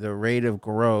the rate of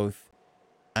growth.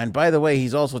 And by the way,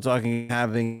 he's also talking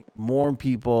having more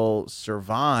people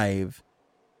survive,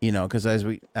 you know, because I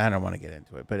don't want to get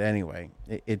into it, but anyway,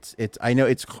 it's I know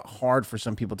it's hard for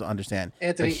some people to understand.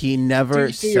 Anthony, but he never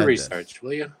do said your this. research,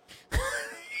 will you? He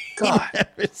God.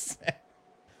 never said.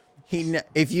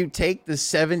 If you take the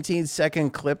 17-second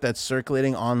clip that's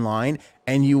circulating online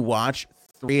and you watch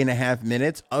 3.5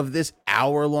 minutes of this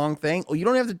hour-long thing, well, you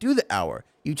don't have to do the hour.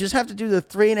 You just have to do the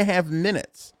 3.5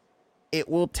 minutes. It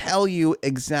will tell you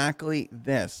exactly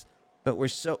this. But we're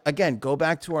again, go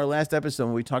back to our last episode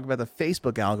when we talked about the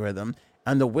Facebook algorithm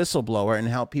and the whistleblower and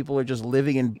how people are just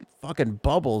living in fucking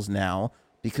bubbles now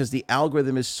because the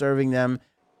algorithm is serving them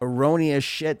erroneous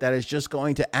shit that is just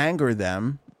going to anger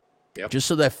them. Yep. Just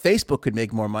so that Facebook could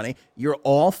make more money. You're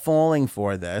all falling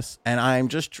for this, and I'm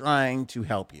just trying to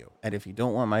help you. And if you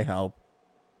don't want my help,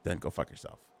 then go fuck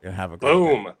yourself. You'll have a great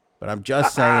Boom. day. But I'm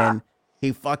just saying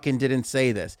he fucking didn't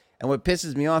say this. And what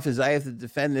pisses me off is I have to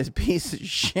defend this piece of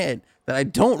shit that I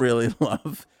don't really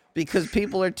love because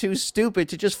people are too stupid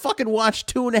to just fucking watch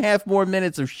 2.5 more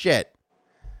minutes of shit.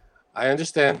 I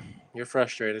understand. You're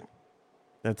frustrated.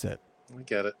 That's it. I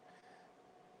get it.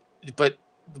 But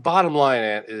the bottom line,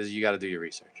 Ant, is you got to do your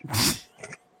research.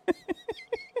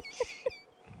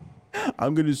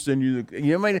 I'm gonna send you the.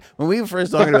 You know, when we were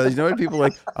first talking about this, you know what people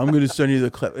like? I'm gonna send you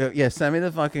the clip. Yeah, send me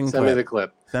the fucking. Send me the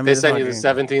clip. Send me They the send you the fucking-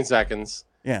 17 seconds,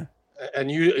 Yeah, and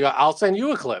I'll send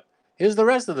you a clip. Here's the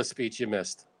rest of the speech you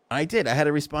missed. I did. I had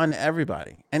to respond to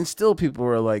everybody, and still people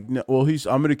were like, "No, well,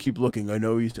 I'm gonna keep looking. I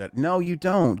know he said." No, you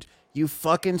don't. You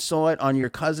fucking saw it on your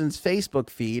cousin's Facebook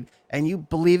feed, and you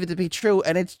believe it to be true,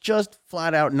 and it's just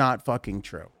flat out not fucking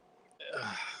true.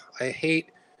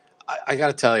 I got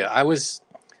to tell you,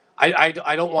 I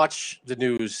don't watch the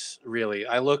news really.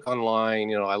 I look online,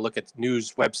 you know, I look at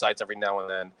news websites every now and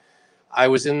then. I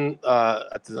was in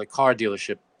at the car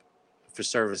dealership for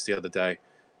service the other day,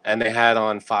 and they had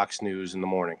on Fox News in the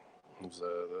morning. It was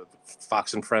the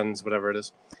Fox and Friends, whatever it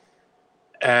is,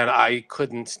 and I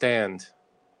couldn't stand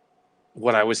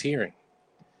what I was hearing.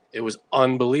 It was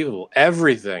unbelievable.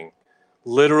 Everything,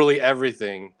 literally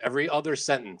everything, every other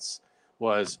sentence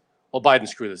was, well, Biden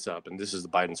screwed this up, and this is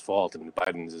Biden's fault, and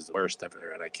Biden is the worst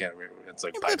ever, and I can't. It's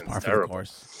like That's par Biden's for the terrible.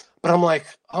 course. But I'm like,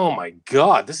 oh my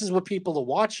God, this is what people are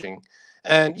watching,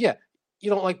 and yeah, you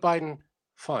don't like Biden,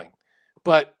 fine,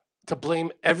 but to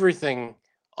blame everything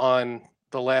on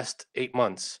the last 8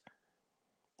 months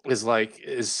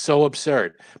is so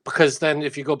absurd. Because then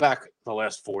if you go back the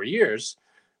last 4 years,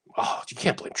 oh, you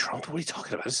can't blame Trump. What are you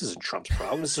talking about? This isn't Trump's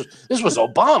problem. This was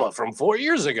Obama from 4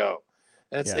 years ago.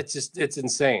 And it's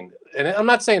insane. And I'm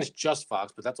not saying it's just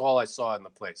Fox, but that's all I saw in the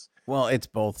place. Well, it's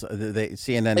both.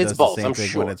 CNN It's does both, the same I'm thing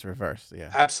sure. when it's reversed.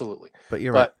 Yeah, Absolutely. but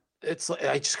you're right. But it's like,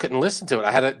 I just couldn't listen to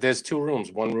it. There's 2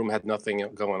 rooms. One room had nothing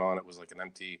going on. It was like an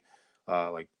empty,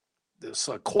 like this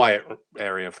quiet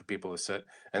area for people to sit.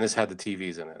 And this had the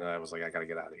TVs in it. And I was like, I got to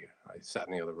get out of here. I sat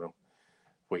in the other room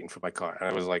waiting for my car.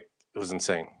 And it was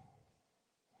insane.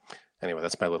 Anyway,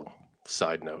 that's my little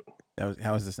side note.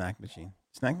 How was the snack machine?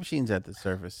 Snack machines at the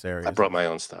service area. I brought my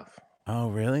own stuff. Oh,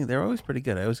 really? They're always pretty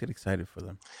good. I always get excited for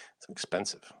them. It's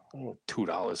expensive.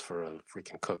 $2 for a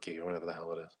freaking cookie or whatever the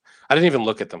hell it is. I didn't even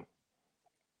look at them.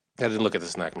 I didn't look at the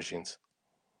snack machines.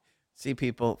 See,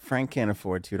 people, Frank can't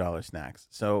afford $2 snacks,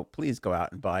 so please go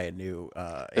out and buy a new.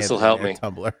 This'll help me.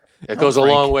 Tumbler. It goes a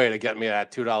long way to get me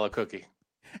that $2 cookie.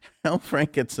 Help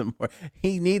Frank get some more.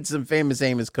 He needs some Famous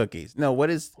Amos cookies. No,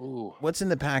 Ooh. what's in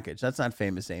the package? That's not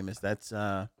Famous Amos. That's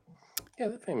Yeah,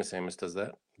 the Famous Amos does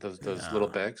that. Those little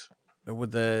bags.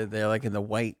 with they're like in the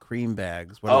white cream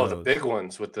bags. What are The those? big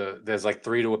ones with there's like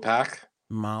 3 to a pack.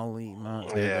 Molly. Yeah,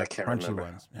 the I can't crunchy remember.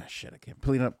 ones. Ah, shit, I can't.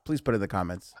 Please put it in the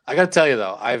comments. I got to tell you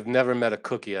though, I've never met a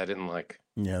cookie I didn't like.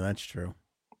 Yeah, that's true.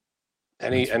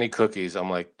 Any cookies, I'm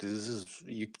like,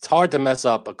 it's hard to mess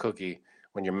up a cookie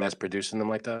when you're mass producing them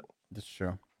like that. That's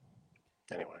true.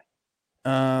 Anyway,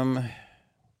 Um,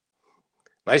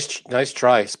 Nice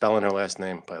try spelling her last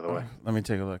name, by the way. let me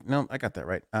take a look. No, I got that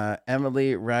right.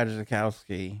 Emily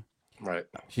Ratajkowski. Right.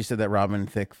 She said that Robin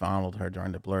Thicke fondled her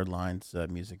during the Blurred Lines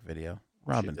music video.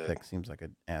 Robin did. Thicke seems like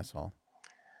an asshole.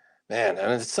 Man,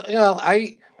 and it's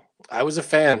I was a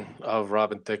fan of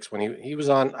Robin Thicke when he was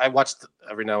on. I watched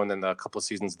every now and then a couple of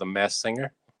seasons of The Masked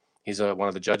Singer. He's one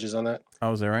of the judges on that,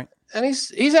 Oh, is that right? and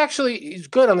he's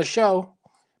good on the show.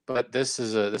 But this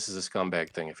is a scumbag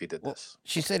thing if he did this.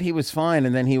 She said he was fine,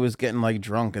 and then he was getting like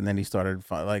drunk, and then he started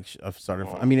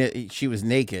I mean, she was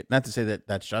naked. Not to say that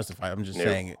that's justified. I'm just No.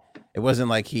 saying it wasn't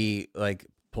like he like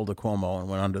pulled a Cuomo and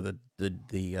went under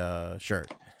the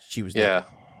shirt. She was Yeah,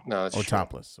 naked, no, that's or true.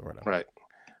 topless or whatever. Right,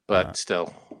 but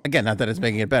still, Again, not that it's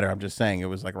making it better. I'm just saying it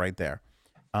was like right there.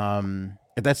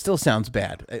 That still sounds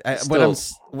bad. I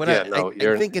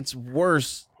think it's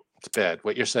worse. It's bad.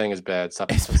 What you're saying is bad.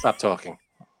 Stop talking.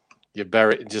 You're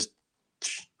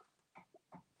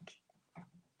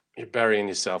burying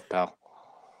yourself, pal.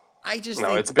 I just No,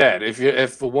 think it's bad.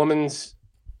 If a woman's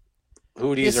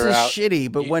hooties this are is out,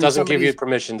 shitty. But it when doesn't give you somebody's-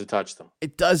 permission to touch them.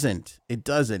 It doesn't.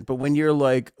 But when you're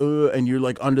like, and you're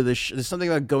like under the, there's something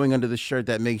about going under the shirt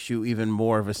that makes you even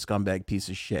more of a scumbag piece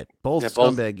of shit. Both Yeah,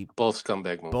 scumbag, both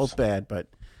scumbag moves. both bad. But,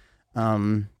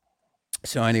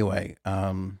 so anyway,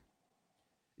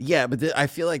 yeah. But I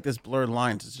feel like this Blurred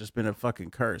Lines has just been a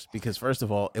fucking curse because first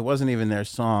of all, it wasn't even their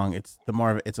song. It's a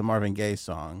Marvin Gaye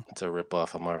song. It's a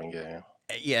ripoff of Marvin Gaye. Yeah.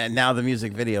 Yeah. Now the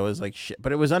music video is like shit,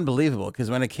 but it was unbelievable because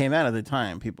when it came out at the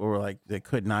time, people were like, they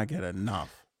could not get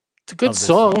enough. It's a good Of this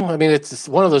song. song. I mean, it's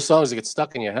one of those songs that gets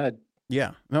stuck in your head.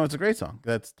 Yeah. No, it's a great song.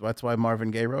 That's why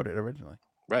Marvin Gaye wrote it originally.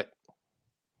 Right.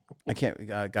 I can't.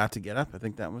 Got to Get Up. I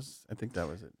think that was it.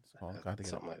 It's called Got to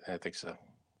Get Up. Something like I think so.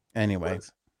 Anyway,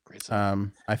 Was. Great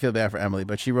song. I feel bad for Emily,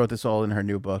 but she wrote this all in her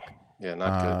new book, Yeah,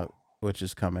 not good. which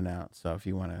is coming out. So if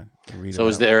you want to read, So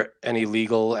is about- there any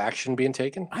legal action being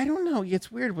taken? I don't know.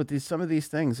 It's weird with some of these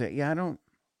things. Yeah, I don't.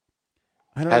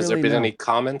 Has there really been know. any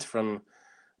comment from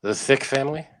the Thicke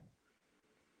family?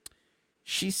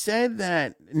 She said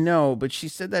that no, but she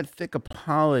said that Thicke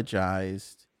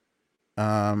apologized.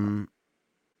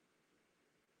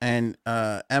 And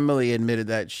Emily admitted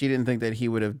that she didn't think that he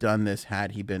would have done this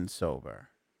had he been sober.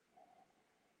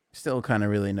 Still kind of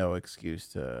really no excuse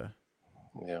to.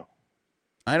 Yeah.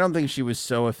 I don't think she was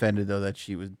so offended though that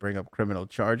she would bring up criminal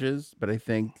charges, but I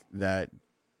think that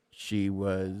she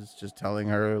was just telling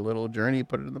her little journey,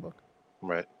 put it in the book.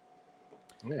 Right.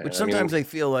 Yeah, Which sometimes I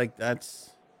feel like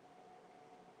that's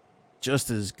just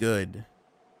as good.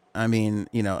 I mean,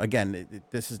 again,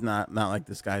 this is not like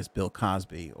this guy's Bill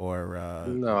Cosby or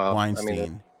No,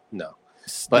 Weinstein. no.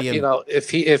 But The-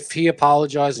 if he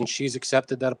apologized and she's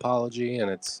accepted that apology and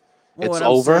it's what I'm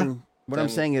over. saying- what I'm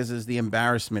then- saying is the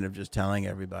embarrassment of just telling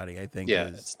everybody. I think Yeah,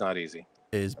 is it's not easy.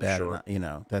 bad. sure.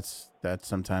 Enough. That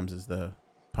sometimes is the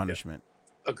punishment.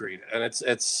 Agreed. And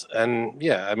and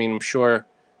yeah, I mean, I'm sure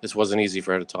this wasn't easy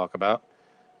for her to talk about.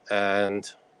 And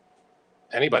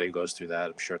anybody who goes through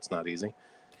that, I'm sure it's not easy.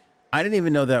 I didn't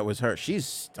even know that was her. She's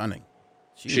stunning.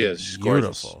 She is. She's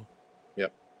gorgeous. beautiful.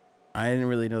 Yep. I didn't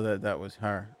really know that was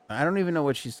her. I don't even know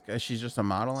what she's just a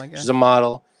model, I guess. She's a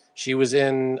model. She was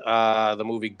in the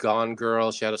movie Gone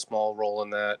Girl. She had a small role in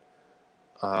that.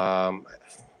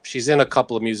 She's in a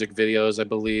couple of music videos, I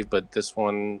believe, but this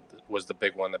one was the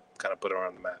big one that kind of put her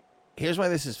on the map. Here's why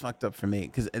this is fucked up for me,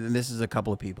 because this is a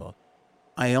couple of people.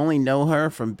 I only know her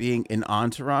from being in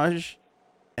Entourage,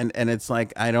 and it's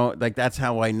like I don't like that's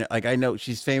how I know. Like I know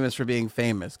she's famous for being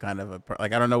famous, kind of I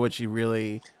don't know what she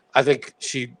really. I think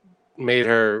she made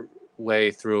her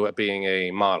way through it being a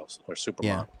model or supermodel.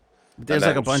 Yeah. There's And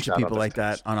like a then bunch she of got people other like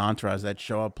that things. on Entourage that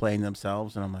show up playing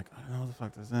themselves, and I'm like, I don't know what the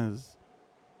fuck this is.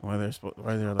 Why they're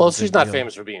like Well, a she's big not deal.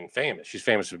 famous for being famous. She's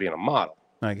famous for being a model.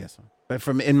 I guess so. But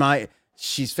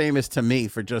she's famous to me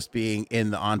for just being in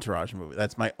the Entourage movie.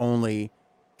 That's my only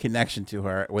connection to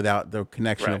her without the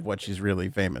connection Right. of what she's really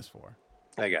famous for,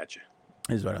 I got you.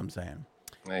 is what I'm saying.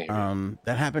 I hear you.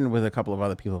 That happened with a couple of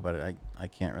other people, but I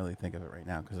can't really think of it right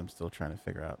now because I'm still trying to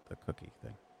figure out the cookie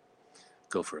thing.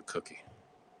 Go for a cookie.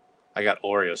 I got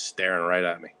Oreos staring right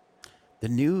at me. The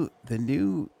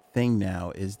new thing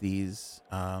now is these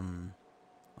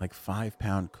like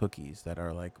 5-pound cookies that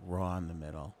are like raw in the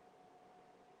middle.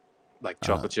 Like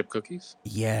chocolate chip cookies?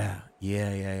 Yeah.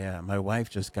 My wife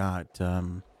just got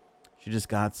she just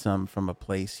got some from a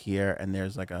place here, and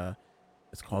there's like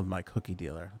it's called My Cookie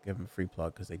Dealer. I'll give them a free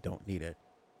plug because they don't need it.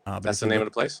 But That's if the you name of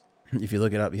look- the place? If you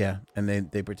look it up, yeah, and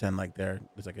they pretend like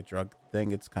it's like a drug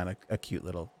thing. It's kind of a cute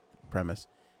little premise.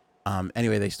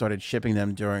 Anyway, they started shipping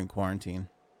them during quarantine.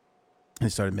 They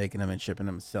started making them and shipping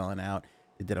them, selling out.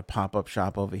 They did a pop-up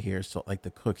shop over here, so like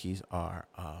the cookies are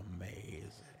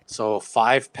amazing. So a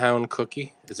 5-pound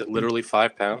cookie? Is it literally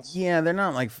 5 pounds? Yeah, they're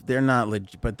not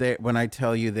legit, but they when I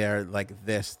tell you they're like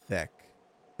this thick,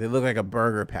 they look like a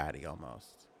burger patty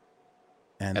almost,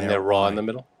 And they're raw in the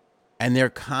middle? and they're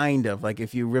kind of like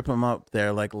if you rip them up,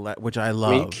 they're like which I I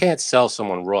love. mean, you can't sell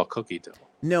someone raw cookie dough.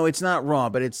 No, it's not raw,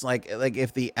 but it's like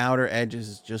if the outer edges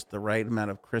is just the right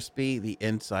amount of crispy, the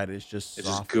inside is just It's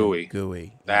soft just gooey. and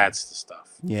gooey. That's the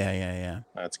stuff. Yeah.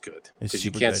 That's good. It's Because you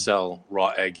super can't good. sell raw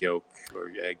egg yolk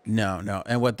or egg. No.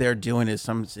 And what they're doing is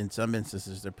in some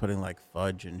instances they're putting like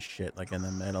fudge and shit like in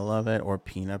the middle of it or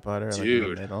peanut butter like in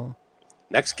Dude. the middle.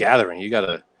 Next gathering, you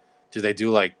gotta. Do they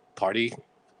do like party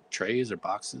trays or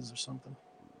boxes or something?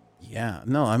 Yeah.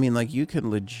 No, I mean like you could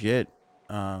legit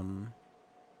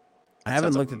I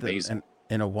haven't sounds looked at amazing.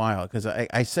 in a while because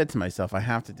I said to myself I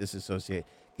have to disassociate.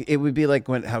 It would be like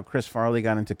how Chris Farley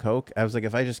got into Coke. I was like,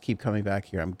 if I just keep coming back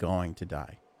here, I'm going to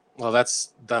die. Well,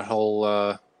 that's that whole.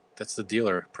 That's the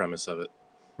dealer premise of it.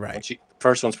 Right.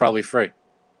 First one's probably free.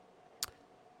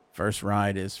 First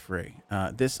ride is free.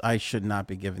 This I should not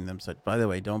be giving them such. By the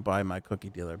way, don't buy my cookie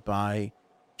dealer. Buy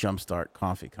Jumpstart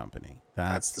Coffee Company.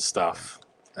 That's the stuff.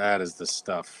 That is the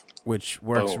stuff. Which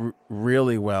works Boom.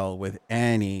 really well with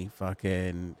any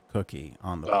fucking cookie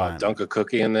on the planet. Dunk a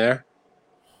cookie in there.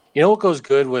 You know what goes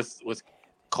good with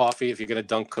coffee if you're gonna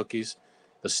dunk cookies?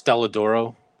 The Stella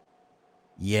D'oro.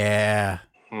 Yeah.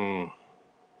 Mm.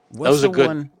 What's Those the are good.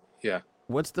 one? Yeah.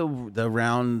 What's the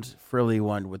round frilly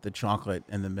one with the chocolate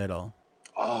in the middle?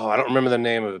 Oh, I don't remember the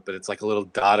name of it, but it's like a little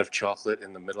dot of chocolate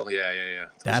in the middle. Yeah. Those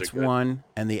That's are good. one,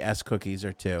 and the S cookies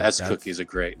are two. Cookies are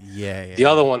great. Yeah. The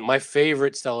other one, my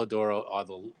favorite Stella D'oro are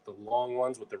the long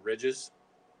ones with the ridges.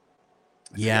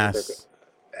 Yes.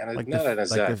 And Like not the,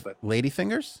 as like that, the but lady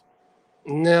fingers?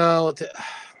 no,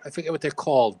 I forget what they're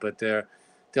called, but they're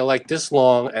like this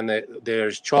long, and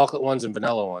there's chocolate ones and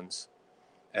vanilla ones,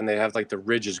 and they have like the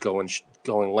ridges going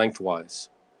lengthwise.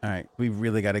 All right, we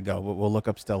really got to go. We'll look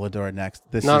up Stella D'oro next.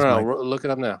 No, look it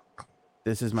up now.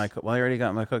 This is my. Well, I already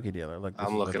got my cookie dealer. Look,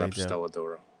 I'm looking up Stella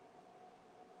D'oro.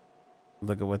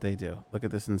 Look at what they do. Look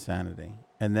at this insanity.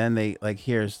 And then they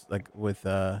here's like with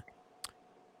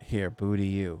here Booty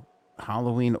You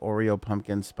Halloween Oreo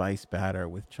pumpkin spice batter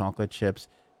with chocolate chips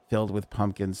filled with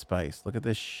pumpkin spice. Look at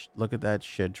this. Look at that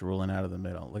shit drooling out of the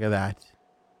middle. Look at that.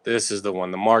 This is the one,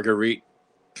 the marguerite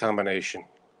combination.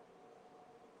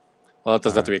 Well, it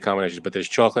doesn't have to be a combination, but there's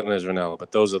chocolate and there's vanilla.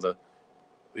 But these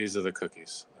are the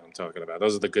cookies I'm talking about.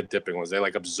 Those are the good dipping ones. They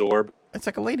like absorb. It's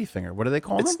like a ladyfinger. What do they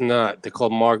call It's them? not. They're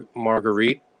called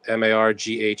marguerite,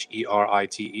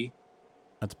 MARGHERITE.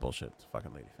 That's bullshit. It's a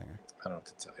fucking ladyfinger. I don't know what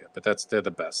to tell you, but they're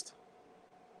the best.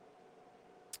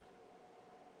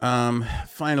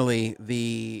 Finally,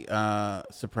 the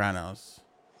Sopranos.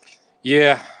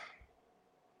 Yeah.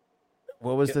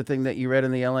 What was the thing that you read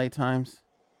in the LA Times?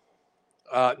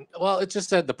 Well, it just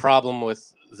said the problem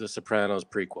with the Sopranos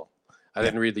prequel. I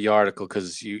didn't read the article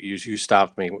because you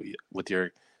stopped me with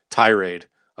your tirade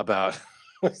about.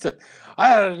 I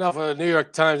had enough of the New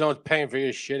York Times. No one's paying for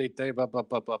your shitty thing. Blah blah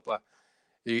blah blah blah.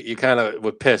 You kind of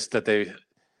were pissed that they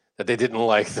didn't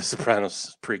like the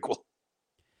Sopranos prequel.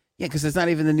 Yeah, because it's not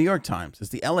even the New York Times.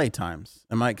 It's the LA Times.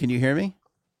 Can you hear me?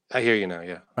 I hear you now.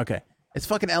 Yeah. Okay. It's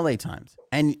fucking LA Times.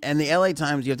 And the LA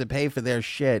Times, you have to pay for their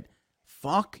shit.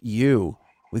 Fuck you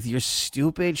with your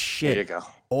stupid shit. There you go.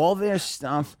 All their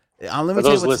stuff. Let For me tell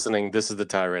those you listening, this is the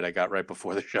tirade I got right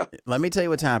before the show. Let me tell you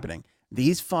what's happening.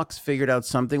 These fucks figured out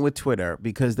something with Twitter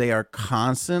because they are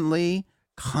constantly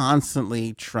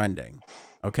trending.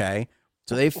 Okay?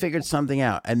 So they figured something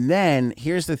out. And then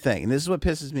here's the thing, and this is what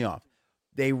pisses me off.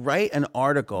 They write an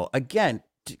article, again,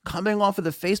 coming off of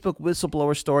the Facebook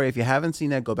whistleblower story. If you haven't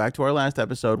seen that, go back to our last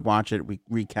episode, watch it, we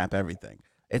recap everything.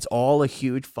 It's all a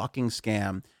huge fucking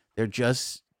scam. They're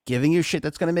just giving you shit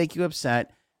that's going to make you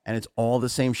upset, and it's all the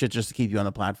same shit just to keep you on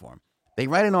the platform. They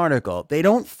write an article. They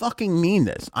don't fucking mean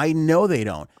this. I know they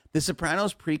don't. The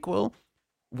Sopranos prequel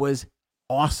was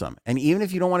awesome. And even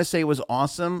if you don't want to say it was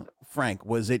awesome, Frank,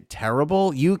 was it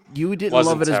terrible? You didn't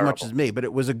love it as much as me, but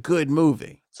it was a good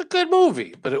movie. It's a good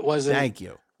movie, but it wasn't. Thank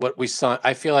you. What we saw,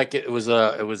 I feel like it was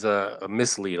a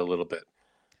mislead a little bit.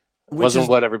 It wasn't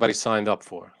what everybody signed up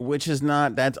for. Which is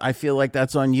not. I feel like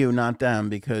that's on you, not them,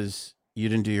 because you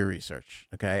didn't do your research.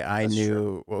 Okay, I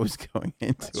knew what was going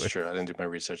into it. That's true. I didn't do my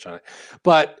research on it,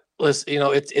 but listen,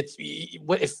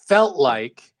 it felt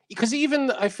like, because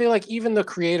I feel like even the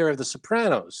creator of The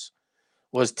Sopranos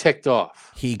was ticked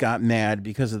off. He got mad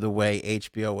because of the way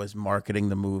HBO was marketing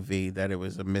the movie, that it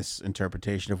was a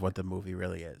misinterpretation of what the movie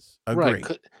really is. Agree.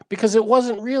 Right, because it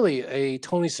wasn't really a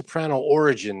Tony Soprano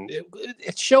origin.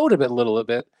 It showed a little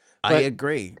bit. I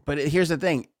agree. But here's the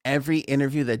thing. Every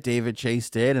interview that David Chase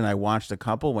did, and I watched a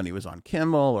couple when he was on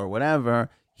Kimmel or whatever,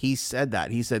 he said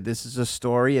that. He said, this is a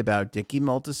story about Dickie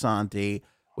Moltisanti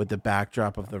with the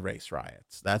backdrop of the race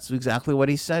riots. That's exactly what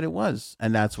he said it was.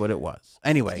 And that's what it was.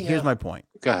 Anyway, here's my point.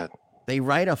 Go ahead. They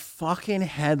write a fucking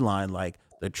headline like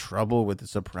The Trouble with the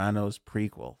Sopranos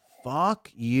prequel. Fuck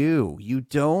you. You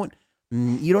don't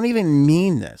even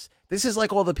mean this. This is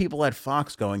like all the people at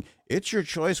Fox going, it's your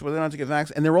choice whether or not to get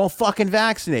vaccinated. And they're all fucking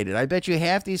vaccinated. I bet you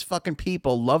half these fucking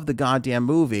people love the goddamn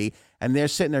movie, and they're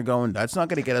sitting there going, that's not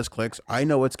going to get us clicks. I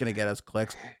know what's going to get us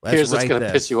clicks. Here's what's going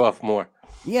to piss you off more.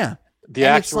 Yeah. The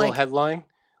actual headline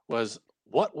was,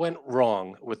 what went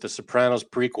wrong with the Sopranos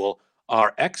prequel?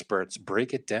 Our experts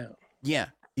break it down. Yeah,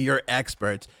 you're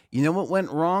experts. You know what went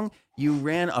wrong? You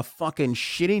ran a fucking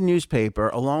shitty newspaper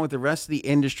along with the rest of the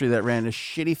industry that ran a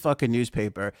shitty fucking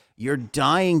newspaper. You're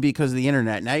dying because of the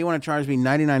internet. Now you want to charge me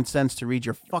 99 cents to read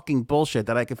your fucking bullshit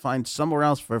that I could find somewhere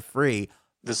else for free.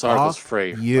 This article's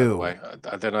free, by the way.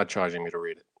 They're not charging me to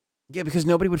read it. Yeah, because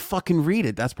nobody would fucking read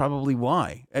it. That's probably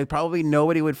why. Probably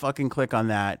nobody would fucking click on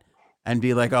that and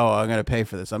be like, oh, I'm going to pay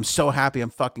for this. I'm so happy I'm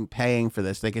fucking paying for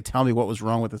this. They could tell me what was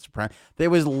wrong with The Sopranos. There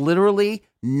was literally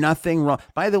nothing wrong.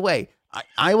 By the way,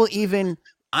 I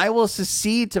will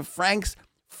secede to Frank's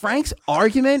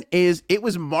argument is it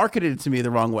was marketed to me the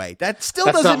wrong way. That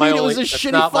still doesn't mean it was a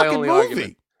shitty fucking movie.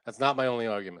 Argument. That's not my only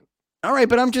argument. All right,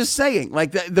 but I'm just saying,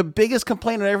 like the biggest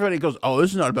complaint that everybody goes, oh, this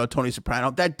is not about Tony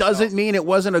Soprano. That doesn't mean it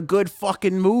wasn't a good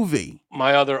fucking movie.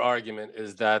 My other argument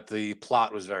is that the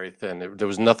plot was very thin. There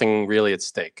was nothing really at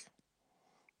stake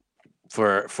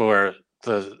for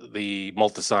the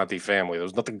Moltisanti family. There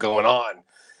was nothing going on.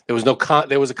 There was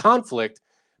there was a conflict,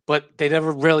 but they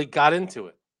never really got into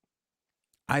it.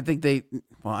 I think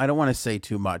I don't want to say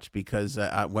too much because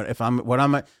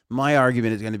my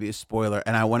argument is going to be a spoiler,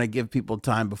 and I want to give people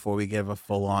time before we give a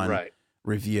full on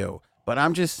review. But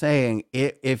I'm just saying,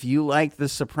 if you like The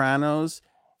Sopranos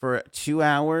for 2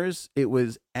 hours, it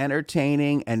was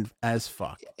entertaining and as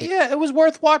fuck. Yeah, it was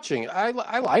worth watching. I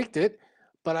liked it,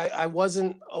 but I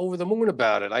wasn't over the moon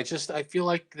about it. I feel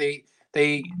like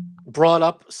they brought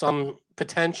up some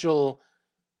potential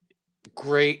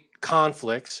great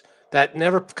conflicts that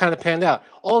never kind of panned out.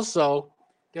 Also,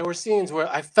 there were scenes where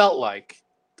I felt like,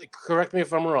 correct me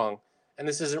if I'm wrong, and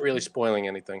this isn't really spoiling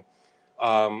anything.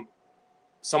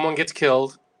 Someone gets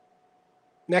killed.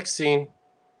 Next scene,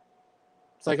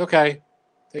 it's like, okay,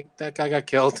 that guy got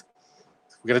killed.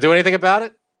 We're going to do anything about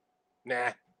it?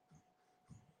 Nah.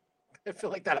 I feel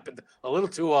like that happened a little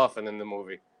too often in the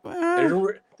movie.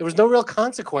 There was no real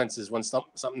consequences when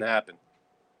something happened.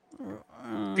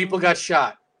 People got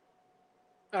shot.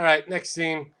 All right, next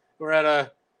scene, we're at a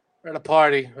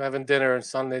party, we're having dinner and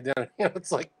Sunday dinner. You know,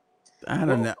 it's like, I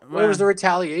don't know. Where was the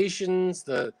retaliations,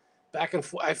 the back and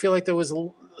forth? I feel like there was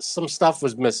some stuff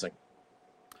was missing.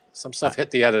 Some stuff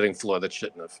hit the editing floor that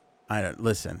shouldn't have.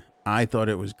 Listen. I thought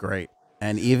it was great,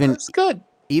 and even it's good.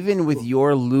 Even with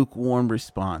your lukewarm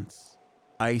response,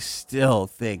 I still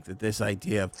think that this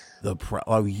idea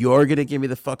of you're gonna give me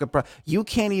the fucking you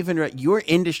can't even. Your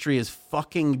industry is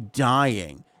fucking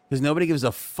dying. Because nobody gives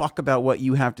a fuck about what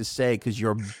you have to say because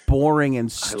you're boring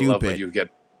and stupid. I love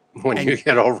when you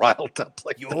get all riled up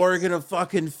like you're going to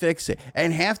fucking fix it.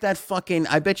 And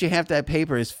I bet you half that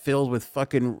paper is filled with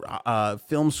fucking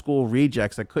film school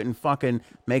rejects that couldn't fucking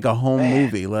make a home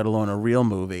movie, let alone a real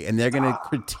movie. And they're going to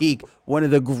critique one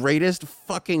of the greatest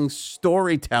fucking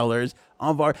storytellers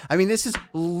this is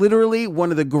literally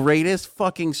one of the greatest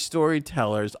fucking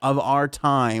storytellers of our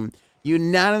time.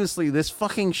 Unanimously, this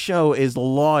fucking show is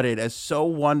lauded as so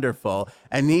wonderful,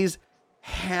 and these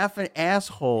half-an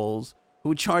assholes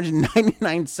who charge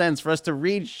 99 cents for us to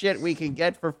read shit we can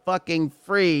get for fucking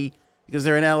free because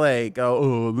they're in LA go,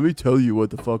 oh, let me tell you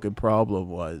what the fucking problem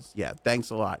was. Yeah,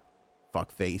 thanks a lot,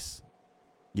 fuckface.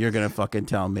 You're gonna fucking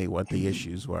tell me what the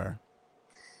issues were.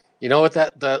 You know what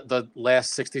the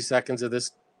last 60 seconds of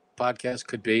this podcast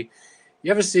could be?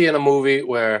 You ever see in a movie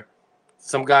where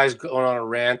some guy's going on a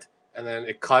rant and then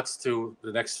it cuts to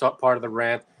the next part of the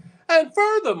rant, and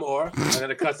furthermore, and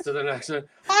then it cuts to the next one.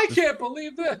 I can't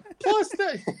believe that. Plus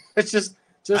that. It's just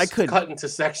cut into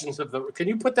sections of the. Can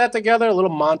you put that together? A little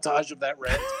montage of that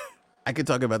rant. I could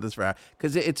talk about this for hours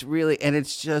because it's really, and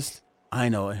it's just, I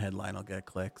know a headline will get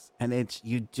clicks, and it's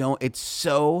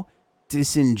so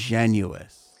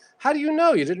disingenuous. How do you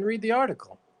know? You didn't read the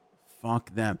article.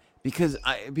 Fuck them. Because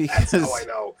That's how I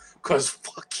know. Because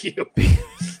fuck you.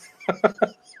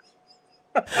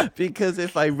 because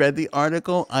if I read the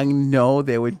article, I know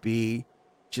there would be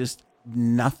just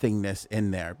nothingness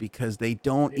in there because they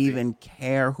don't even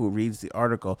care who reads the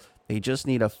article. They just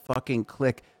need a fucking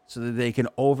click so that they can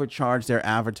overcharge their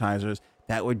advertisers.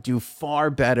 That would do far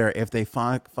better if they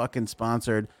fucking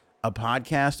sponsored a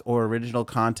podcast or original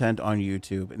content on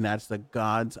YouTube. And that's the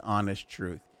God's honest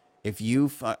truth. If you,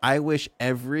 I wish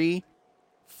every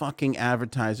fucking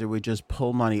advertiser would just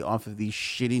pull money off of these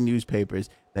shitty newspapers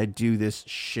that do this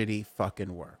shitty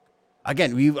fucking work.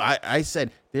 Again, I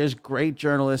said there's great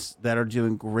journalists that are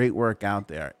doing great work out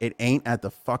there. It ain't at the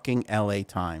fucking LA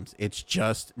Times. It's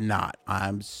just not.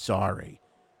 I'm sorry.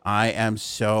 I am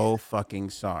so fucking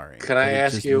sorry. Can I It's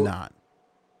ask just you, not.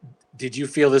 did you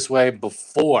feel this way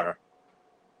before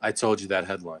I told you that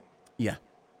headline? Yeah.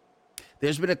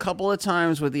 There's been a couple of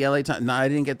times with the LA Times. No, I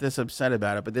didn't get this upset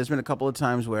about it, but there's been a couple of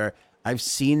times where I've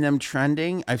seen them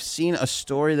trending. I've seen a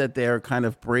story that they're kind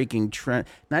of breaking trend,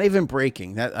 not even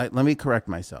breaking. Let me correct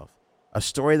myself. A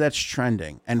story that's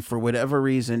trending, and for whatever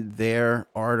reason, their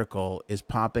article is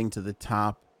popping to the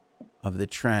top of the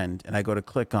trend, and I go to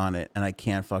click on it, and I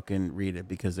can't fucking read it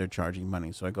because they're charging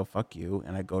money. So I go, fuck you,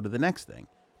 and I go to the next thing.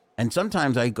 And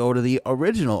sometimes I go to the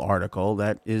original article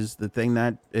that is the thing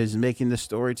that is making the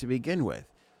story to begin with.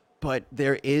 But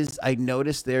I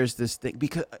noticed there's this thing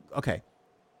because, okay,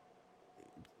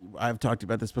 I've talked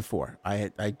about this before. I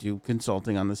do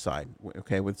consulting on the side,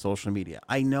 okay, with social media.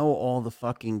 I know all the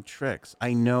fucking tricks.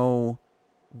 I know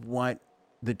what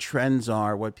the trends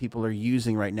are, what people are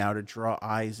using right now to draw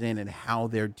eyes in and how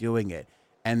they're doing it.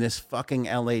 And this fucking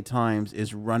LA Times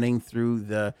is running through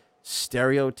the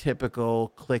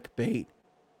stereotypical clickbait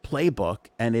playbook,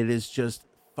 and it is just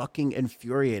fucking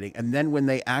infuriating. And then when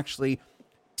they actually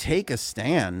take a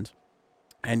stand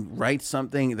and write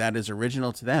something that is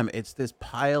original to them, it's this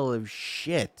pile of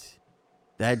shit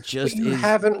that just But you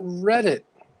haven't read it.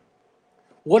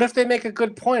 What if they make a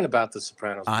good point about The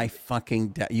Sopranos? I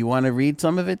fucking you want to read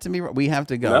some of it to me? We have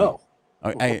to go.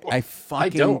 No. I fucking I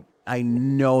don't. I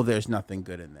know there's nothing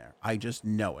good in there. I just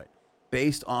know it.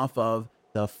 Based off of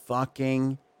the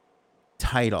fucking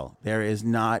title, there is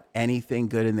not anything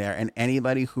good in there, and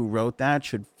anybody who wrote that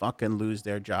should fucking lose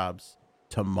their jobs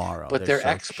tomorrow. But they're so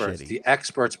experts. shitty. The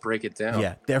experts break it down.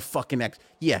 Yeah, they're fucking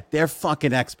they're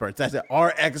fucking experts. That's it.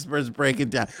 Our experts break it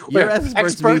down. Your Wait,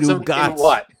 experts mean who in got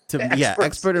what?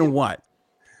 expert in what?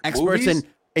 Experts Movies?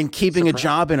 in keeping a Sopranos?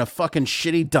 job in a fucking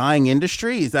shitty dying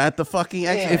industry? Is that the fucking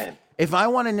if I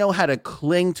want to know how to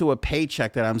cling to a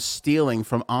paycheck that I'm stealing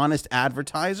from honest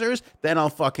advertisers, then I'll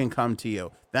fucking come to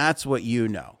you. That's what you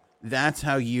know. That's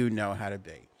how you know how to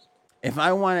be. If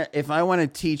I want to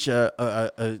teach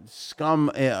a scum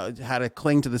how to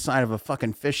cling to the side of a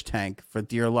fucking fish tank for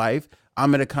dear life, I'm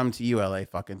gonna come to you, LA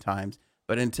fucking Times.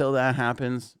 But until that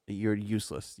happens, you're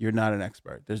useless. You're not an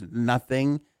expert. There's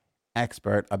nothing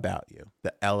expert about you.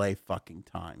 The LA fucking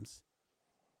Times.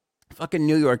 Fucking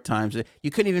New York Times.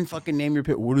 You couldn't even fucking name your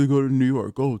paper. What do you go to New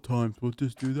York? Oh, Times. We'll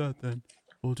just do that then.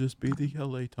 We'll just be the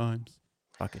LA Times.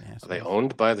 Fucking assholes. Are they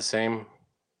owned by the same?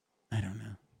 I don't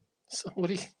know. So what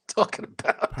are you talking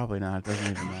about? Probably not. It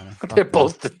doesn't even matter. Fuck They're them.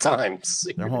 both the Times.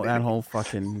 That whole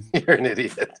fucking You're an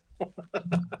idiot.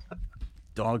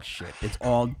 dog shit. It's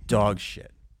all dog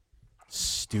shit.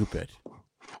 Stupid.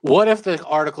 What if the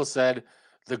article said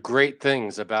the great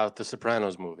things about the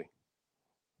Sopranos movie?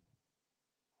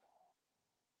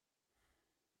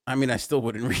 I mean, I still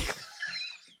wouldn't read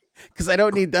because I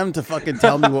don't need them to fucking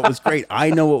tell me what was great.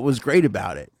 I know what was great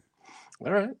about it.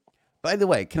 All right. By the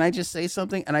way, can I just say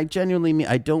something? And I genuinely mean,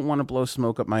 I don't want to blow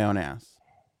smoke up my own ass.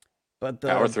 But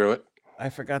Power through it. I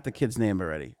forgot the kid's name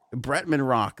already. Bretman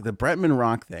Rock, the Bretman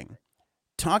Rock thing.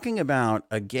 Talking about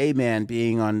a gay man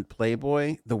being on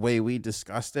Playboy the way we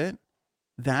discussed it,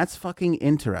 that's fucking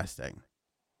interesting.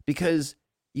 Because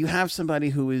you have somebody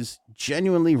who is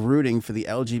genuinely rooting for the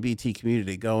LGBT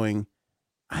community going,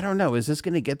 I don't know, is this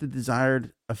going to get the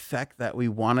desired effect that we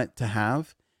want it to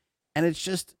have? And it's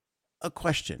just a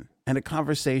question and a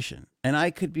conversation. And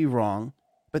I could be wrong,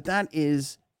 but that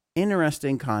is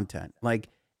interesting content. Like,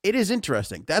 it is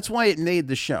interesting. That's why it made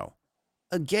the show.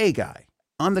 A gay guy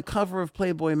on the cover of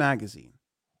Playboy magazine.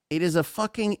 It is a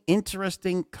fucking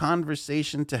interesting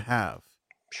conversation to have.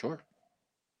 Sure.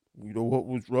 You know what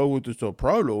was wrong with the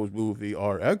Sopranos movie?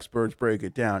 Our experts break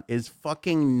it down. Is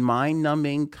fucking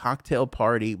mind-numbing cocktail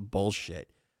party bullshit.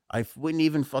 I wouldn't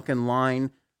even fucking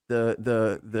line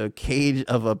the cage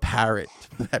of a parrot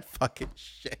for that fucking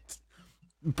shit.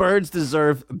 Birds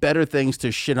deserve better things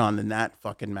to shit on than that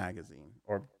fucking magazine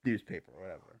or newspaper or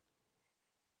whatever.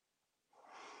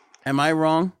 Am I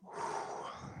wrong?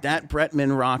 that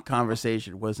Bretman Rock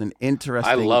conversation was an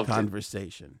interesting loved it.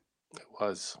 conversation. It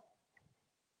was.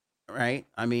 Right?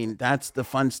 I mean, that's the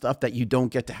fun stuff that you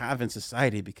don't get to have in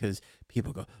society because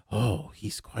people go, "Oh,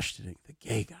 he's questioning the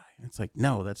gay guy." And it's like,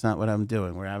 no, that's not what I'm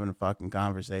doing. We're having a fucking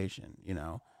conversation,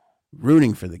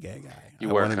 rooting for the gay guy. You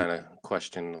were kind of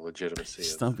questioning the legitimacy.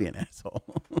 Just Of... don't be an asshole.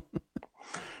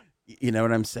 You know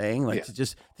what I'm saying? Like Yeah. to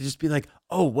just be like,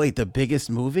 "Oh, wait, the biggest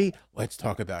movie? Let's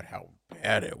talk about how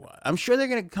bad it was." I'm sure they're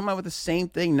gonna come out with the same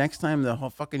thing next time the whole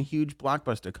fucking huge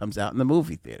blockbuster comes out in the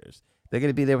movie theaters. They're going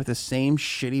to be there with the same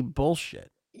shitty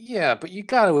bullshit. Yeah, but you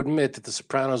got to admit that the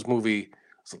Sopranos movie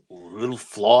was a little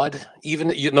flawed. Even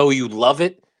you love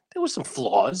it, there was some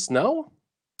flaws. No,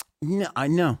 No, I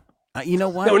know. You know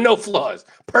what? there were no flaws.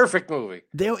 Perfect movie.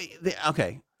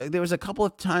 Okay. There was a couple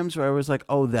of times where I was like,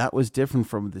 "Oh, that was different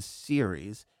from the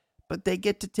series," but they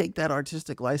get to take that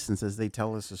artistic license as they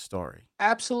tell us a story.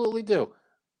 Absolutely do.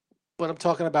 But I'm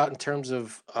talking about in terms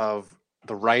of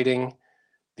the writing,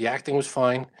 the acting was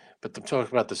fine. But I'm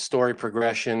talking about the story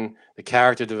progression, the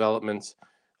character developments,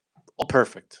 all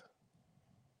perfect.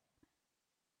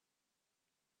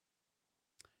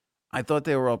 I thought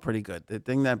they were all pretty good. The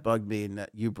thing that bugged me and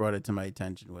that you brought it to my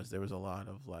attention was there was a lot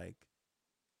of like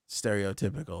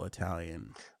stereotypical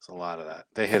Italian. There's a lot of that.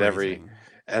 They hit every, phrasing.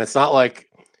 and it's not like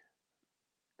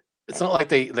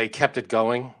they kept it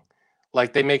going.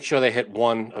 Like they make sure they hit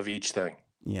one of each thing.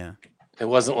 Yeah. It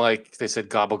wasn't like they said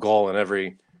gabagol in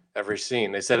every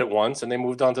scene. They said it once and they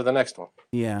moved on to the next one.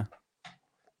 Yeah.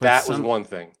 But That was one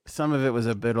thing. Some of it was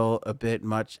a bit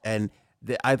much, and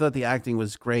I thought the acting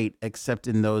was great, except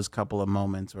in those couple of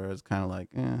moments where it was kind of like,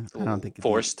 I don't think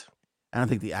Forced. I don't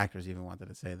think the actors even wanted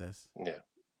to say this. Yeah.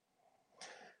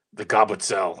 The Goblet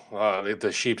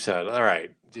the sheep's head. All right.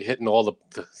 You're hitting all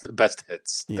the best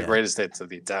hits, Yeah. the greatest hits of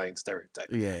the Italian stereotype.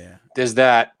 Yeah. There's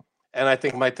that. And I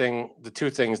think the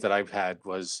two things that I've had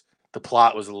was the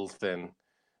plot was a little thin.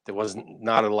 There was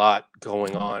not a lot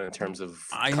going on in terms of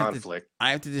conflict. I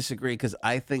have to disagree because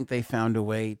I think they found a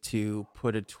way to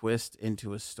put a twist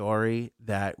into a story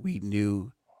that we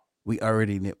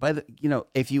already knew.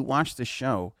 If you watch the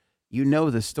show, you know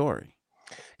the story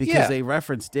because they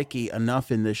reference Dickie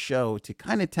enough in the show to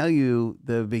kind of tell you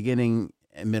the beginning,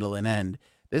 middle, and end.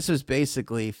 This was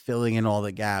basically filling in all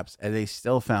the gaps, and they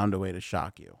still found a way to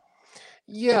shock you.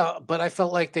 Yeah, but I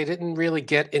felt like they didn't really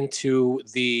get into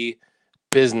the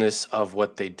business of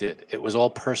what they did. It was all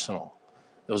personal.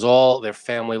 It was all their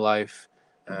family life,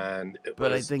 and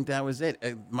I think that was it.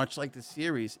 Much like the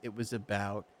series, it was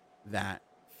about that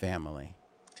family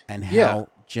and how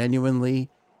genuinely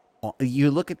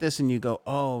you look at this and you go,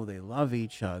 "Oh, they love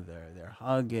each other. They're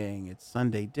hugging. It's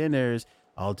Sunday dinners.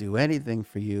 I'll do anything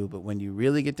for you." But when you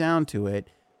really get down to it,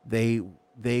 they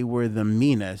were the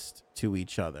meanest to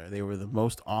each other. They were the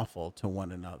most awful to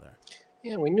one another.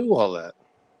 Yeah, we knew all that.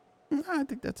 I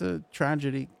think that's a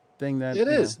tragedy thing that it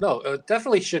is. No, it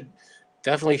definitely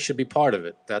should be part of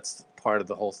it. That's part of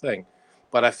the whole thing.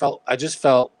 But I just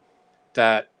felt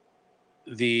that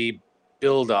the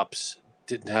build-ups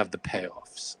didn't have the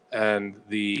payoffs, and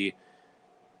the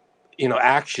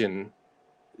action,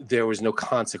 there was no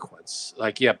consequence.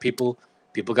 Like, people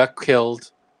got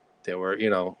killed. There were,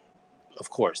 of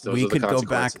course, those we are the could go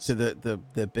back consequences. to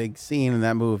the big scene in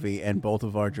that movie, and both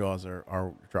of our jaws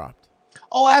are dropped.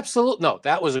 Oh, absolutely. No,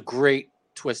 that was a great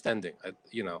twist ending.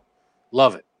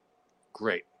 Love it.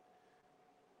 Great.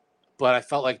 But I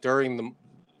felt like during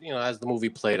as the movie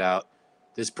played out,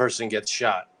 this person gets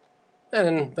shot. And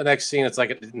then the next scene, it's like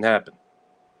it didn't happen.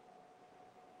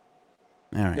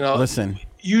 All right. Listen.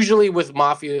 Usually with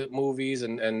mafia movies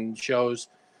and shows,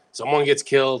 someone gets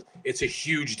killed. It's a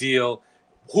huge deal.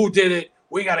 Who did it?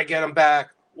 We got to get him back.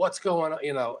 What's going on?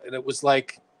 And it was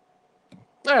like,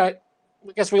 all right,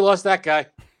 I guess we lost that guy.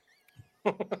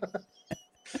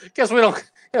 Guess we don't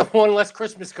have one less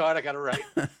Christmas card I got to write.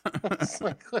 It's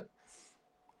like,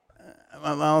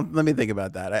 well, let me think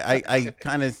about that.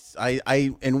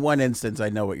 I in one instance, I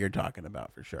know what you're talking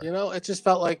about for sure. It just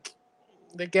felt like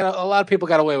a lot of people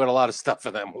got away with a lot of stuff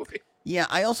in that movie. Yeah,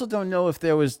 I also don't know if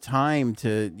there was time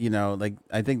to,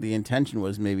 I think the intention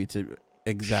was maybe to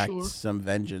exact some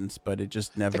vengeance, but it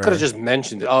just never. They could have just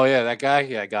mentioned it. Oh yeah, that guy.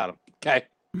 Yeah, I got him. Okay.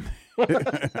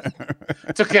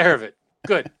 Took care of it.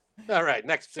 Good. All right,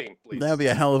 next scene, please. That would be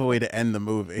a hell of a way to end the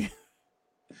movie.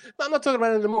 No, I'm not talking about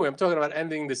ending the movie. I'm talking about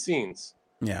ending the scenes.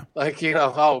 Yeah. Like,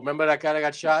 oh, remember that guy that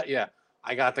got shot? Yeah,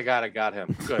 I got the guy that got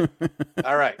him. Good.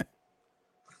 All right.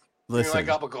 Listen. Like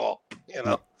up a call.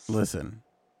 Listen,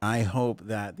 I hope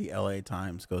that the LA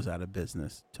Times goes out of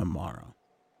business tomorrow.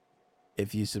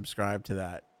 If you subscribe to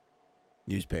that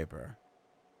newspaper,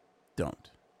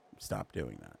 don't stop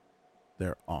doing that.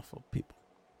 They're awful people.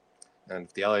 And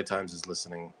if the LA Times is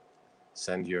listening,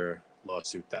 send your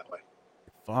lawsuit that way.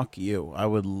 Fuck you. I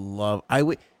would.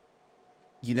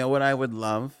 You know what I would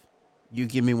love? You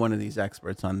give me one of these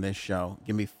experts on this show.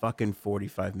 Give me fucking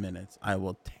 45 minutes. I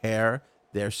will tear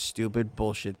their stupid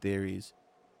bullshit theories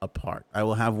apart. I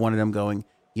will have one of them going,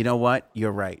 you know what?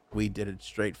 You're right. We did it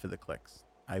straight for the clicks.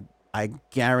 I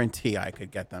guarantee I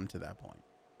could get them to that point.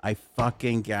 I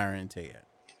fucking guarantee it.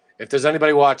 If there's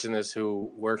anybody watching this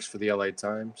who works for the LA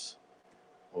Times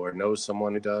or knows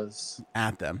someone who does,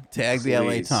 At them. Tag the LA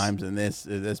Please. Times in this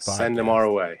podcast. send them our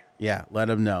way. Yeah, let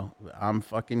them know. I'm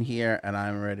fucking here and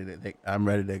I'm ready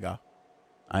to go.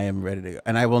 I am ready to go.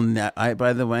 And I will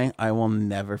by the way, I will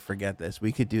never forget this.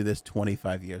 We could do this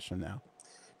 25 years from now.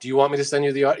 Do you want me to send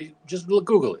you the article? Just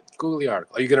Google it. Google the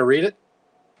article. Are you going to read it?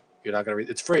 You're not going to read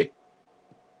it. It's free.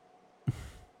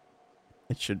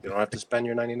 It should You be. don't have to spend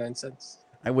your 99 cents.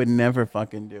 I would never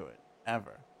fucking do it.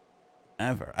 Ever.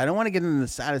 I don't want to get into the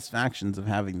satisfactions of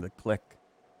having the click,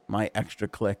 my extra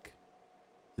click.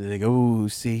 They go, oh,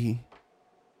 see?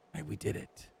 Hey, we did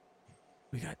it.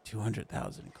 We got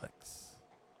 200,000 clicks.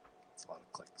 It's a lot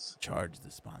of clicks. Charge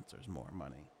the sponsors more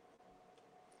money.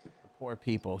 The poor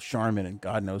people, Charmin and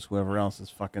God knows whoever else is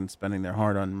fucking spending their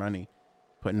hard-earned money,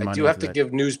 putting I money do have into to that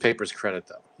give newspapers credit,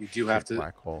 though. You do have shit to.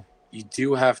 black hole. You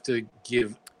do have to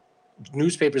give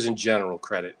newspapers in general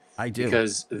credit I do.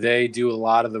 because they do a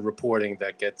lot of the reporting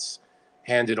that gets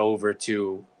handed over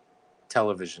to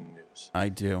television news. I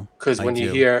do. Because I when you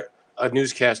do. hear a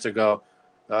newscaster go,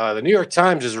 the New York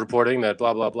Times is reporting that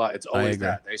blah, blah, blah, it's always agree.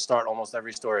 that. They start almost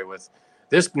every story with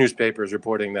this newspaper is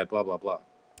reporting that blah, blah, blah.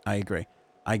 I agree.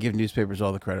 I give newspapers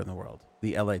all the credit in the world.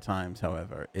 The LA Times,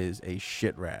 however, is a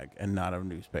shit rag and not a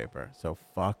newspaper. So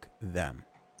fuck them.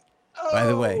 By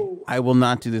the way, I will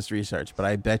not do this research, but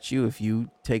I bet you if you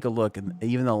take a look in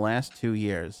even the last 2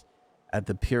 years at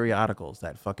the periodicals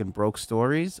that fucking broke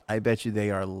stories, I bet you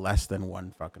they are less than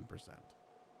 1 fucking percent.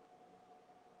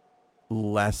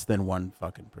 Less than 1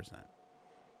 fucking percent.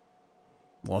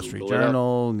 Wall Street Google it up.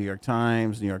 Journal, New York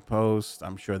Times, New York Post.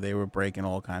 I'm sure they were breaking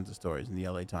all kinds of stories. And the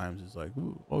LA Times is like,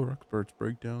 ooh, our experts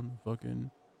break down the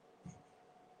fucking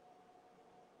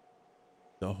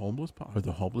the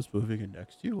homeless moving in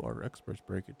next to you. Our experts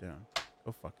break it down.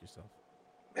 Go fuck yourself.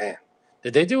 Man,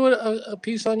 did they do a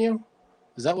piece on you?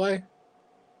 Is that why?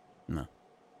 No.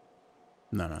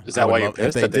 Is I that would why you're love- if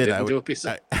pissed they that they did, didn't I do a would- piece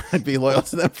of I'd be loyal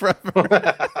to them forever.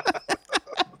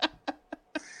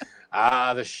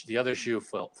 the other shoe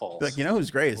falls. Like, you know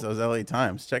who's great is those LA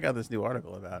Times. Check out this new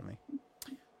article about me.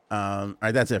 All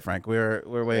right, that's it, Frank. We're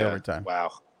way Yeah. over time.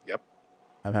 Wow. Yep.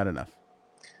 I've had enough.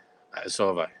 So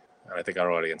have I. And I think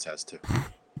our audience has too.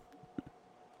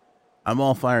 I'm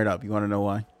all fired up. You want to know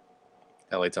why?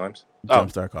 LA Times. Oh,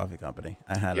 Jumpstart Coffee Company.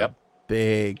 I had Yep. a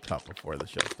big cup before the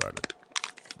show started.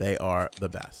 They are the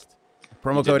best.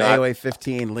 Promo You did code not-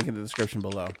 AOA15. Link in the description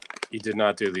below. you did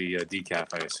not do the decaf,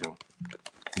 I assume.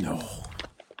 No.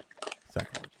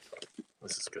 Second.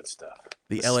 This is good stuff.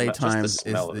 The The LA just the Times is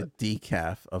smell of the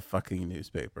decaf of fucking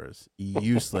newspapers.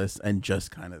 Useless and just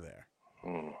kind of there.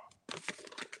 Mm.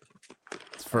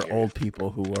 It's for hear old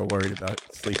people who are worried about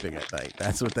sleeping at night.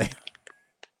 That's what they.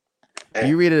 Man.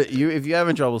 You read it. If you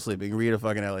having trouble sleeping, read a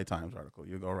fucking LA Times article.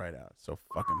 You go right out. It's so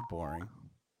fucking boring.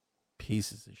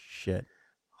 Pieces of shit.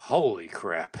 Holy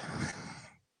crap.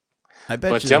 I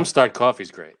bet But you. Jumpstart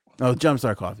Coffee's great. Oh,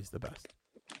 Jumpstart Coffee's the best.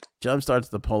 Jumpstart's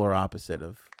the polar opposite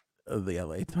of the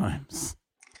LA Times.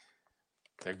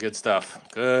 They're good stuff.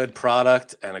 Good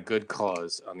product and a good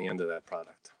cause on the end of that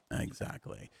product.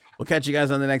 Exactly. We'll catch you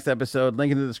guys on the next episode.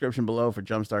 Link in the description below for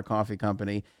Jumpstart Coffee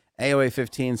Company. AOA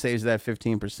 15 saves that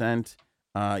 15%.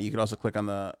 You can also click on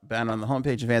the banner on the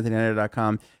homepage of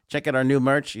AnthonyNetto.com. Check out our new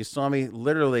merch. You saw me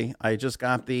literally. I just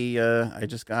got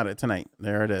it tonight.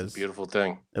 There it is. Beautiful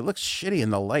thing. It looks shitty in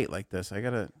the light like this. I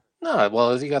got No,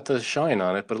 well, you got the shine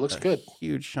on it, but it looks a good.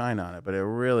 huge shine on it, but it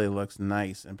really looks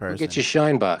nice in Go person. get your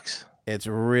shine box. It's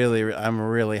really, I'm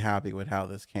really happy with how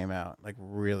this came out. Like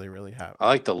really, really happy. I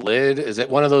like the lid. Is it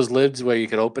one of those lids where you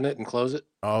can open it and close it?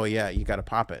 Oh yeah, you got to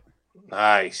pop it.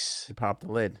 Nice. You pop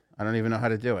the lid. I don't even know how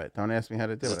to do it. Don't ask me how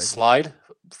to do Does it. it slide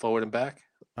forward and back?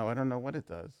 Oh, I don't know what it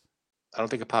does. I don't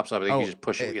think it pops up. I think you just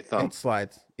push it with your thumb. It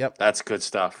slides. Yep. That's good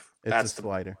stuff. It's That's a the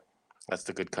slider. that's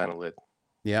the good kind of lid.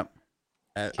 Yep.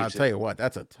 I'll Keeps tell it- you what,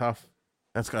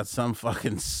 that's got some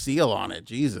fucking seal on it.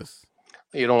 Jesus.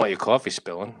 You don't want your coffee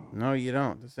spilling. No, you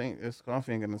don't. This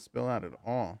coffee ain't gonna spill out at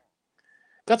all.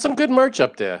 Got some good merch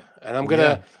up there, and I'm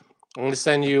Yeah. gonna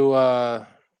send you.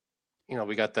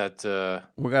 We got that.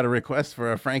 We got a request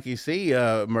for a Frankie C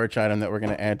merch item that we're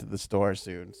gonna add to the store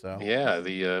soon. So Yeah,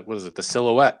 the what is it? The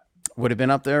silhouette. Would have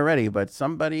been up there already, but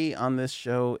somebody on this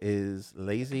show is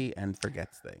lazy and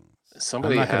forgets things.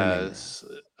 Somebody not gonna name has.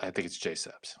 I think it's J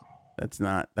Sabs. That's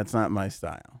not my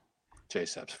style. J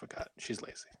Sabs forgot. She's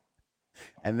lazy.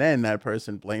 And then that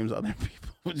person blames other people,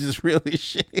 which is really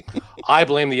shitty. I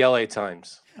blame the LA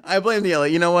Times. I blame the LA.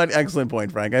 You know what? Excellent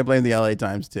point, Frank. I blame the LA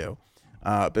Times too.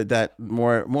 But that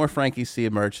more Frankie C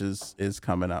merch is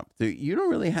coming up. You don't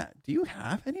really have? Do you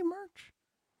have any merch?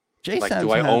 Like,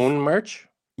 do I own merch?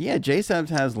 Yeah, J-Sabs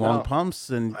has long No. pumps,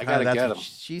 and I gotta that's get what 'em.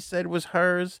 she said was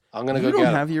hers. I'm gonna You go don't get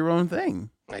 'em. have your own thing.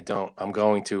 I don't. I'm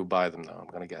going to buy them though. I'm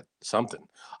gonna get something.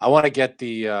 I want to get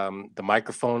the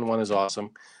microphone one is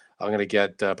awesome. I'm gonna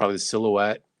get probably the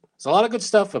silhouette. There's a lot of good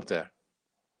stuff up there.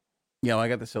 Yeah, well, I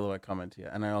got the silhouette coming to you,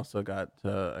 and I also got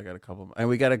a couple, and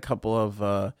we got a couple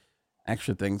of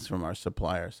extra things from our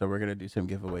supplier. So we're gonna do some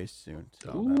giveaways soon. So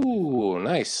that'll be fun. Ooh,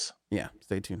 nice. Yeah,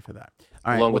 stay tuned for that.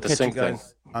 All right, Along we'll with the catch you sync thing.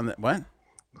 guys on the what?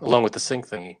 Along with the sync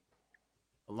thingy.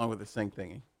 Along with the sync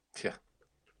thingy. Yeah.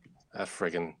 That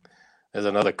friggin' there's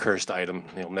another cursed item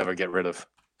you'll never get rid of.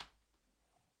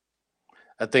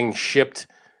 That thing shipped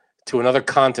to another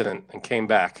continent and came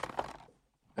back.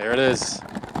 There it is.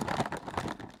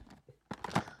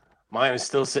 Mine is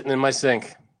still sitting in my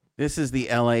sink. This is the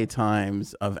LA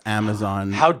Times of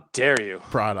Amazon How dare you?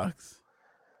 products.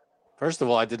 First of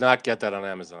all, I did not get that on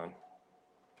Amazon.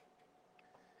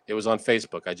 It was on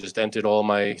Facebook. I just entered all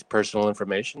my personal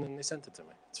information and they sent it to me.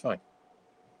 It's fine.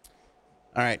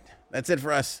 All right, that's it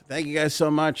for us. Thank you guys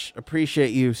so much.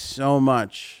 Appreciate you so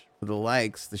much for the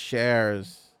likes, the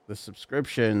shares, the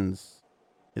subscriptions.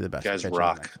 You're the best. You guys Catch you on the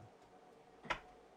rock. next one.